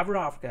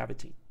bravura of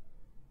Gravity,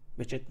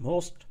 which it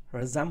most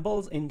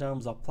resembles in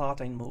terms of plot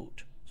and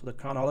mood. So the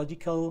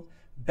chronological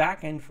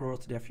back and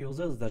forth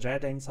diffuses the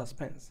dread and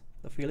suspense,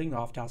 the feeling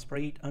of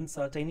desperate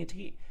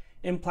uncertainty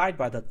implied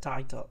by the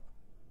title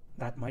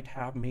that might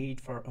have made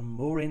for a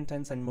more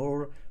intense and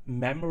more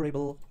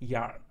memorable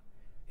yarn.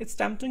 It's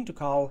tempting to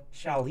call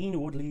Shailene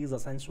Woodley a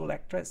sensual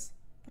actress,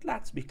 but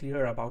let's be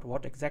clear about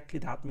what exactly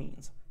that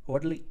means.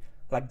 Woodley,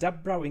 like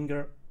Deborah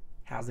Winger,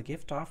 has the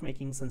gift of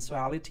making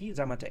sensuality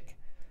dramatic.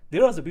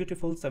 There is a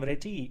beautiful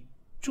severity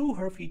to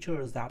her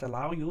features that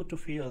allow you to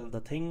feel the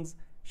things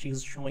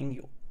she's showing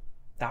you.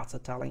 That's a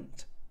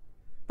talent.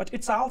 But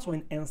it's also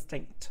an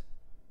instinct.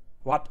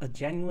 What a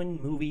genuine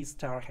movie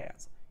star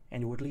has,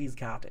 and Woodley's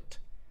got it.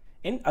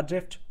 In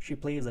Adrift, she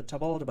plays a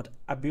troubled but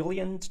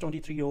ebullient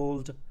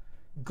 23-year-old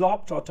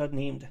globetrotter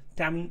named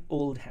Tami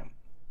Oldham.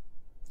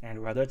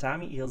 And whether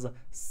Tami is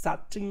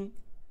setting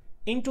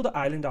into the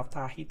island of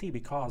Tahiti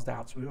because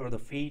that's where the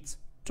fates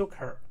took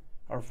her,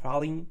 or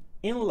falling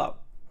in love,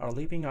 or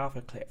leaping off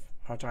a cliff,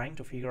 or trying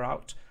to figure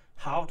out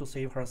how to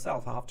save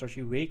herself after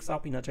she wakes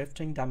up in a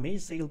drifting,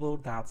 damaged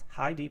sailboat that's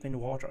high deep in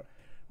water,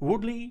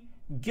 Woodley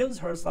gives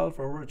herself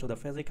over to the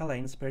physical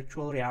and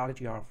spiritual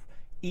reality of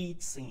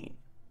each scene.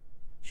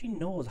 She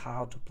knows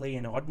how to play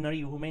an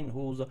ordinary woman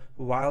who's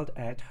wild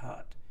at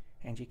heart,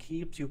 and she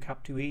keeps you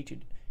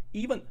captivated,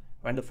 even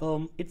when the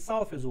film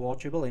itself is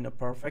watchable in a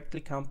perfectly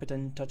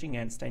competent, touching,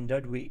 and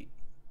standard way.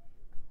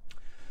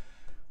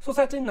 So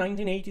set in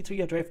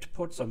 1983, Adrift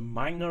puts a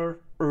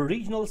minor,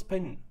 original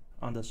spin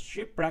on the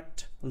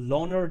shipwrecked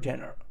loner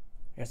genre.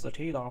 It's the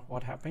tale of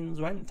what happens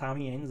when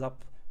Tami ends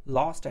up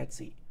lost at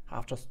sea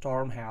after a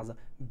storm has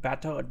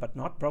battered but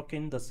not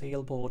broken the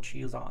sailboat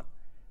she is on.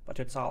 But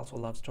it's also a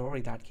love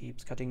story that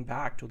keeps cutting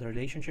back to the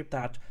relationship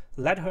that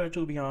led her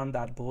to be on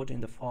that boat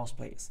in the first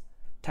place.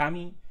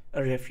 Tami,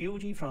 a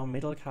refugee from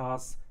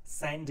middle-class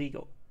San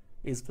Diego,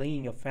 is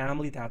fleeing a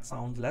family that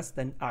sounds less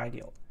than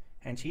ideal,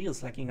 and she is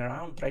slacking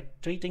around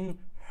treating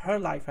her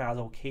life as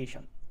a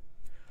vacation,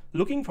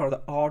 looking for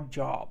the odd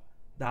job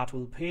that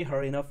will pay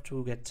her enough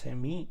to get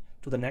Tami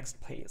to the next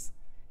place.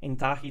 In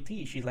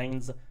Tahiti, she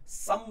lands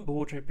some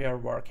boat repair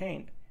work,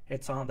 and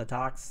it's on the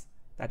docks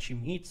that she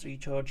meets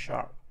Richard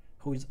Sharp,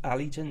 who is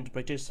elegant,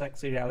 British,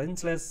 sexy,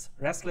 relentless,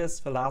 restless,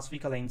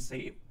 philosophical, and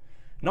safe,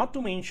 not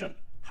to mention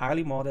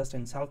highly modest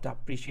and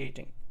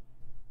self-depreciating.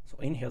 So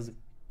in his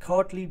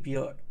courtly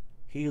beard,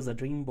 he is a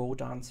dreamboat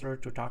answer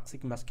to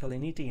toxic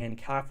masculinity, and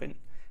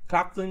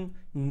Claflin,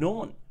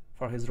 known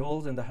for his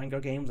roles in the Hunger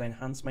Games and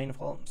Huntsman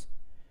films,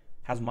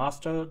 has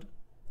mastered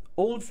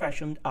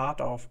old-fashioned art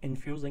of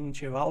infusing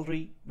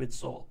chivalry with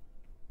soul.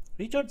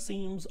 Richard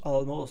seems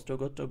almost too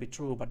good to be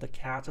true, but the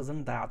catch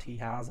isn't that he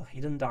has a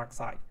hidden dark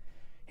side.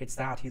 It's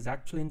that he's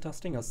actually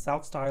interesting, a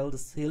self-styled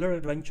sailor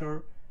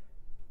adventurer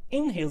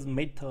in his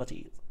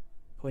mid-30s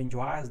who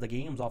enjoys the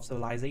games of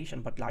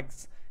civilization but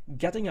likes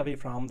getting away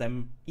from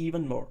them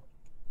even more.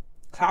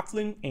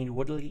 Claflin and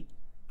Woodley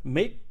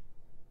make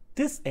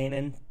this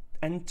an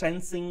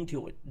entrancing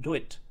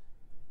duet,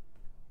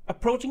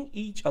 approaching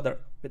each other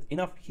with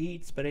enough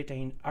heat, spirit,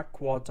 and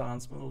awkward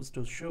dance moves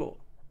to show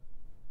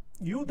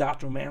you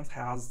that romance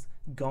has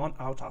gone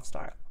out of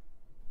style.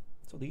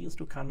 So these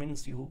two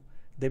convince you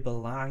they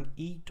belong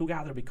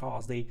together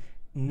because they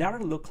never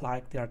look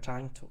like they are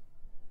trying to.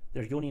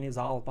 Their union is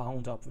all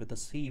bound up with the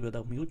sea, with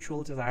a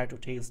mutual desire to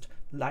taste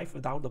life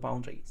without the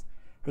boundaries.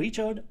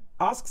 Richard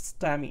asks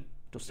Tami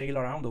to sail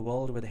around the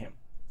world with him,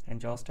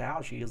 and just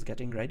as she is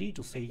getting ready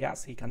to say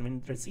yes, he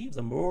receives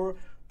a more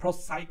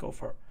prosaic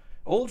offer.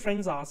 Old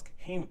friends ask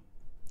him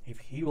if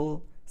he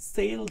will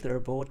sail their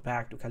boat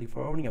back to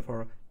California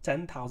for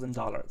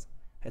 $10,000.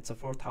 It's a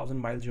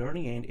 4,000-mile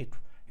journey, and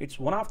it's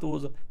one of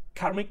those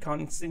karmic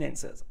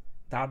coincidences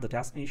that the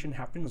destination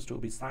happens to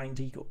be San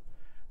Diego,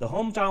 the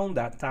hometown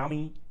that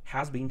Tami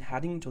has been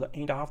heading to the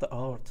end of the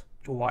earth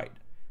to avoid.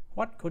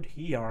 What could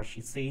he or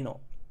she say no?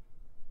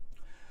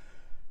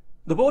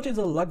 The boat is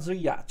a luxury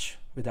yacht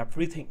with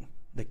everything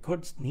they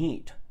could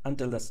need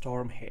until the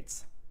storm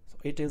hits. So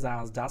it is,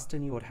 as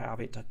destiny would have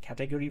it, a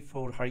Category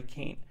 4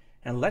 hurricane.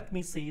 And let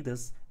me say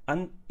this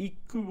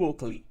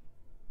unequivocally.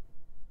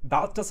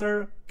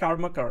 Baltasar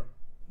Kormákur,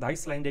 the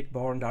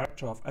Icelandic-born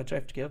director of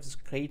Adrift, gives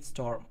great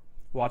storm.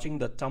 Watching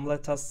the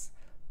tumultuous,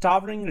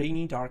 towering,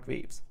 rainy, dark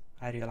waves,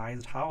 I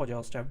realized how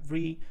just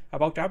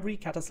about every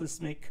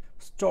cataclysmic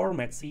storm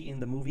at sea in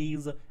the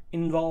movies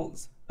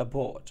involves a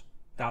boat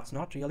that's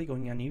not really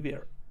going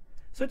anywhere.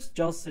 So it's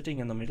just sitting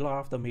in the middle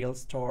of the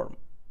maelstrom,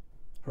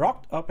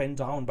 rocked up and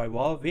down by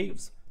wild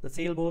waves. The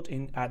sailboat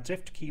in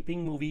Adrift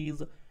keeping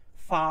movies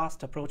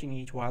fast approaching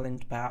each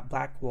violent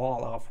black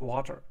wall of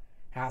water,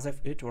 as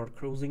if it were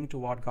cruising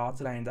toward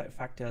Godzilla, and the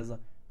effect is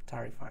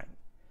terrifying.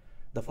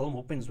 The film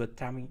opens with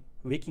Tami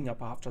waking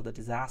up after the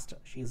disaster.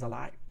 She is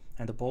alive,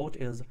 and the boat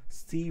is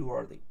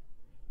seaworthy.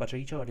 But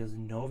Richard is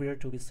nowhere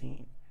to be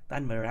seen.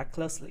 Then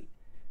miraculously,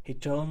 he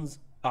turns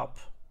up,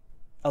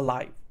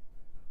 alive,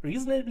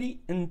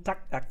 reasonably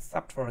intact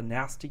except for a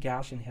nasty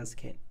gash in his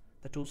skin.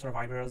 The two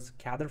survivors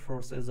gather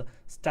forces,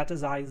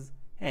 strategize,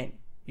 and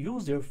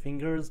use their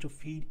fingers to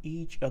feed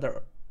each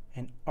other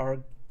an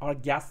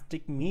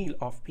orgastic meal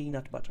of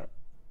peanut butter.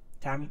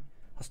 Tami,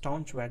 a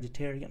staunch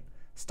vegetarian,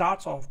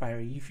 starts off by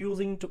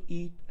refusing to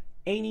eat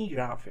any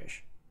raw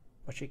fish,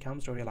 but she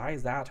comes to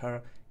realize that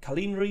her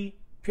culinary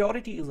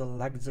purity is a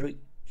luxury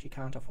she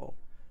can't afford.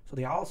 So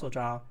they also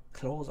draw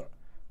closer,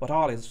 but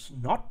all is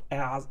not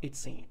as it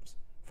seems.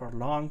 For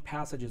long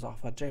passages of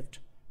Adrift,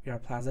 we are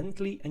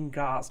pleasantly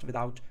engrossed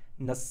without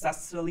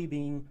necessarily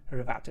being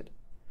riveted.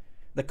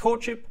 The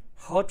courtship,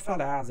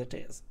 hurtful as it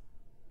is,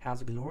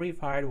 has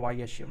glorified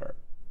via shimmer.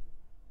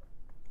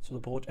 So the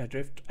boat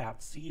adrift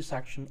at sea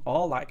section,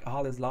 all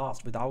is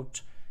lost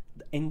without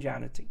the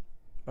ingenuity.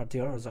 But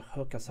there is a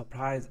hook, a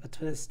surprise, a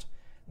twist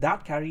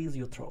that carries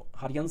you through.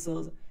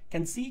 Audiences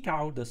can seek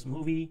out this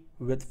movie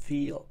with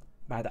feel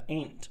by the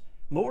end,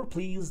 more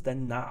pleased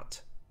than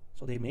not.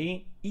 So they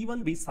may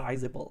even be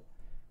sizable.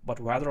 But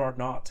whether or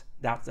not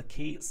that's the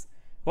case,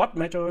 what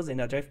matters in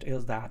Adrift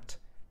is that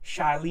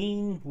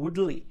Shailene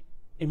Woodley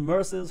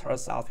immerses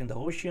herself in the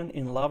ocean,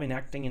 in love, in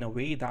acting in a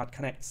way that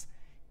connects.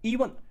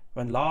 Even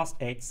when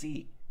lost at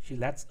sea, she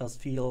lets us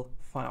feel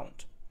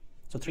found.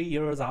 So 3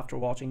 years after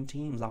watching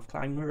teams of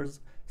climbers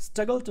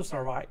struggle to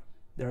survive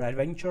their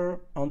adventure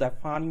on the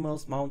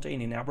eponymous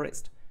mountain in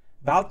Everest,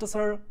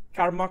 Baltasar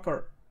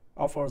Kormákur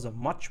offers a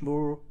much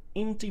more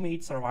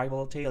intimate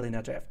survival tale in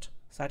Adrift,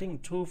 setting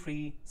two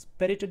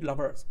free-spirited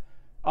lovers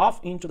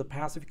off into the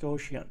Pacific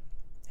Ocean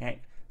and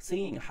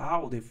seeing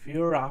how they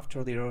fare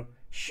after their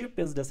ship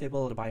is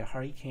disabled by a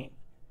hurricane.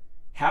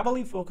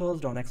 Heavily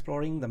focused on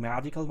exploring the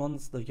magical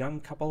months the young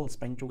couple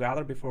spent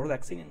together before the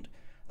accident,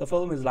 the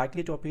film is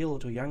likely to appeal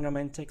to young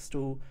romantics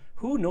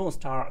who know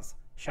stars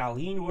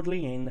Shailene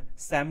Woodley and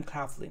Sam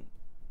Claflin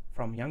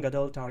from young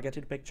adult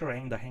targeted picture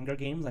and the Hunger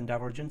Games and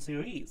Divergent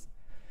series.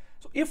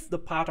 So if the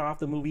part of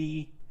the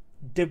movie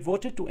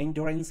devoted to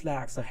endurance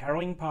lacks the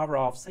harrowing power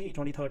of, say,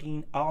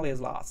 2013 All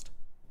Is Lost,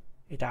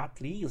 it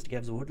at least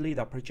gives Woodley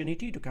the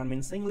opportunity to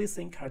convincingly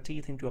sink her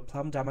teeth into a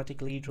plumb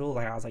dramatic lead role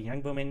as a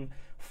young woman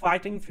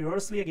fighting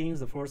fiercely against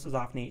the forces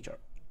of nature.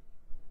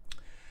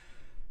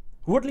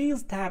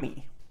 Woodley's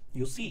Tami,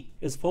 you see,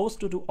 is forced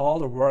to do all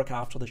the work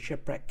after the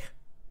shipwreck,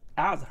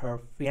 as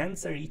her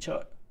fiancé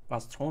Richard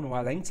was thrown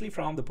violently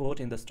from the boat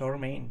in the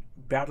storm and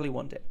badly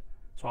wounded.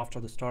 So after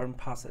the storm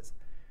passes,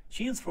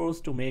 she is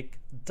forced to make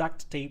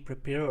duct tape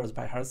repairs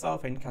by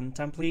herself and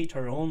contemplate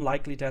her own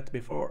likely death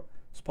before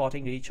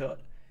spotting Richard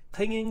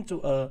clinging to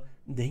a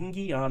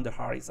dinghy on the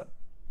horizon.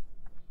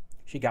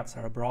 She gets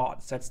her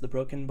aboard, sets the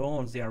broken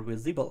bones there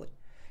visibly,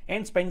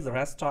 and spends the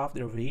rest of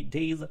their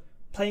days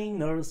playing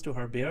nurse to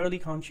her barely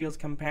conscious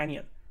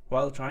companion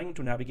while trying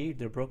to navigate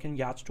their broken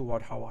yacht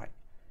toward Hawaii.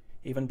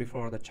 Even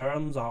before the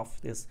terms of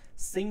this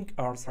sink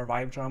or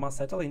survive drama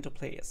settle into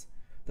place,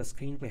 the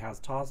screenplay has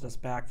tossed us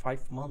back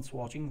 5 months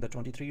watching the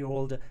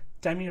 23-year-old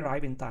Tami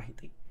arrive in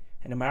Tahiti,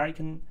 an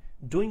American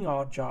doing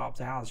odd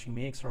jobs as she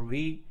makes her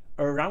way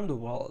around the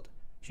world.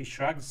 She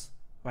shrugs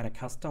when a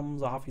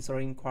customs officer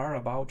inquires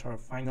about her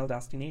final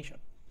destination.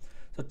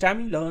 So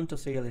Tami learned to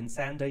sail in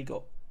San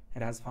Diego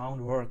and has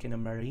found work in a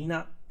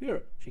marina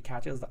where she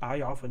catches the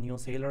eye of a new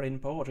sailor in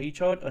port.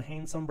 Richard, a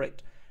handsome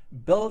Brit,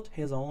 built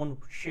his own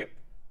ship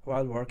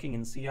while working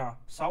in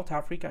South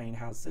Africa and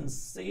has since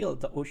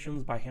sailed the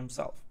oceans by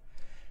himself.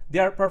 They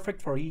are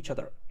perfect for each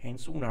other and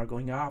soon are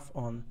going off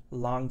on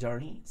long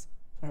journeys.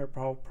 Her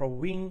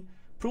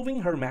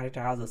proving her merit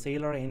as a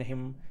sailor and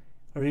him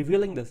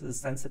revealing this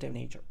sensitive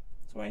nature.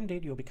 So when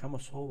did you become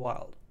so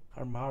wild?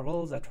 Her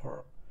marvels at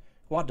her.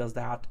 What does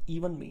that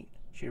even mean?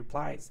 She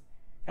replies,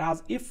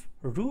 as if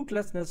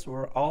rootlessness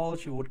were all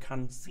she would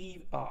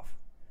conceive of.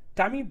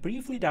 Tami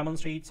briefly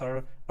demonstrates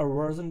her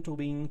aversion to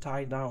being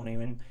tied down.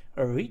 Even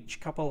a rich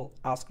couple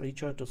asked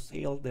Richard to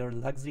sail their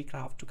luxury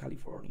craft to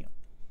California.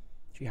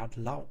 She had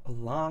loved a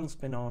long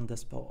spin on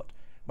this boat,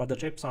 but the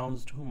trip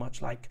sounds too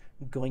much like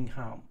going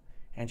home.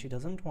 and she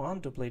doesn't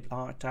want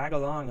to tag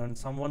along on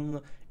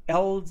someone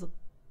else's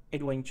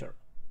adventure.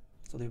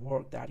 So they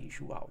work that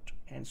issue out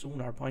and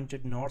soon are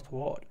pointed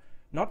northward,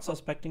 not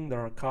suspecting the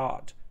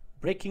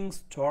record-breaking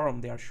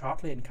storm they are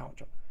shortly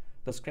encounter.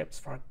 The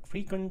script's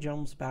frequent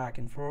jumps back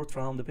and forth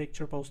from the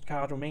picture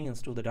postcard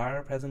remains to the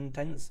dire present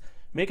tense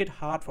make it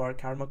hard for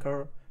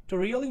Kormákur to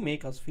really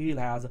make us feel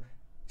as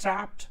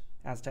trapped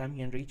as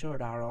Tami and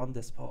Richard are on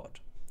this spot.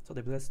 So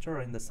they blister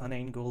in the sun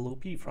and go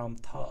loopy from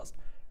thirst,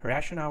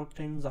 ration out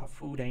tins of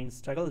food and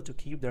struggle to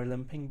keep their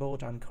limping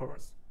boat on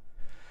course.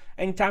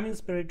 And Tami's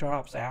spirit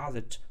drops as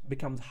it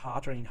becomes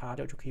harder and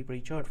harder to keep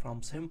Richard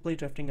from simply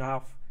drifting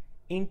off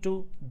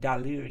into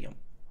delirium.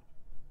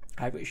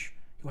 I wish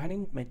you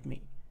hadn't met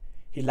me,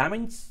 he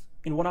laments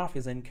in one of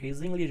his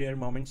increasingly rare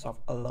moments of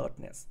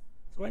alertness.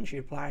 So when she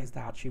replies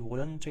that she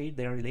wouldn't trade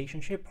their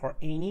relationship for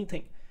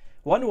anything,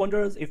 one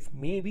wonders if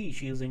maybe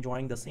she is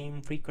enjoying the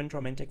same frequent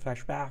romantic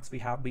flashbacks we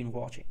have been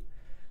watching.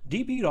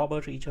 D.P.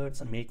 Robert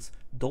Richardson makes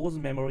those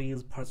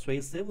memories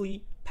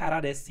persuasively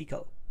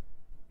paradisical.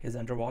 His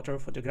underwater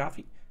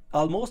photography,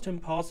 almost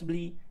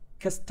impossibly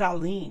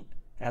crystalline,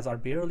 as our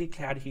barely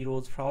clad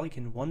heroes frolic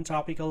in one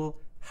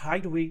tropical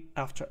hideaway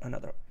after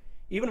another,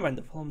 even when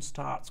the film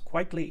starts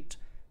quite late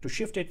to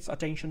shift its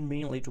attention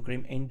mainly to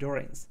grim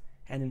endurance,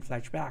 and in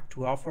flashback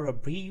to offer a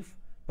brief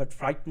but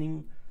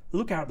frightening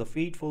look at the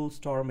fateful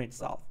storm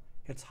itself.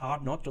 It's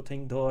hard not to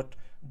think that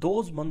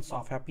those months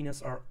of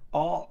happiness are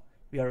all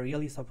we are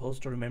really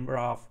supposed to remember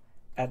of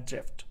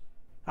Adrift.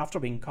 After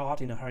being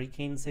caught in a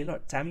hurricane,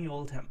 sailor Tami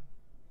Oldham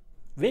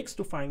wakes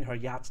to find her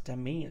yacht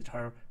damaged,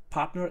 her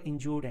partner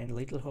injured, and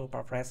little hope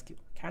of rescue.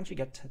 Can she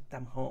get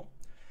them home?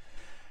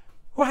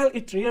 While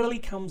it rarely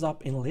comes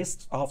up in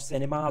lists of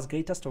cinema's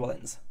greatest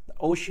villains, the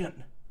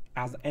ocean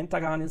as the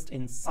antagonist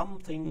in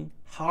something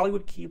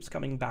Hollywood keeps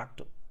coming back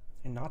to,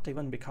 and not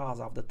even because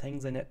of the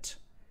things in it.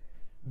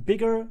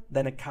 Bigger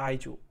than a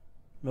kaiju,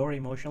 more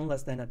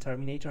emotionless than a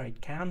Terminator, it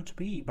can't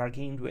be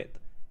bargained with.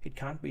 It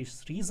can't be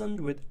reasoned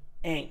with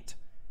ain't.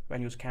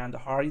 When you scan the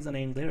horizon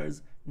and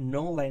there's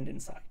no land in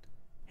sight,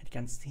 it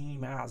can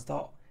seem as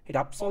though it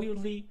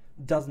absolutely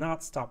does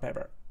not stop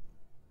ever.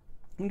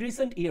 In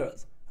recent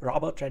years,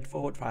 Robert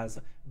Redford has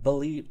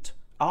believed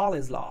all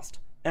is lost.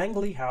 Ang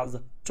Lee has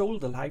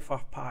told the life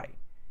of Pi,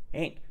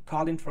 and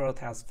Colin Firth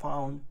has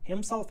found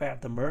himself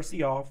at the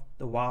mercy of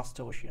the vast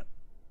ocean.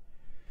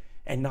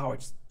 And now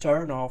it's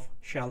turn of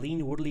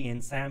Shailene Woodley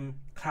and Sam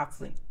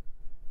Claflin,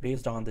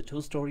 based on the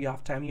true story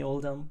of Tami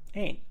Oldham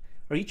and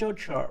Richard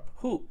Sharp,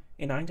 who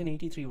in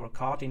 1983 were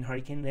caught in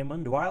Hurricane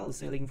Raymond while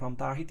sailing from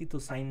Tahiti to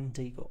San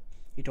Diego.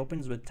 It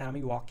opens with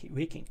Tami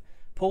waking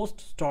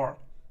post-storm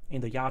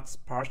in the yacht's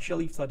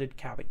partially flooded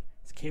cabin.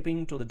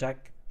 Escaping to the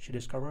deck, she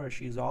discovers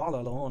she is all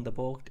alone. The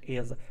boat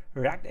is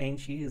wrecked and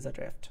she is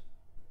adrift.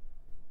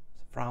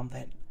 From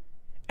then,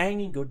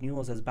 any good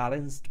news is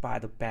balanced by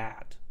the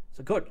bad.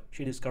 So good,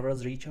 she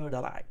discovers Richard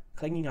alive,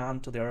 clinging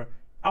on to their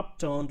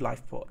upturned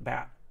lifeboat.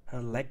 Bad,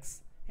 her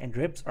legs and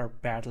ribs are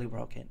badly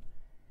broken.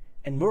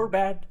 And more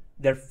bad,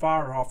 they're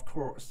far off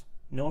course,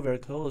 nowhere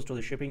close to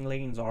the shipping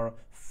lanes or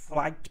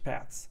flight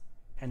paths,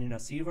 and in a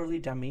severely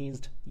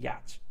damaged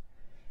yacht.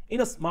 In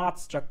a smart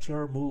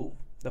structural move,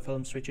 the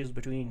film switches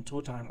between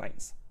two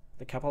timelines: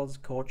 the couple's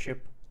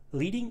courtship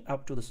leading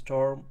up to the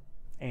storm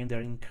and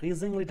their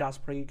increasingly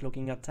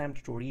desperate-looking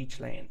attempt to reach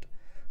land.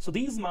 So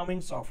these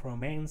moments of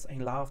romance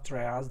and laughter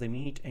as they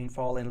meet and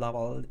fall in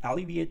love,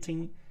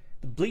 alleviating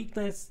the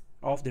bleakness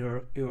of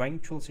their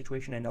eventual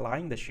situation and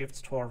allowing the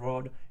shifts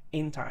forward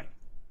in time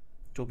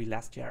to be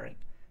less jarring.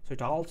 So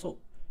it also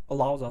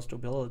allows us to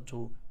build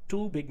to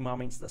two big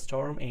moments, the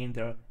storm and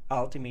their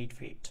ultimate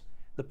fate.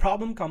 The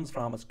problem comes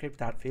from a script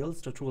that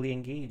fails to truly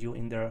engage you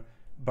in their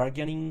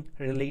bargaining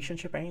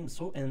relationship and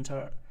so in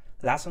turn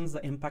lessens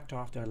the impact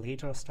of their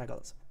later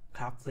struggles.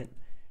 Claflin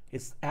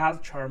is as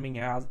charming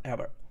as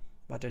ever,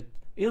 but it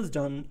is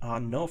done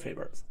on no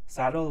favors,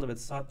 saddled with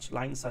such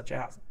lines such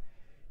as,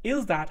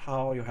 "Is that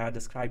how you had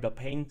described a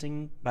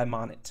painting by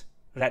Monet?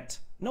 Red?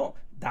 No,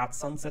 that's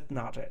sunset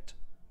not red.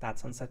 That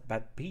sunset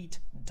by beet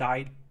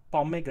dyed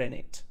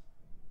pomegranate."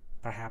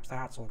 Perhaps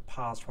that's what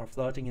passed for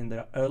flirting in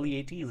the early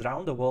 80s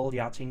around the world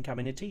yachting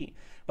community,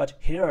 but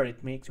here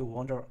it makes you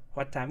wonder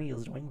what Tami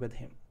is doing with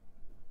him.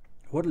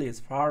 Woodley is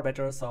far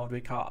better served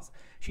because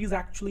she's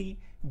actually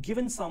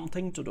given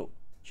something to do.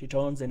 She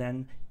turns in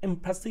an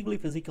impressively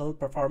physical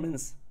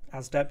performance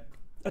as Deb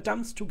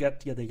attempts to get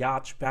the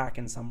yacht back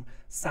in some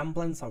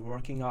semblance of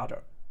working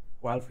order,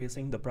 while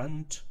facing the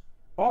brunt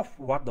of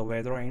what the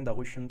weather and the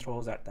ocean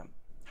throws at them.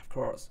 Of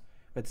course,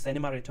 with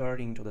cinema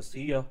returning to the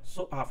sea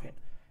so often,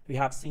 we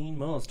have seen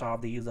most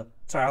of these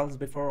trials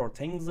before.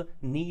 Things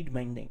need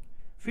mending.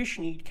 Fish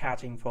need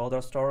catching,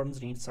 further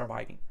storms need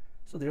surviving.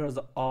 So there is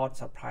the odd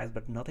surprise,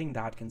 but nothing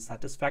that can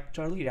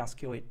satisfactorily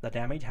rescue it. The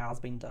damage has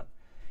been done.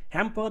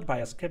 Hampered by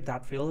a script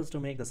that fails to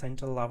make the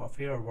central love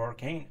affair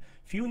work and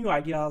few new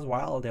ideas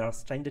while they are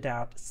stranded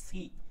at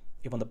sea.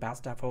 Even the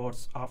best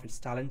efforts of its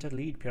talented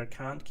lead pair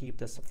can't keep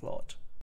this afloat.